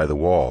gate by the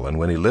wall, and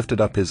when he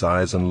lifted up his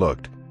eyes and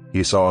looked,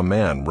 he saw a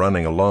man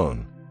running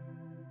alone.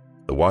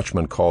 The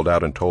watchman called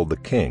out and told the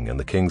king, and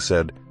the king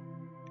said,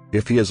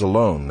 If he is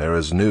alone, there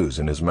is news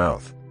in his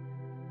mouth.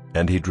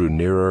 And he drew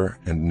nearer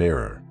and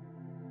nearer.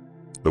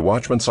 The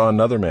watchman saw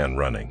another man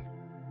running,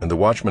 and the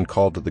watchman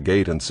called to the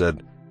gate and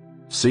said,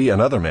 See,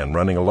 another man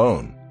running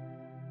alone.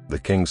 The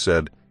king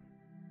said,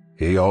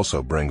 He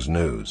also brings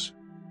news.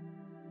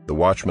 The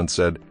watchman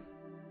said,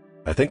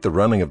 I think the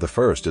running of the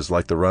first is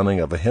like the running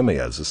of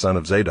Ahimaaz the son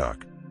of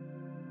Zadok.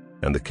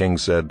 And the king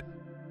said,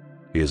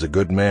 He is a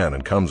good man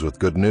and comes with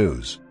good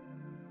news.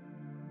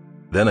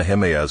 Then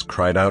Ahimaaz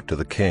cried out to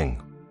the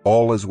king,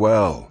 All is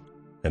well.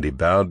 And he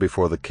bowed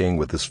before the king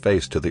with his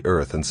face to the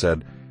earth and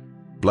said,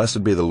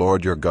 Blessed be the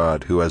Lord your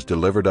God, who has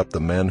delivered up the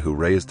men who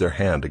raised their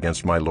hand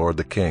against my lord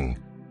the king.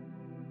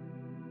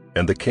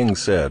 And the king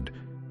said,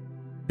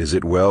 Is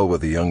it well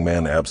with the young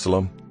man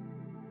Absalom?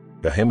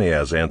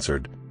 Ahimaaz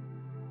answered,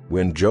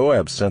 When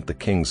Joab sent the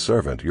king's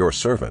servant, your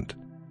servant,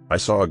 I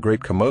saw a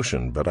great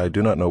commotion, but I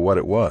do not know what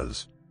it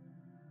was.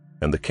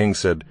 And the king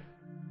said,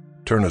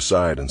 Turn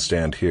aside and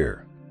stand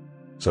here.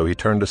 So he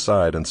turned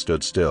aside and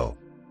stood still.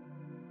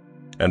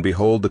 And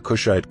behold, the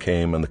Cushite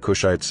came, and the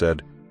Cushite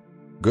said,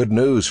 Good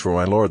news for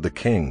my lord the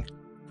king,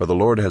 for the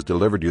Lord has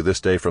delivered you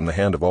this day from the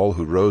hand of all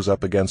who rose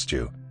up against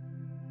you.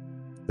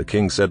 The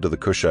king said to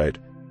the Cushite,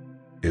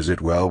 Is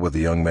it well with the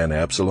young man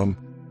Absalom?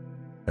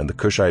 And the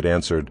Cushite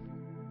answered,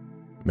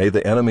 May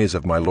the enemies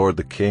of my lord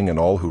the king and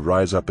all who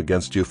rise up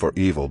against you for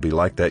evil be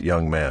like that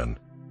young man.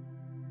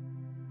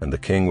 And the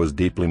king was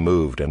deeply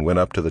moved, and went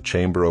up to the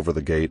chamber over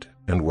the gate,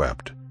 and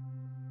wept.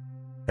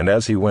 And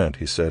as he went,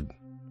 he said,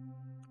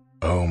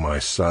 O my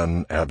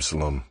son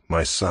Absalom,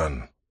 my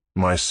son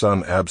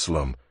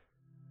Absalom,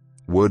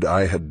 would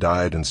I had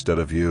died instead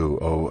of you,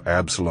 O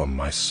Absalom,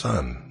 my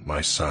son,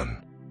 my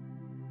son.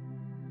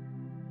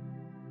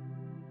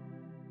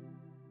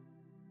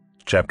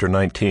 Chapter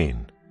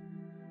 19.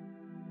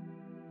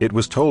 It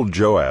was told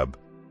Joab,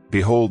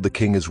 Behold, the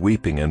king is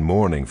weeping and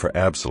mourning for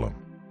Absalom.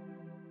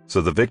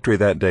 So the victory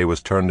that day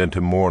was turned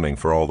into mourning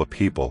for all the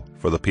people,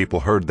 for the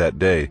people heard that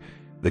day,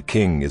 The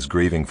king is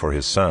grieving for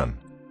his son.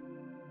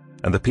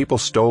 And the people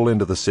stole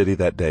into the city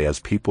that day as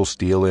people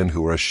steal in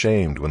who are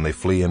ashamed when they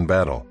flee in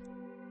battle.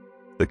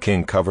 The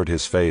king covered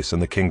his face,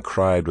 and the king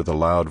cried with a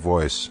loud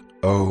voice,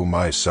 O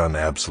my son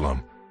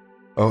Absalom!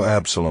 O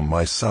Absalom,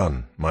 my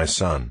son, my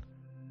son!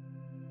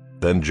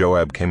 Then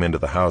Joab came into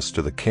the house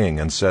to the king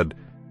and said,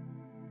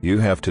 You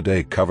have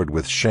today covered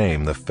with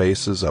shame the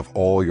faces of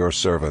all your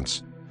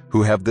servants,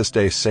 who have this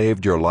day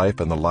saved your life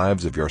and the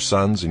lives of your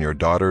sons and your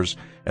daughters,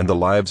 and the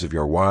lives of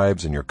your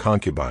wives and your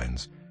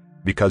concubines,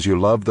 because you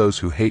love those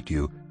who hate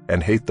you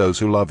and hate those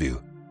who love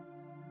you.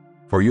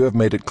 For you have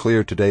made it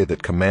clear today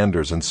that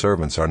commanders and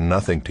servants are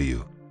nothing to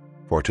you.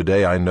 For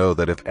today I know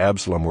that if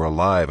Absalom were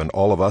alive and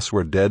all of us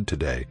were dead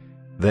today,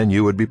 then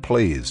you would be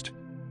pleased.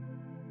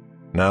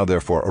 Now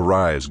therefore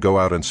arise, go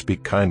out and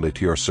speak kindly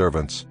to your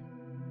servants.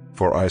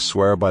 For I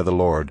swear by the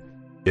Lord,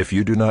 if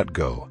you do not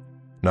go,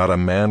 not a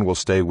man will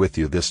stay with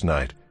you this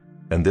night,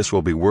 and this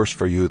will be worse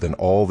for you than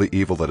all the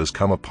evil that has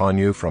come upon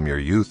you from your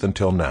youth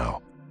until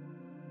now.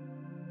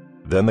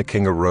 Then the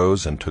king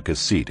arose and took his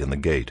seat in the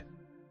gate.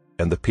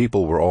 And the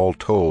people were all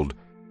told,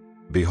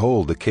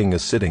 Behold, the king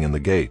is sitting in the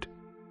gate.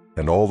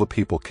 And all the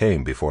people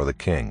came before the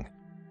king.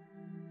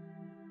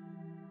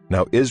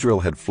 Now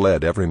Israel had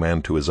fled every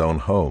man to his own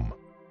home,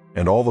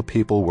 and all the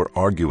people were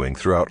arguing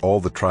throughout all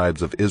the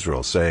tribes of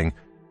Israel, saying,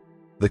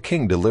 The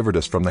king delivered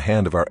us from the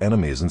hand of our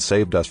enemies and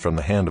saved us from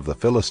the hand of the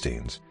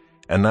Philistines,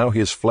 and now he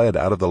has fled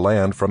out of the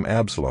land from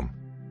Absalom.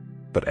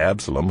 But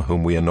Absalom,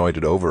 whom we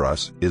anointed over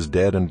us, is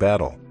dead in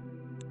battle.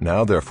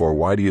 Now therefore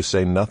why do you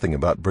say nothing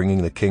about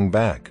bringing the king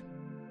back?"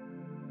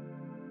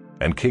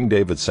 And King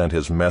David sent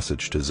his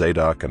message to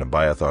Zadok and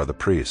Abiathar the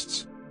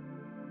priests.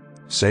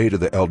 "Say to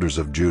the elders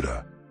of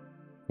Judah,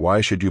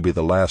 why should you be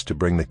the last to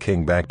bring the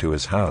king back to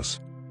his house,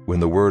 when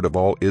the word of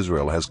all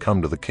Israel has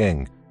come to the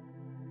king?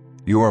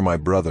 You are my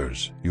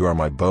brothers, you are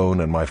my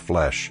bone and my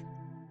flesh.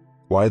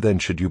 Why then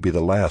should you be the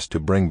last to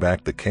bring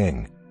back the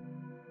king?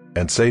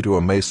 And say to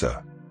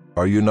Amasa,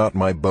 are you not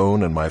my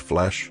bone and my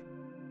flesh?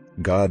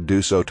 God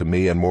do so to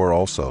me and more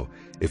also,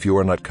 if you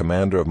are not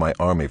commander of my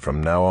army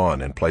from now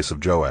on in place of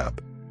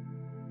Joab."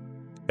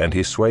 And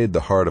he swayed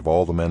the heart of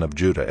all the men of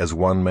Judah as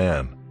one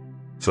man,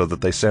 so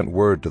that they sent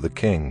word to the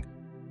king,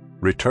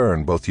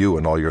 "Return, both you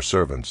and all your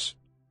servants."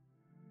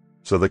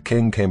 So the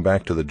king came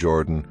back to the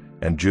Jordan,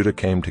 and Judah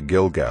came to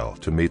Gilgal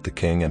to meet the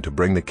king and to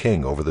bring the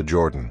king over the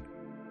Jordan.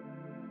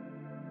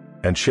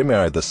 And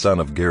Shimei the son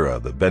of Gera,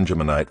 the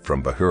Benjaminite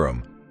from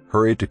Bahurim,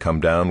 hurried to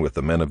come down with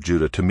the men of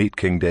Judah to meet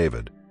King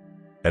David,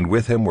 and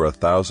with him were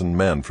 1,000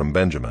 men from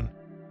Benjamin.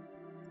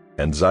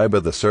 And Ziba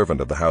the servant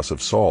of the house of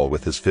Saul,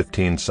 with his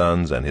 15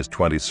 sons and his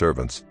 20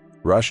 servants,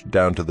 rushed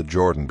down to the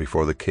Jordan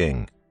before the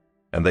king,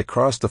 and they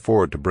crossed the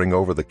ford to bring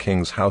over the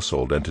king's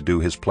household and to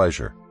do his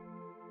pleasure.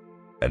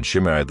 And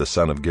Shimei the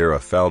son of Gera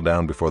fell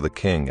down before the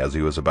king as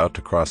he was about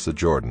to cross the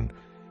Jordan,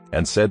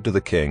 and said to the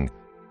king,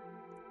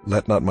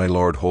 "Let not my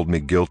lord hold me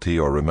guilty,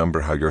 or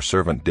remember how your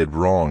servant did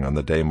wrong on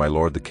the day my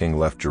lord the king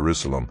left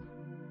Jerusalem.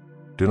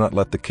 Do not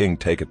let the king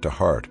take it to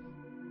heart.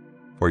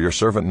 For your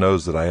servant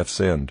knows that I have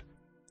sinned.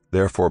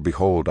 Therefore,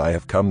 behold, I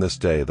have come this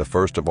day, the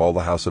first of all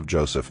the house of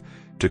Joseph,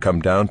 to come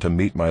down to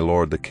meet my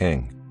lord the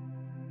king."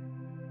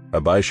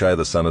 Abishai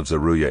the son of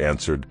Zeruiah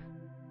answered,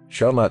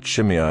 "Shall not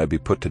Shimei be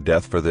put to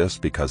death for this,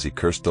 because he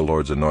cursed the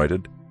Lord's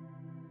anointed?"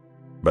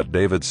 But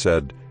David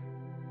said,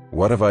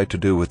 "What have I to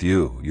do with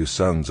you, you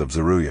sons of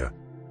Zeruiah,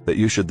 that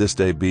you should this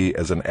day be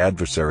as an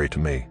adversary to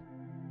me?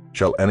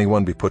 Shall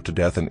anyone be put to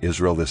death in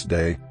Israel this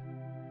day?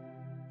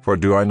 For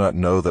do I not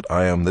know that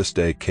I am this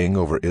day king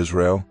over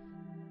Israel?"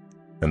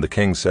 And the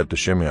king said to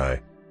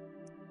Shimei,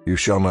 "You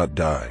shall not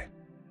die."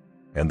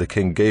 And the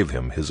king gave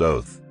him his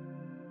oath.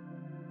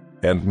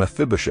 And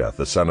Mephibosheth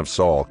the son of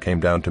Saul came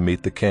down to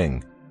meet the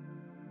king.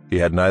 He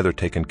had neither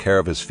taken care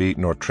of his feet,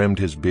 nor trimmed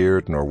his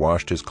beard, nor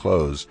washed his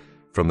clothes,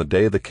 from the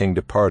day the king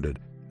departed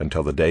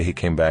until the day he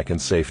came back in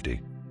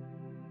safety.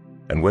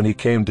 And when he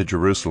came to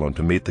Jerusalem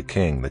to meet the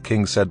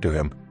king said to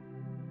him,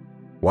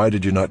 "Why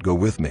did you not go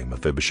with me,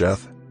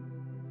 Mephibosheth?"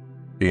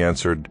 He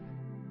answered,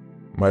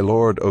 "My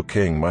lord, O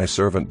king, my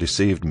servant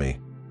deceived me.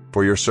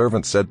 For your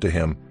servant said to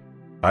him,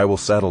 I will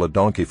saddle a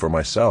donkey for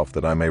myself,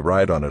 that I may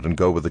ride on it and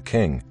go with the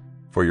king,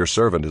 for your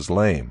servant is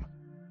lame.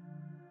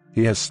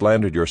 He has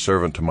slandered your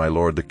servant to my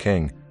lord the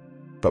king,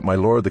 but my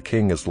lord the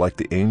king is like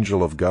the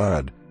angel of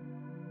God.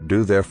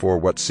 Do therefore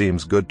what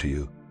seems good to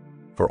you.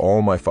 For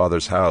all my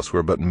father's house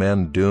were but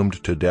men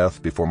doomed to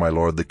death before my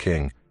lord the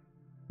king.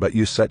 But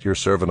you set your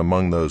servant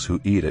among those who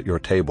eat at your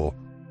table.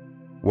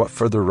 What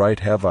further right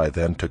have I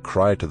then to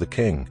cry to the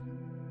king?"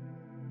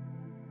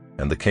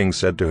 And the king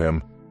said to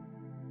him,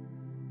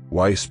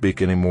 "Why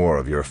speak any more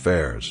of your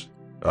affairs?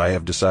 I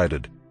have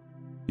decided.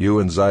 You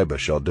and Ziba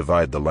shall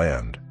divide the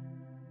land."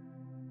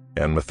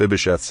 And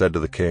Mephibosheth said to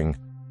the king,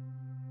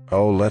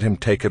 "Oh, let him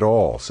take it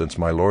all, since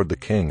my lord the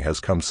king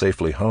has come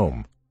safely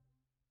home."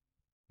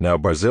 Now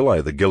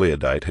Barzillai the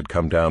Gileadite had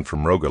come down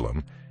from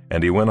Rogelim,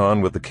 and he went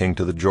on with the king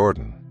to the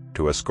Jordan,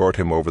 to escort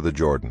him over the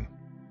Jordan.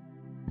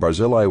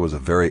 Barzillai was a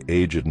very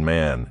aged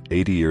man,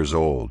 80 years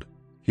old.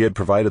 He had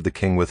provided the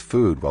king with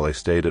food while he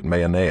stayed at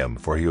Mahanaim,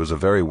 for he was a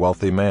very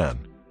wealthy man.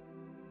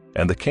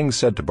 And the king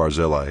said to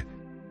Barzillai,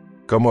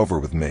 "Come over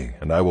with me,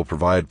 and I will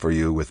provide for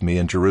you with me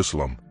in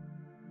Jerusalem."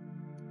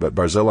 But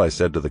Barzillai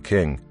said to the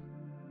king,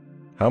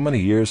 "How many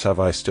years have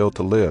I still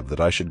to live, that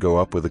I should go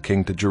up with the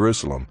king to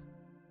Jerusalem?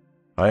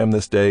 I am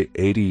this day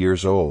 80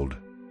 years old.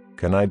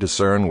 Can I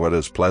discern what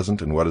is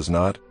pleasant and what is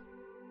not?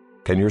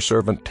 Can your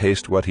servant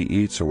taste what he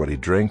eats or what he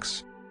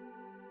drinks?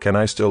 Can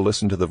I still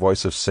listen to the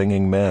voice of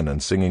singing men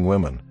and singing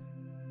women?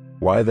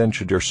 Why then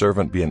should your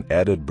servant be an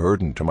added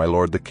burden to my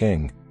lord the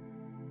king?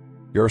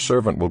 Your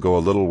servant will go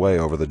a little way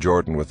over the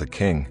Jordan with the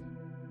king.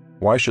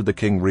 Why should the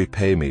king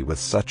repay me with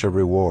such a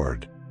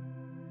reward?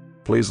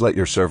 Please let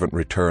your servant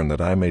return,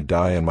 that I may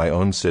die in my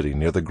own city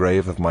near the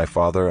grave of my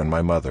father and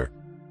my mother.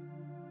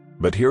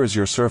 But here is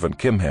your servant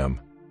Kimham.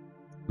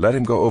 Let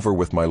him go over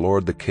with my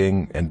lord the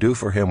king, and do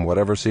for him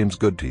whatever seems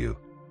good to you."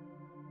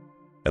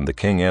 And the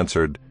king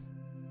answered,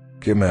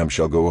 "Kimham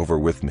shall go over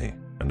with me,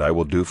 and I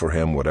will do for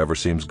him whatever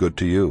seems good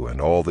to you, and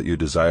all that you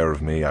desire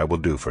of me I will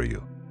do for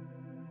you."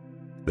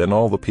 Then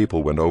all the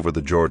people went over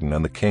the Jordan,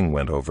 and the king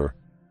went over.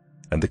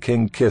 And the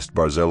king kissed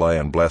Barzillai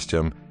and blessed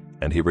him,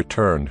 and he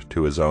returned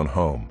to his own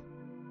home.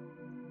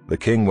 The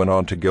king went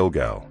on to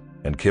Gilgal,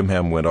 and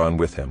Kimham went on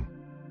with him.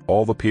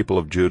 All the people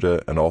of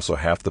Judah and also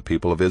half the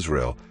people of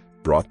Israel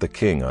brought the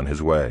king on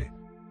his way.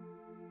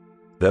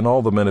 Then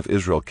all the men of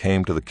Israel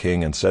came to the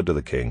king and said to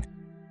the king,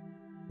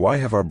 "Why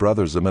have our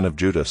brothers the men of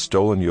Judah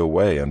stolen you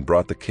away and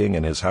brought the king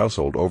and his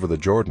household over the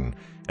Jordan,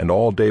 and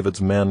all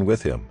David's men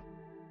with him?"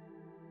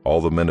 All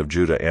the men of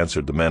Judah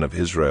answered the men of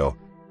Israel,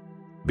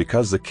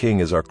 "Because the king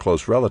is our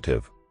close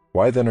relative,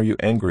 why then are you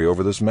angry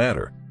over this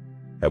matter?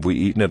 Have we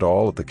eaten it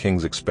all at the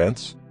king's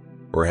expense?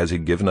 Or has he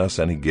given us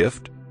any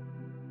gift?"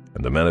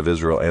 And the men of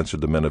Israel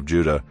answered the men of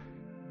Judah,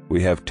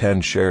 "We have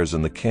 10 shares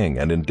in the king,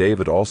 and in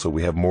David also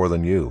we have more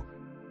than you.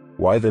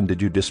 Why then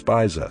did you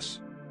despise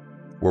us?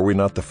 Were we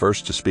not the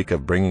first to speak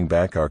of bringing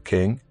back our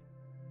king?"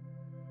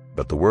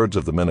 But the words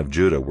of the men of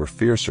Judah were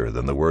fiercer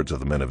than the words of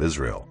the men of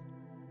Israel.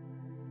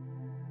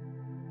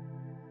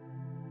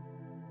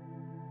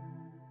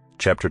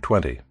 Chapter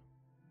 20.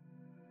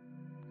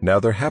 Now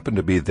there happened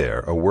to be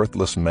there a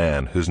worthless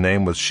man whose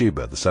name was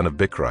Sheba the son of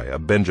Bichri, a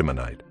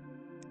Benjaminite.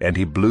 And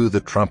he blew the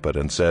trumpet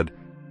and said,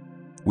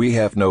 "We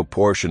have no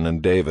portion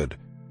in David,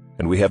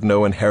 and we have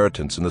no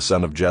inheritance in the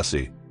son of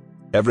Jesse.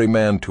 Every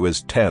man to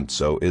his tents,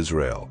 O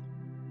Israel."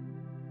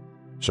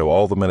 So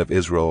all the men of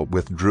Israel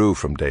withdrew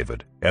from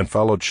David, and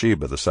followed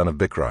Sheba the son of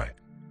Bichri.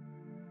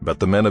 But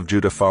the men of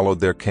Judah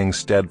followed their king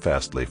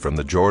steadfastly from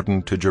the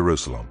Jordan to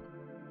Jerusalem.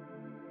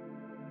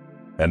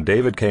 And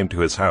David came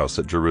to his house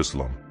at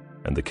Jerusalem,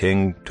 and the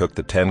king took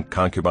the 10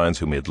 concubines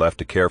whom he had left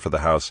to care for the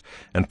house,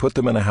 and put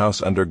them in a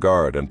house under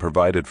guard, and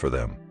provided for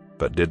them,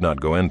 but did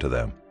not go into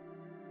them.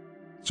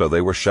 So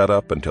they were shut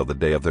up until the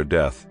day of their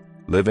death,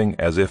 living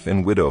as if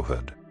in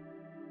widowhood.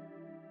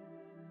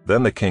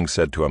 Then the king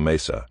said to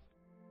Amasa,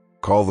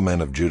 "Call the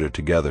men of Judah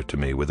together to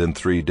me within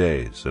 3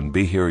 days, and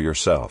be here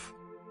yourself."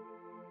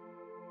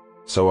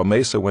 So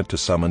Amasa went to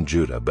summon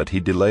Judah, but he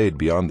delayed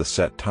beyond the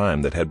set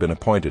time that had been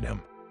appointed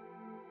him.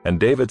 And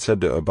David said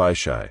to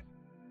Abishai,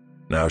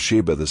 "Now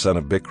Sheba the son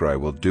of Bichri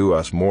will do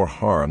us more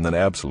harm than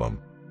Absalom.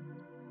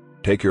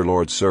 Take your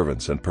lord's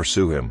servants and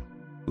pursue him,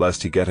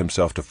 lest he get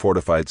himself to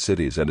fortified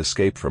cities and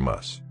escape from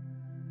us."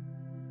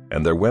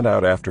 And there went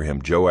out after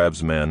him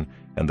Joab's men,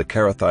 and the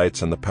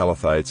Kerethites and the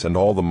Pelethites, and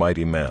all the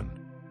mighty men.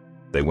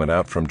 They went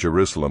out from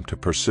Jerusalem to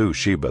pursue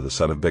Sheba the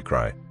son of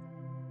Bichri.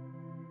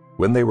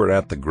 When they were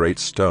at the great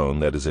stone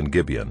that is in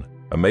Gibeon,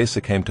 Amasa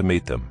came to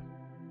meet them.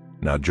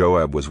 Now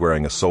Joab was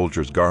wearing a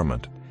soldier's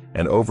garment,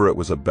 and over it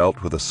was a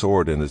belt with a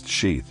sword in its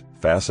sheath,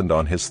 fastened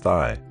on his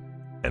thigh,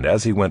 and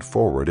as he went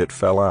forward it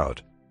fell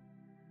out.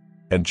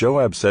 And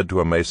Joab said to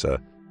Amasa,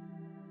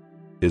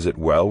 "Is it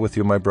well with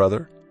you, my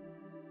brother?"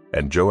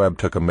 And Joab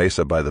took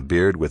Amasa by the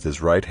beard with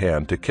his right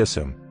hand to kiss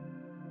him.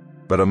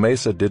 But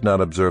Amasa did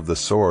not observe the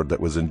sword that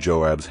was in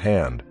Joab's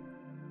hand.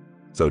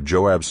 So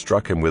Joab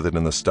struck him with it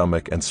in the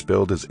stomach, and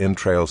spilled his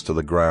entrails to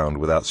the ground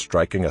without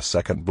striking a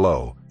second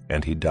blow,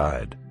 and he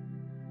died.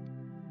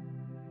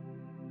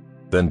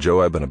 Then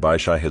Joab and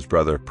Abishai his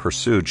brother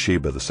pursued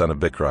Sheba the son of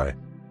Bichri,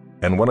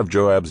 and one of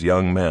Joab's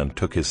young men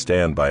took his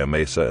stand by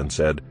Amasa and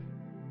said,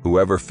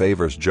 "Whoever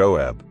favors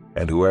Joab,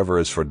 and whoever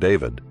is for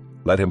David,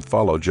 let him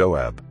follow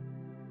Joab."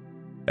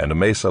 And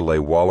Amasa lay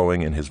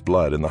wallowing in his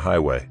blood in the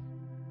highway,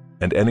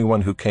 and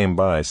anyone who came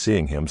by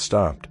seeing him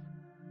stopped.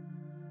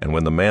 And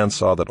when the man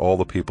saw that all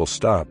the people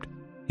stopped,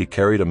 he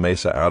carried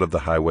Amasa out of the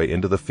highway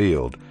into the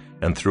field,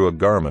 and threw a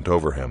garment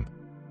over him.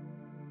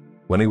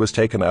 When he was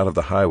taken out of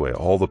the highway,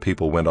 all the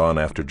people went on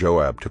after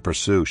Joab to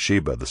pursue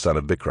Sheba the son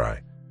of Bichri.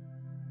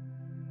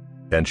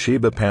 And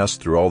Sheba passed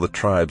through all the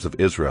tribes of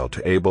Israel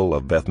to Abel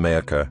of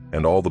Bethmaachah,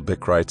 and all the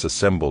Bichrites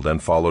assembled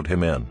and followed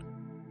him in.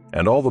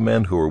 And all the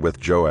men who were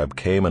with Joab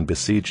came and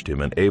besieged him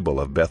in Abel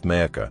of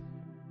Bethmaachah.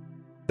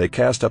 They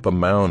cast up a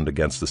mound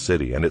against the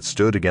city, and it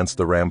stood against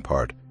the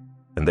rampart,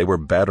 and they were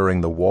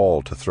battering the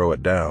wall to throw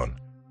it down.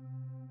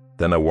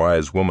 Then a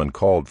wise woman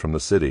called from the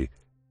city,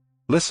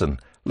 "Listen,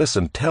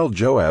 listen, tell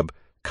Joab,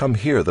 'Come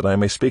here, that I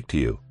may speak to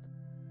you.'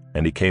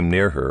 And he came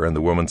near her, and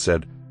the woman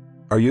said,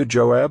 'Are you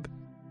Joab?'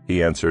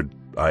 He answered,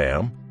 'I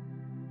am.'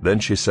 Then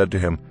she said to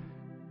him,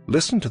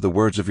 'Listen to the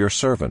words of your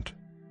servant.'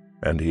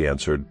 And he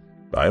answered,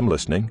 'I am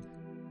listening.'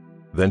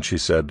 Then she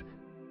said,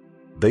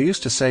 'They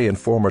used to say in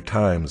former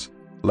times,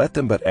 Let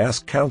them but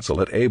ask counsel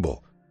at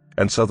Abel,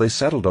 and so they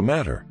settled a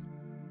matter.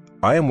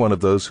 I am one of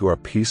those who are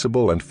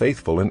peaceable and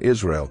faithful in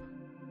Israel.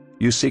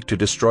 You seek to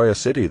destroy a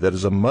city that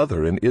is a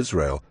mother in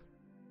Israel.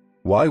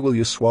 Why will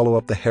you swallow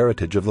up the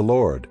heritage of the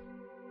Lord?'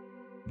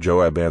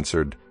 Joab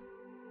answered,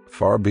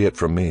 'Far be it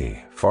from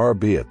me, far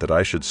be it that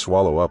I should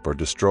swallow up or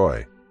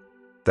destroy.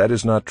 That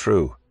is not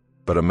true,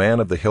 but a man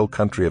of the hill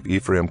country of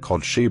Ephraim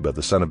called Sheba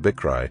the son of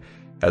Bichri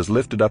has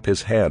lifted up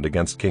his hand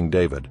against King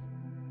David.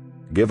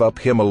 Give up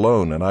him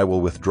alone, and I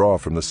will withdraw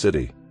from the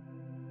city.'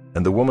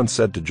 And the woman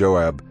said to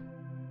Joab,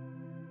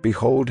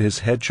 'Behold, his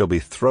head shall be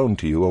thrown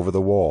to you over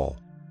the wall.'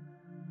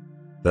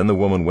 Then the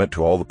woman went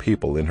to all the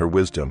people in her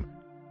wisdom,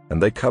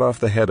 and they cut off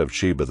the head of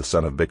Sheba the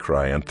son of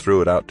Bichri and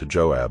threw it out to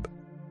Joab.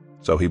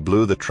 So he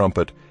blew the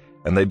trumpet,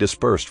 and they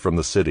dispersed from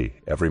the city,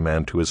 every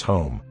man to his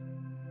home.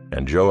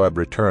 And Joab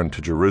returned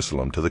to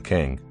Jerusalem to the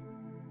king.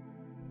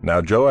 Now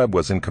Joab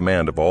was in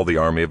command of all the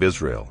army of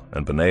Israel,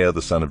 and Benaiah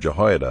the son of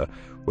Jehoiada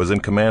was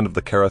in command of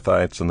the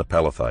Kerethites and the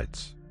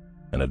Pelethites.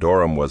 and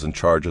Adoram was in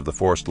charge of the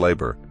forced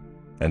labor,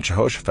 and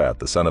Jehoshaphat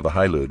the son of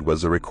Ahilud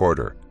was the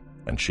recorder,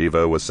 and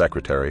Sheva was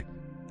secretary,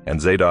 and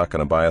Zadok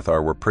and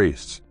Abiathar were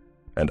priests,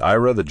 and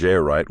Ira the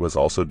Jairite was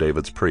also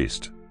David's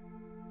priest.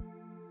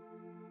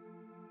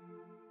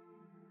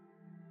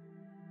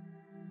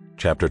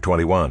 Chapter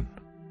 21.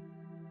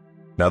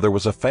 Now there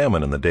was a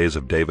famine in the days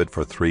of David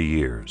for 3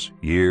 years,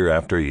 year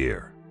after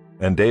year.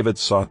 And David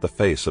sought the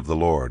face of the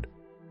Lord.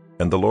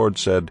 And the Lord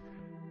said,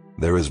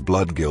 There is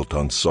blood guilt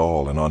on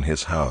Saul and on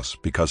his house,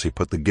 because he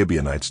put the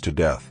Gibeonites to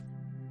death.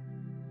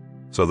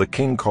 So the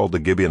king called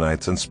the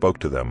Gibeonites and spoke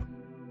to them.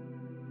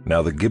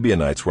 Now the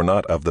Gibeonites were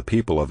not of the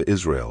people of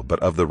Israel,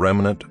 but of the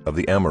remnant of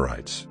the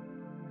Amorites.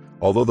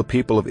 Although the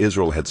people of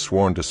Israel had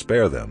sworn to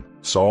spare them,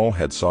 Saul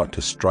had sought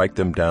to strike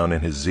them down in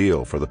his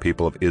zeal for the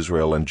people of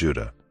Israel and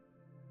Judah.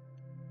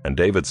 And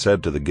David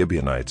said to the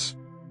Gibeonites,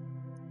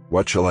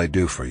 What shall I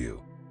do for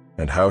you,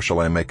 and how shall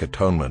I make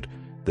atonement,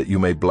 that you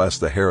may bless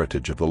the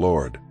heritage of the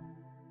Lord?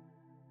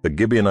 The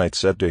Gibeonites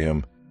said to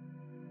him,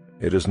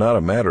 It is not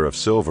a matter of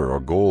silver or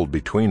gold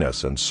between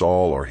us and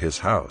Saul or his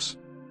house,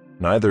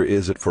 neither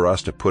is it for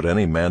us to put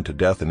any man to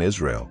death in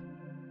Israel.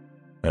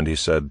 And he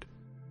said,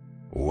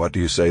 What do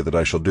you say that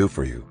I shall do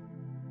for you?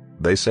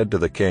 They said to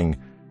the king,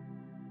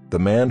 The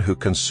man who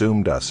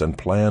consumed us and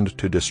planned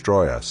to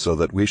destroy us so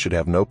that we should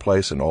have no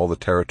place in all the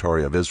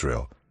territory of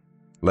Israel,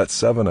 let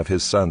 7 of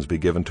his sons be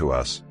given to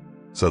us,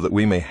 so that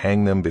we may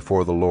hang them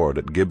before the Lord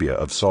at Gibeah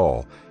of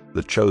Saul,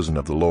 the chosen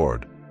of the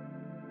Lord.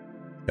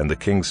 And the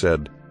king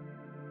said,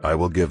 I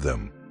will give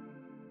them.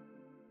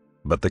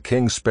 But the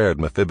king spared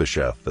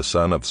Mephibosheth, the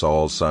son of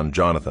Saul's son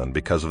Jonathan,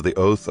 because of the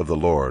oath of the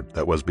Lord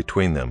that was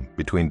between them,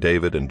 between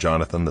David and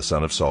Jonathan the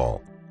son of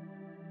Saul.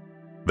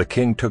 The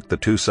king took the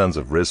 2 sons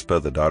of Rizpah,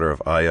 the daughter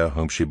of Aiah,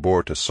 whom she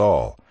bore to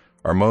Saul,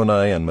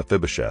 Armoni and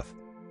Mephibosheth,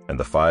 and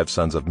the 5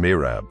 sons of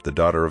Merab, the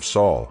daughter of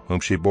Saul, whom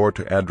she bore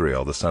to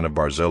Adriel, the son of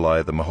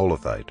Barzillai the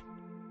Maholathite.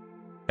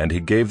 And he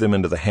gave them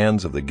into the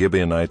hands of the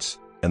Gibeonites,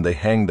 and they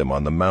hanged them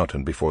on the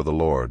mountain before the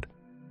Lord.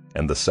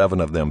 And the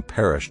 7 of them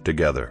perished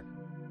together.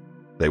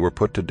 They were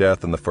put to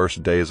death in the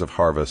first days of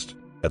harvest,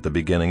 at the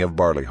beginning of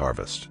barley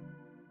harvest.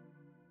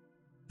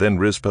 Then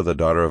Rizpah the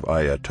daughter of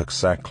Aiah took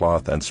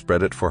sackcloth and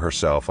spread it for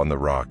herself on the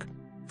rock,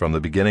 from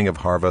the beginning of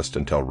harvest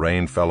until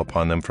rain fell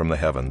upon them from the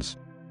heavens.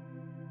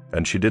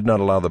 And she did not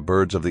allow the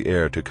birds of the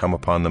air to come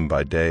upon them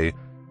by day,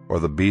 or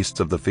the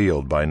beasts of the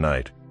field by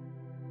night.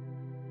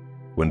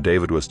 When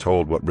David was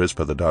told what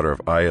Rizpah the daughter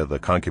of Aiah the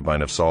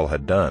concubine of Saul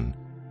had done,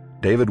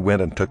 David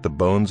went and took the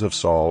bones of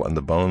Saul and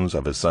the bones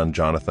of his son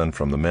Jonathan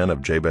from the men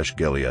of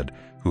Jabesh-Gilead,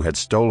 who had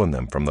stolen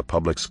them from the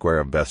public square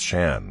of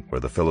Bethshan,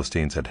 where the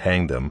Philistines had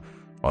hanged them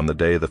on the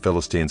day the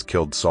Philistines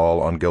killed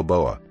Saul on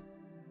Gilboa.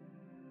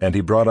 And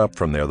he brought up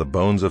from there the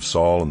bones of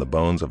Saul and the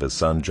bones of his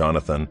son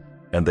Jonathan,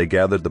 and they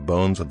gathered the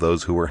bones of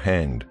those who were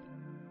hanged.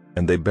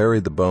 And they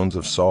buried the bones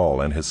of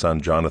Saul and his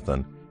son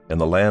Jonathan in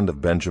the land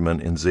of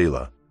Benjamin in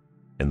Zelah,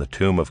 in the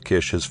tomb of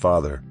Kish his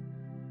father,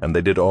 and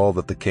they did all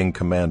that the king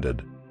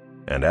commanded.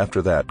 And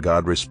after that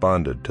God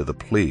responded to the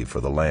plea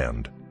for the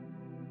land.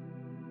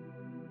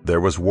 There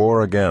was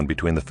war again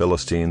between the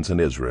Philistines and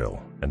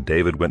Israel, and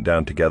David went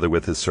down together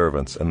with his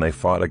servants, and they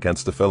fought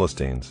against the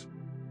Philistines.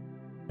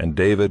 And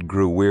David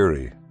grew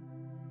weary.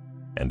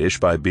 And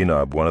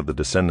Ishbi-Benob, one of the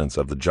descendants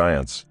of the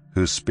giants,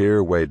 whose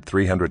spear weighed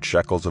 300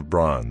 shekels of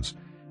bronze,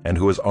 and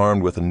who was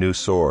armed with a new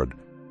sword,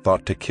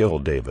 thought to kill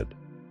David.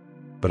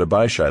 But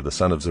Abishai the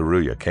son of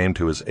Zeruiah came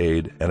to his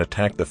aid and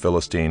attacked the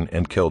Philistine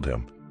and killed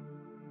him.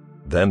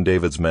 Then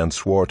David's men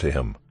swore to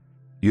him,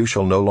 You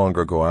shall no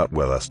longer go out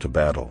with us to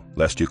battle,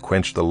 lest you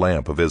quench the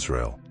lamp of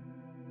Israel.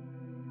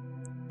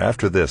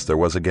 After this there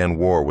was again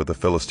war with the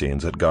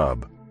Philistines at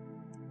Gob.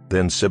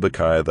 Then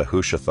Sibbecai the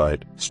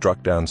Hushathite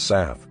struck down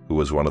Saph, who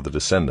was one of the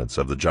descendants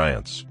of the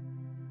giants.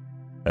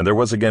 And there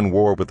was again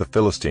war with the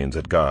Philistines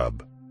at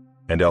Gob.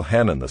 And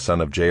Elhanan the son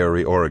of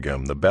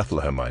Jaare-Oregim the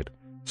Bethlehemite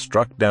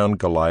struck down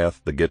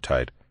Goliath the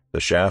Gittite,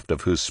 the shaft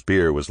of whose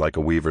spear was like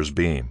a weaver's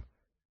beam.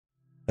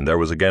 And there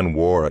was again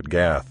war at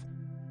Gath,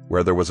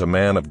 where there was a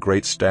man of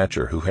great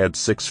stature who had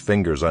 6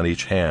 fingers on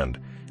each hand,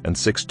 and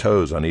 6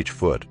 toes on each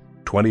foot,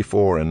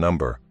 24 in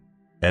number,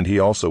 and he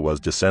also was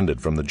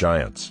descended from the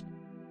giants.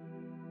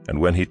 And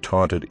when he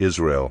taunted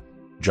Israel,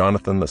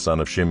 Jonathan the son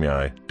of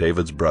Shimei,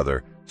 David's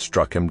brother,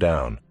 struck him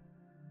down.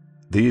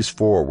 These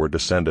 4 were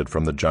descended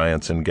from the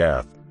giants in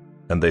Gath,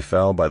 and they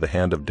fell by the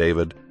hand of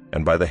David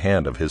and by the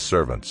hand of his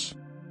servants.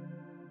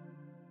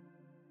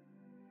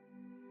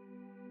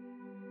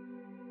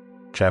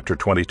 Chapter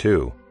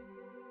 22.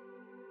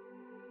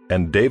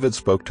 And David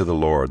spoke to the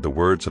Lord the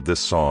words of this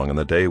song in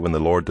the day when the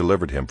Lord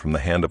delivered him from the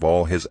hand of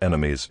all his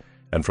enemies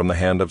and from the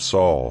hand of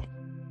Saul.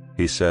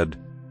 He said,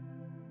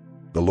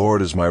 The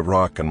Lord is my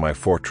rock and my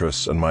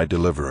fortress and my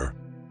deliverer,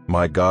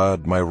 my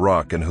God, my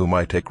rock in whom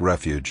I take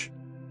refuge,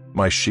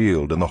 my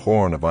shield and the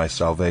horn of my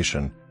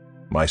salvation,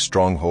 my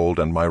stronghold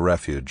and my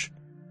refuge.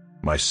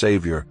 My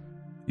Savior,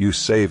 you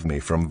save me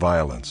from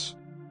violence.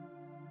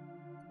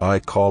 I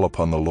call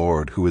upon the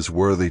Lord, who is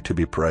worthy to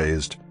be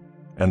praised,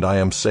 and I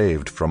am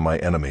saved from my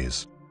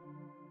enemies.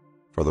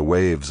 For the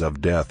waves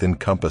of death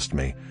encompassed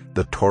me,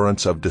 the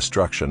torrents of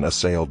destruction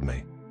assailed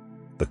me.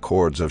 The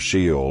cords of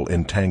Sheol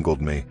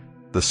entangled me,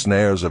 the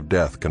snares of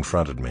death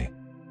confronted me.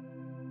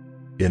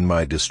 In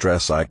my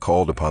distress I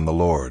called upon the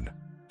Lord.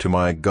 To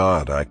my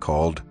God I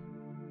called.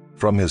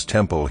 From his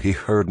temple he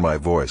heard my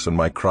voice, and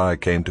my cry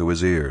came to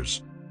his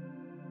ears.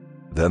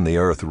 Then the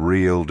earth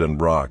reeled and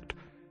rocked.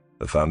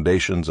 The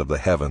foundations of the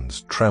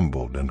heavens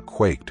trembled and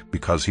quaked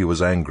because he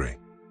was angry.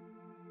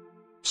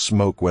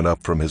 Smoke went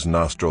up from his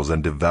nostrils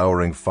and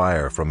devouring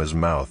fire from his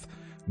mouth.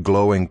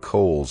 Glowing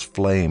coals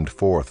flamed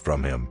forth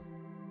from him.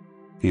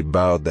 He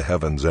bowed the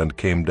heavens and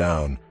came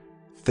down.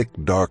 Thick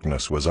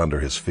darkness was under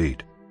his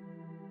feet.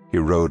 He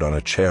rode on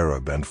a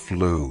cherub and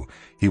flew.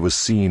 He was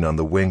seen on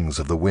the wings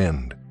of the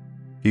wind.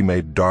 He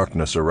made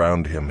darkness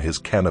around him his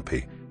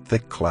canopy,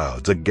 thick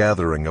clouds, a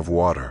gathering of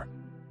water.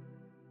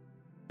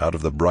 Out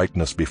of the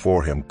brightness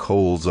before him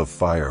coals of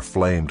fire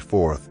flamed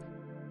forth.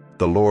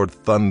 The Lord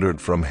thundered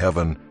from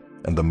heaven,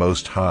 and the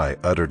Most High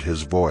uttered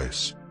his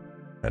voice.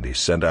 And he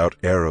sent out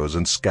arrows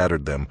and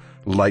scattered them,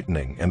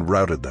 lightning and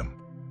routed them.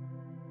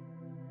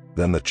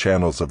 Then the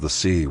channels of the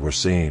sea were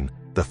seen,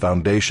 the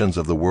foundations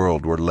of the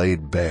world were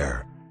laid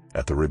bare,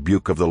 at the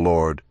rebuke of the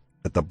Lord,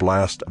 at the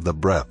blast of the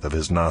breath of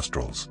his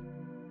nostrils.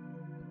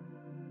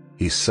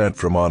 He sent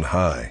from on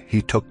high,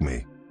 he took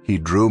me, he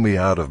drew me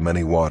out of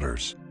many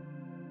waters.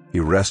 He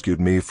rescued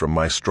me from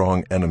my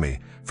strong enemy,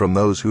 from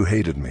those who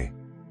hated me,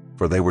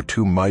 for they were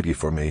too mighty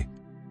for me.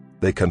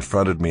 They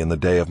confronted me in the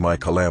day of my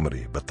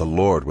calamity, but the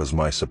Lord was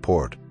my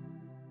support.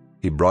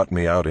 He brought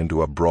me out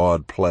into a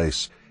broad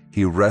place.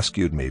 He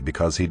rescued me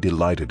because he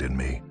delighted in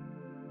me.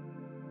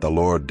 The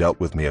Lord dealt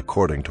with me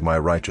according to my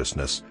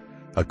righteousness.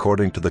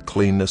 According to the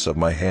cleanness of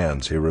my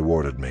hands he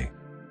rewarded me.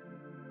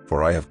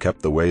 For I have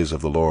kept the ways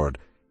of the Lord,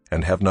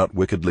 and have not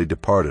wickedly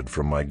departed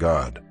from my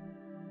God.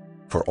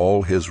 For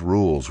all his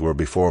rules were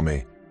before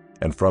me,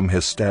 and from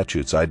his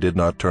statutes I did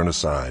not turn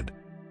aside.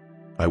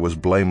 I was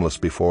blameless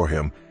before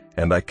him,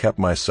 and I kept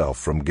myself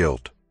from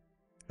guilt.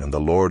 And the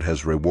Lord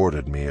has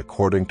rewarded me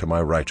according to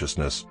my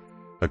righteousness,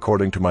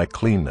 according to my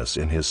cleanness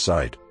in his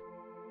sight.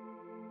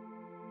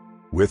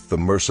 With the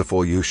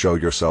merciful you show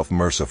yourself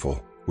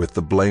merciful. With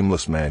the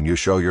blameless man you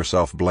show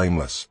yourself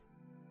blameless.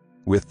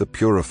 With the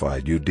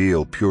purified you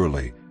deal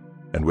purely,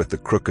 and with the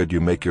crooked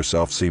you make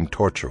yourself seem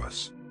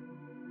tortuous.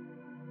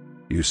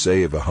 You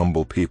save a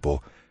humble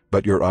people,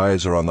 but your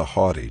eyes are on the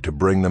haughty to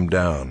bring them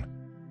down.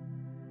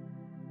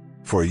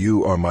 For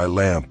you are my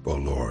lamp, O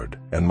Lord,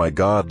 and my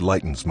God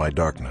lightens my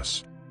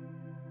darkness.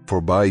 For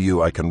by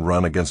you I can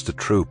run against a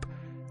troop,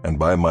 and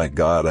by my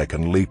God I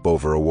can leap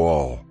over a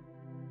wall.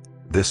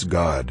 This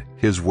God,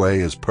 his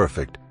way is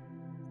perfect.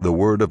 The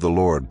word of the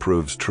Lord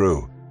proves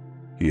true.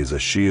 He is a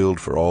shield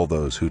for all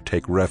those who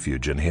take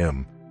refuge in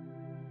him.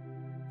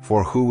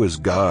 For who is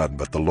God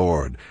but the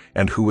Lord,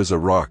 and who is a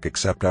rock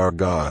except our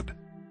God?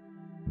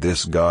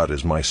 This God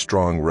is my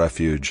strong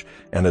refuge,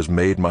 and has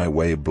made my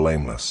way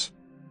blameless.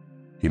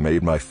 He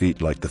made my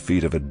feet like the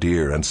feet of a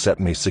deer, and set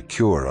me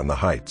secure on the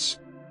heights.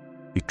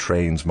 He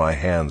trains my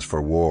hands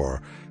for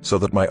war, so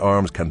that my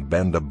arms can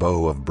bend a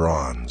bow of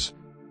bronze.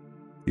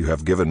 You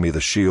have given me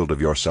the shield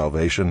of your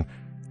salvation,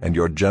 and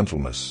your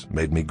gentleness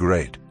made me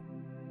great.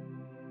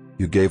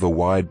 You gave a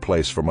wide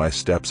place for my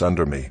steps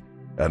under me,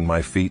 and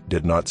my feet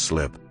did not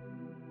slip.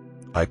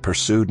 I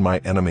pursued my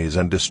enemies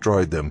and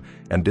destroyed them,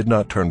 and did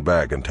not turn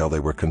back until they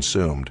were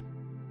consumed.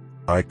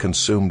 I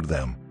consumed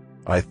them.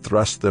 I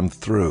thrust them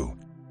through,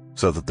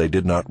 so that they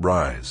did not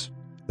rise.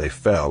 They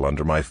fell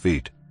under my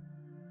feet.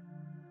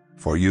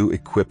 For you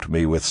equipped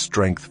me with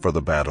strength for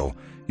the battle.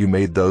 You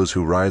made those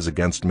who rise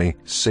against me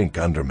sink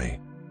under me.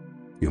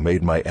 You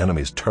made my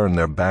enemies turn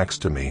their backs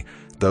to me,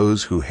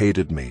 those who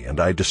hated me, and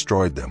I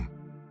destroyed them.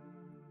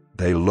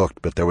 They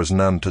looked, but there was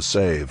none to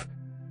save.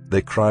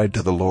 They cried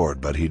to the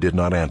Lord, but he did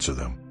not answer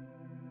them.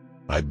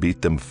 I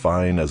beat them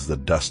fine as the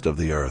dust of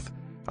the earth.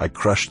 I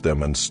crushed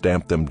them and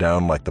stamped them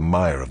down like the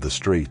mire of the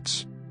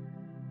streets.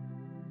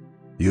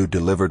 You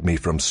delivered me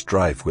from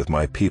strife with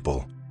my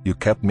people. You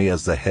kept me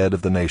as the head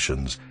of the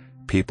nations.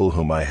 People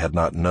whom I had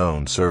not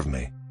known serve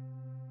me.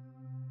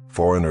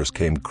 Foreigners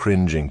came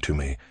cringing to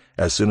me.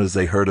 As soon as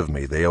they heard of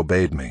me, they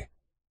obeyed me.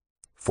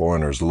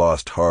 Foreigners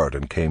lost heart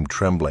and came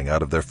trembling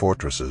out of their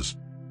fortresses.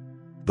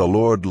 The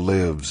Lord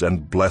lives,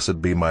 and blessed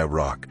be my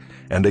rock,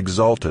 and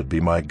exalted be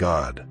my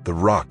God, the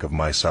rock of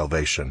my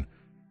salvation,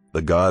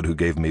 the God who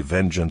gave me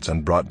vengeance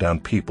and brought down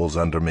peoples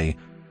under me,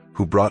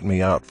 who brought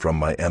me out from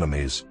my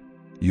enemies.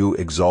 You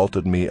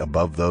exalted me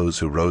above those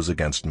who rose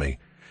against me.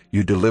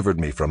 You delivered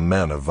me from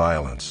men of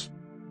violence.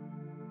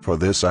 For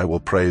this I will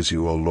praise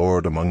you, O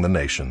Lord, among the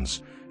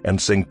nations, and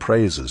sing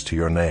praises to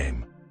your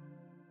name.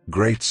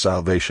 Great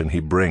salvation he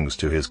brings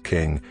to his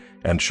king,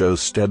 and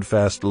shows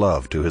steadfast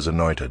love to his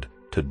anointed,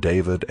 to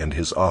David and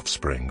his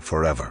offspring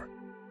forever.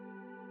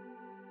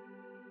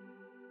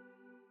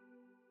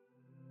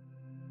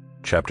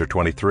 Chapter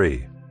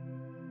 23.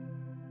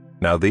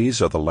 Now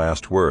these are the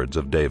last words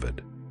of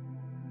David.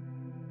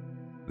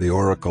 The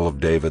oracle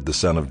of David the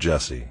son of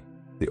Jesse,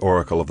 the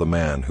oracle of the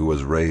man who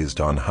was raised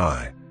on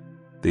high.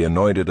 the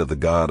anointed of the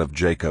God of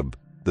Jacob,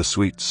 the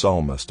sweet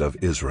psalmist of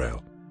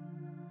Israel.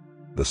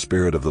 The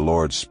Spirit of the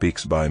Lord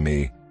speaks by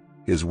me,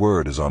 His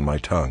word is on my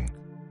tongue.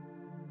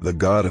 The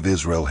God of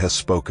Israel has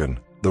spoken,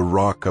 the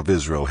Rock of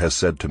Israel has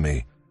said to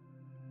me,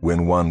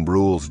 when one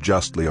rules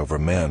justly over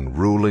men,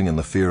 ruling in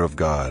the fear of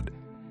God,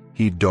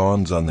 He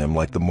dawns on them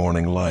like the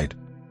morning light,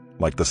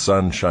 like the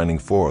sun shining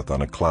forth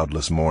on a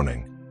cloudless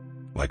morning,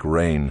 like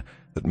rain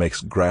that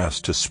makes grass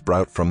to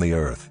sprout from the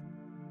earth.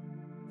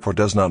 For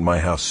does not my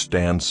house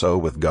stand so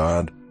with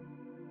God?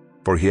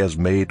 For He has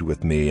made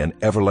with me an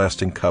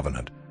everlasting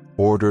covenant,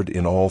 ordered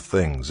in all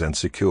things and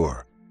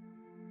secure.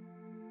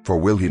 For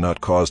will He not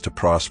cause to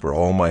prosper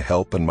all my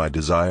help and my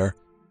desire?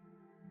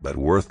 But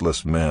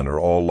worthless men are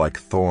all like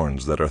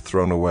thorns that are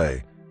thrown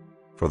away,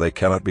 for they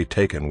cannot be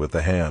taken with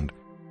the hand.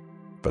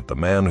 But the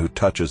man who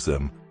touches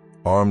them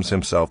arms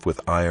himself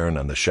with iron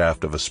and the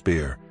shaft of a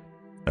spear,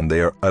 and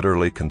they are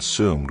utterly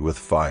consumed with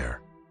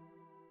fire.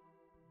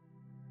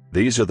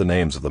 These are the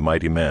names of the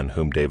mighty men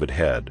whom David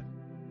had.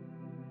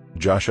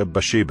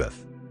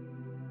 Joshab-Bashebeth,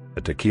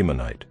 a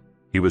Tekemonite.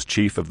 He was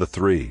chief of the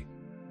 3.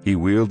 He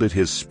wielded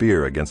his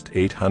spear against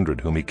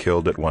 800 whom he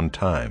killed at one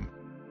time.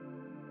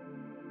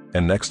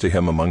 And next to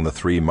him among the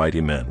 3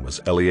 mighty men was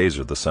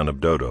Eleazar the son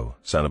of Dodo,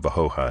 son of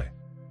Ahohi.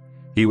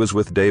 He was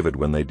with David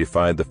when they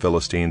defied the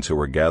Philistines who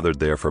were gathered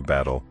there for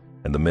battle,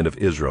 and the men of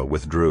Israel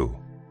withdrew.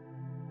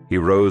 He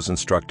rose and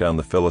struck down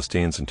the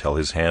Philistines until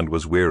his hand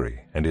was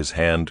weary, and his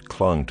hand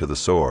clung to the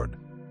sword.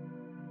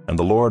 And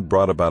the Lord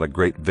brought about a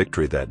great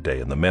victory that day,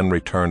 and the men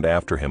returned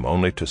after him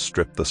only to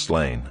strip the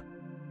slain.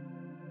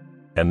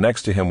 And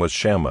next to him was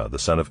Shammah the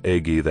son of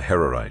Agi the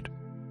Hararite.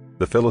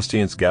 The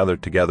Philistines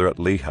gathered together at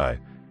Lehi,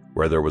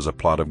 where there was a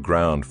plot of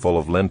ground full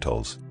of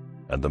lentils,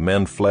 and the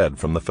men fled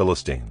from the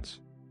Philistines.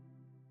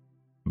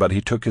 But he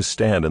took his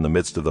stand in the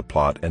midst of the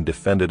plot and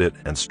defended it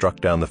and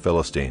struck down the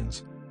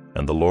Philistines,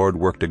 and the Lord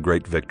worked a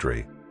great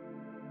victory.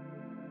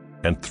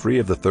 And 3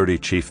 of the 30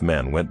 chief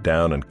men went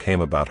down and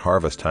came about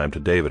harvest time to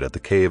David at the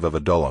cave of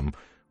Adullam,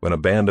 when a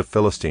band of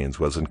Philistines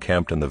was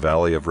encamped in the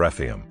valley of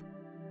Rephaim.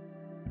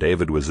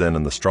 David was then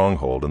in the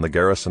stronghold, and the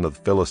garrison of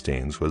the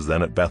Philistines was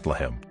then at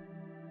Bethlehem.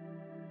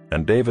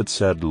 And David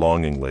said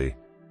longingly,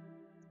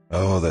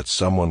 "Oh, that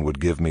someone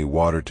would give me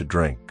water to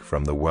drink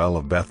from the well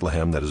of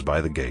Bethlehem that is by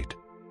the gate."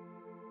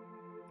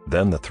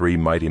 Then the 3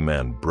 mighty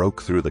men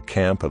broke through the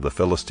camp of the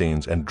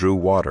Philistines and drew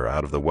water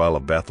out of the well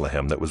of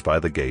Bethlehem that was by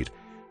the gate,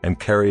 and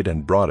carried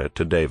and brought it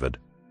to David.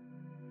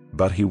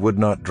 But he would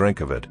not drink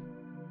of it.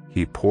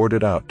 He poured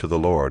it out to the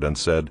Lord and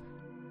said,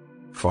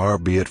 "Far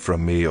be it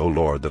from me, O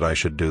Lord, that I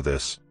should do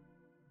this.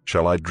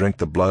 Shall I drink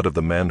the blood of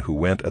the men who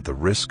went at the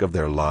risk of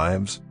their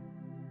lives?"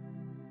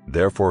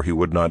 Therefore he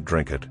would not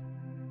drink it.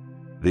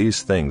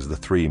 These things the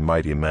 3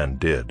 mighty men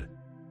did.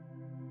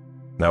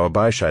 Now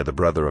Abishai the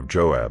brother of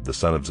Joab, the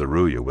son of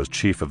Zeruiah, was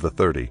chief of the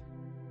 30.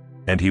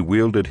 And he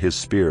wielded his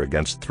spear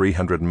against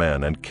 300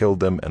 men, and killed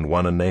them, and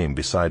won a name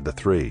beside the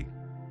 3.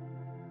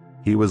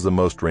 He was the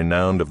most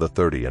renowned of the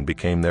 30, and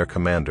became their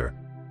commander,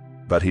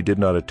 but he did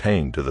not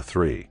attain to the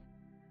 3.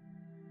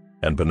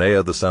 And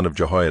Benaiah the son of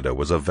Jehoiada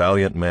was a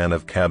valiant man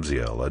of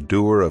Kabzeel, a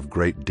doer of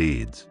great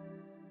deeds.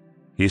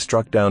 He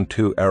struck down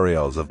 2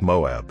 Ariels of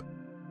Moab.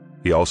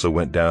 He also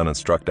went down and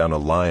struck down a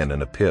lion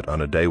in a pit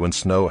on a day when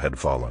snow had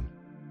fallen.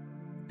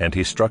 And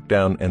he struck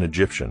down an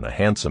Egyptian, a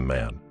handsome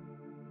man.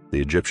 The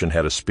Egyptian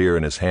had a spear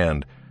in his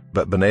hand,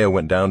 but Benaiah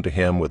went down to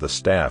him with a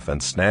staff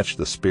and snatched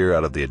the spear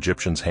out of the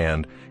Egyptian's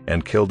hand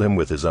and killed him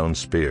with his own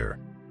spear.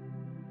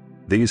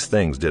 These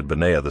things did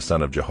Benaiah the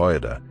son of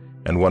Jehoiada,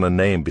 and won a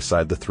name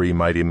beside the 3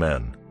 mighty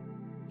men.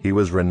 He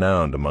was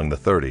renowned among the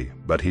 30,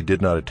 but he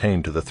did not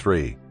attain to the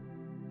 3.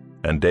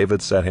 And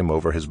David set him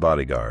over his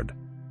bodyguard.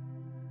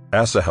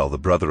 Asahel the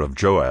brother of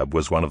Joab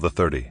was one of the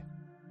 30.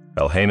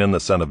 Elhanan the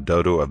son of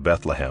Dodo of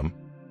Bethlehem,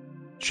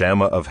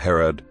 Shammah of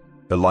Harod,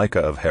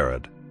 Elika of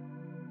Harod,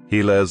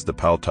 Helez the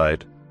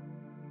Paltite,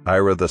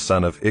 Ira the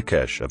son of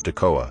Ikesh of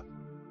Tekoa,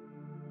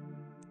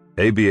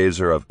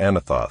 Abiezer of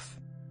Anathoth,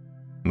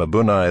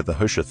 Mabunai the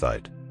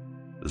Hushathite,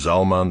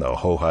 Zalman the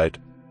Ahohite,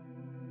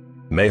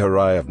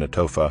 Meharai of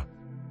Netophah,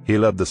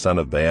 Heleb the son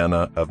of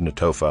Baanah of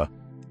Netophah,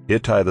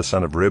 Ittai the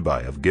son of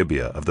Ribai of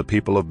Gibeah of the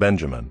people of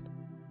Benjamin,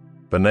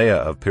 Benaiah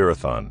of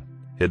Pirathon,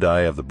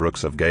 Hiddai of the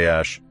brooks of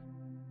Gaash,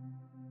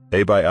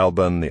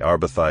 Abi-Alban the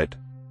Arbathite,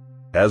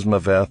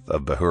 Asmaveth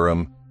of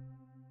Bahurim,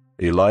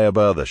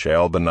 Eliabah the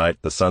Shaalbanite,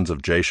 the sons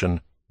of Jashan,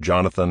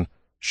 Jonathan,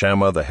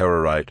 Shammah the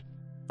Hararite,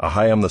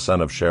 Ahiam the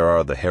son of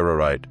Sherar the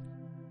Hararite,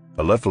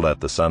 Eliphalet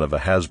the son of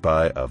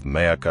Ahasbai of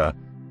Maacah,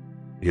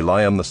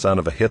 Eliam the son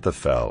of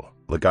Ahithophel,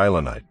 the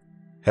Gilonite,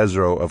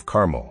 Hezro of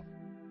Carmel,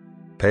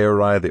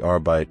 Peorai the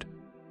Arbite,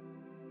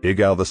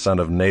 Igal the son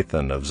of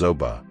Nathan of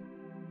Zobah,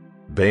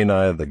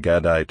 Bani the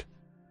Gadite,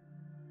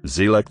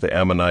 Zelek the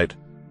Ammonite,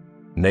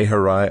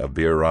 Naharai of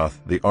Beeroth,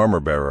 the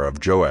armor-bearer of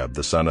Joab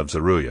the son of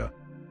Zeruiah,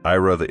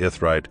 Ira the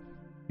Ithrite,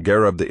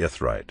 Gareb the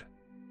Ithrite,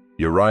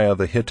 Uriah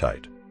the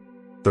Hittite,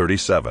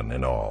 37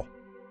 in all.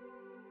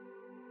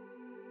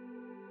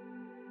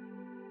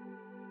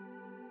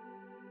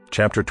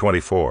 Chapter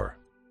 24.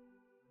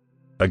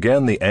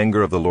 Again the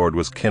anger of the Lord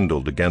was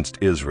kindled against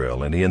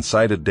Israel, and he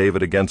incited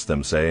David against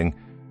them, saying,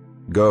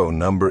 "Go,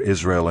 number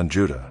Israel and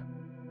Judah."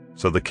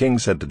 So the king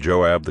said to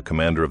Joab, the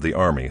commander of the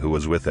army, who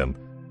was with him,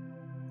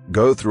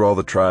 "Go through all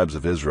the tribes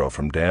of Israel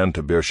from Dan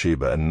to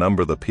Beersheba, and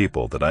number the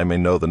people, that I may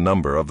know the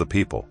number of the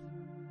people."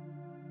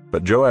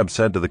 But Joab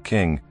said to the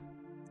king,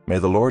 "May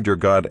the Lord your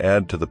God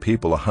add to the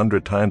people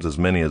 100 times as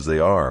many as they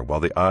are, while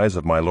the eyes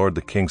of my lord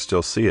the king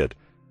still see it.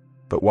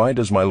 But why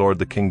does my lord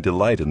the king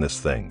delight in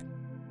this thing?"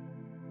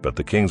 But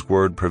the king's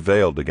word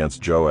prevailed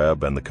against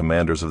Joab and the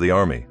commanders of the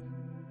army.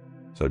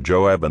 So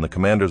Joab and the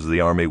commanders of the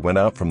army went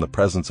out from the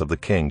presence of the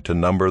king to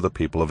number the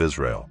people of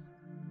Israel.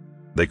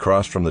 They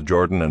crossed from the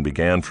Jordan and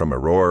began from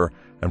Aroer,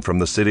 and from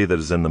the city that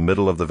is in the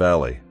middle of the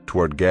valley,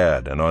 toward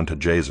Gad and on to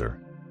Jazer.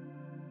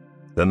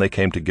 Then they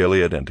came to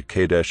Gilead and to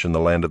Kadesh in the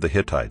land of the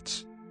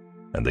Hittites.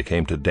 And they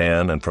came to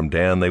Dan, and from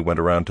Dan they went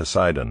around to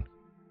Sidon,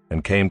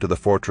 and came to the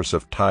fortress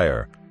of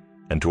Tyre,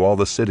 and to all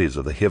the cities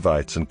of the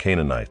Hivites and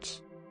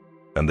Canaanites.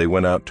 And they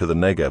went out to the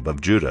Negeb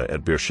of Judah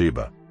at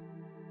Beersheba.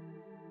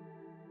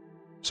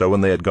 So when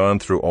they had gone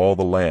through all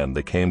the land,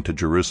 they came to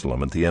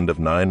Jerusalem at the end of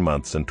 9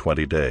 months and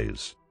 20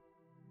 days.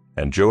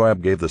 And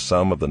Joab gave the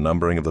sum of the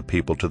numbering of the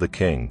people to the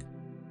king.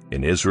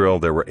 In Israel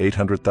there were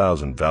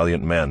 800,000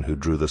 valiant men who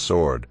drew the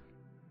sword,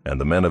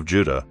 and the men of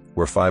Judah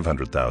were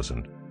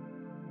 500,000.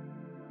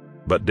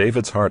 But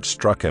David's heart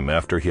struck him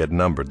after he had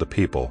numbered the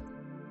people.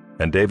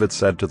 And David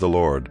said to the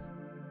Lord,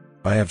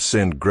 "I have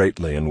sinned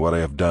greatly in what I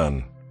have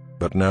done.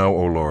 But now,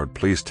 O Lord,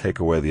 please take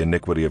away the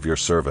iniquity of your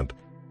servant,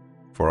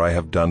 for I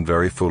have done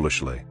very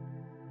foolishly."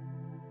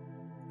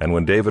 And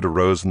when David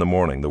arose in the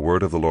morning, the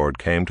word of the Lord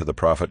came to the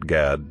prophet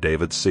Gad,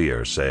 David's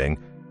seer, saying,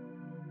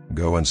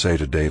 "Go and say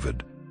to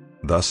David,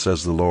 Thus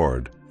says the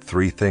Lord,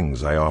 3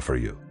 things I offer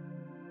you.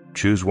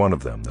 Choose one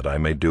of them, that I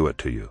may do it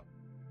to you."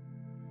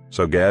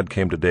 So Gad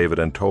came to David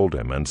and told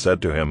him, and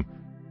said to him,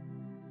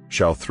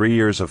 "Shall 3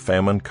 years of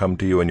famine come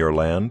to you in your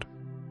land?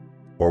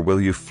 Or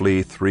will you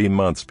flee 3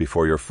 months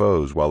before your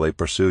foes while they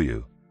pursue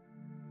you?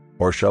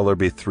 Or shall there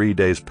be 3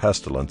 days'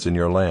 pestilence in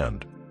your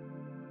land?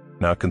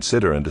 Now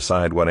consider and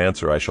decide what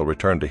answer I shall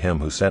return to him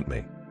who sent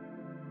me."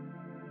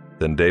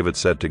 Then David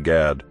said to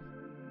Gad,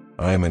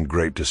 "I am in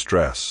great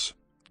distress.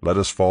 Let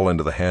us fall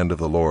into the hand of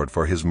the Lord,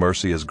 for his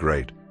mercy is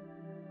great.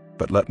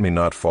 But let me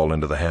not fall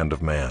into the hand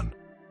of man."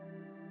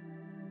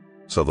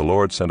 So the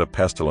Lord sent a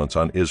pestilence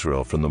on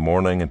Israel from the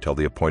morning until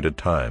the appointed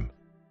time.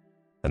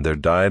 And there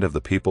died of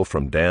the people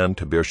from Dan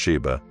to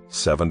Beersheba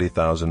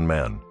 70,000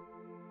 men.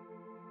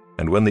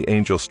 And when the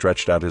angel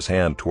stretched out his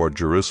hand toward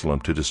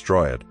Jerusalem to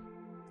destroy it,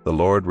 the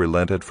Lord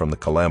relented from the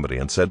calamity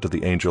and said to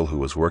the angel who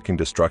was working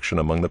destruction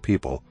among the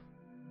people,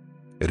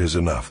 "It is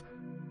enough.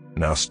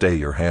 Now stay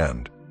your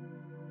hand."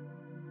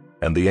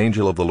 And the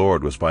angel of the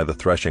Lord was by the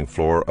threshing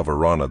floor of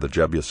Araunah the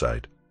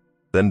Jebusite.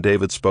 Then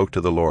David spoke to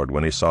the Lord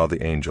when he saw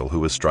the angel who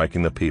was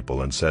striking the people,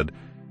 and said,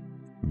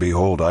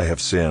 "Behold, I have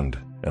sinned,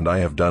 and I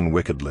have done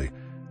wickedly.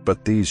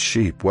 But these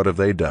sheep, what have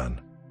they done?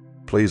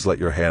 Please let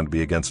your hand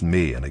be against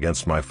me and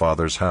against my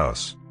father's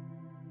house."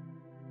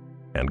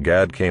 And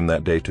Gad came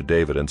that day to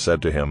David and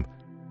said to him,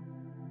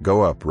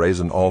 "Go up,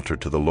 raise an altar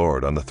to the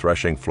Lord on the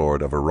threshing floor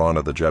of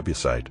Araunah the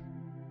Jebusite."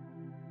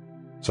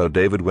 So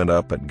David went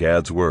up at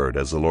Gad's word,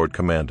 as the Lord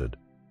commanded.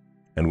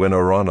 And when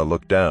Araunah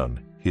looked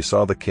down, he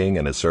saw the king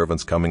and his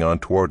servants coming on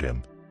toward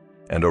him.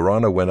 And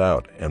Araunah went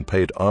out and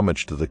paid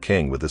homage to the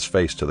king with his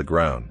face to the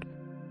ground.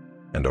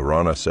 And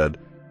Araunah said,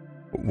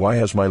 "Why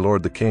has my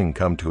lord the king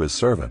come to his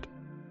servant?"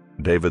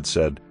 David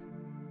said,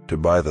 "To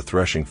buy the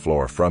threshing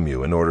floor from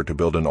you in order to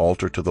build an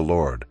altar to the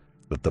Lord,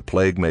 that the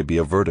plague may be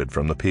averted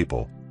from the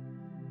people."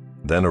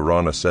 Then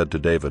Araunah said to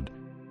David,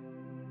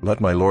 "Let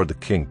my lord the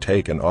king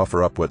take and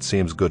offer up what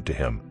seems good to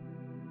him.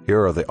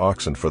 Here are the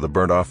oxen for the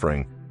burnt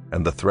offering,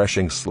 and the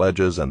threshing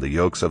sledges and the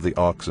yokes of the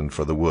oxen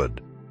for the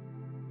wood.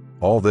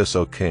 All this,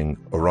 O king,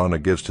 Araunah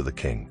gives to the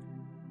king."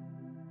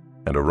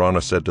 And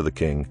Araunah said to the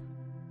king,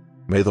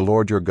 "May the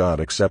Lord your God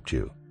accept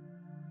you."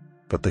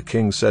 But the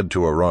king said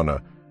to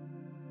Araunah,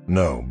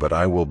 "No, but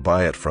I will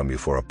buy it from you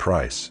for a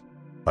price.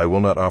 I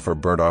will not offer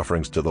burnt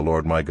offerings to the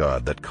Lord my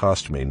God that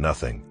cost me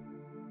nothing."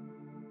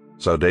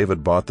 So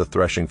David bought the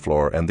threshing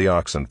floor and the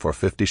oxen for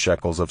 50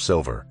 shekels of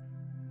silver.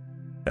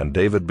 And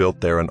David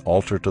built there an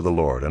altar to the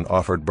Lord, and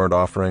offered burnt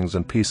offerings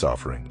and peace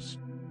offerings.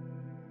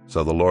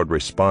 So the Lord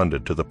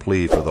responded to the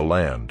plea for the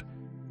land,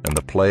 and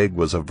the plague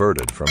was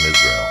averted from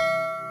Israel.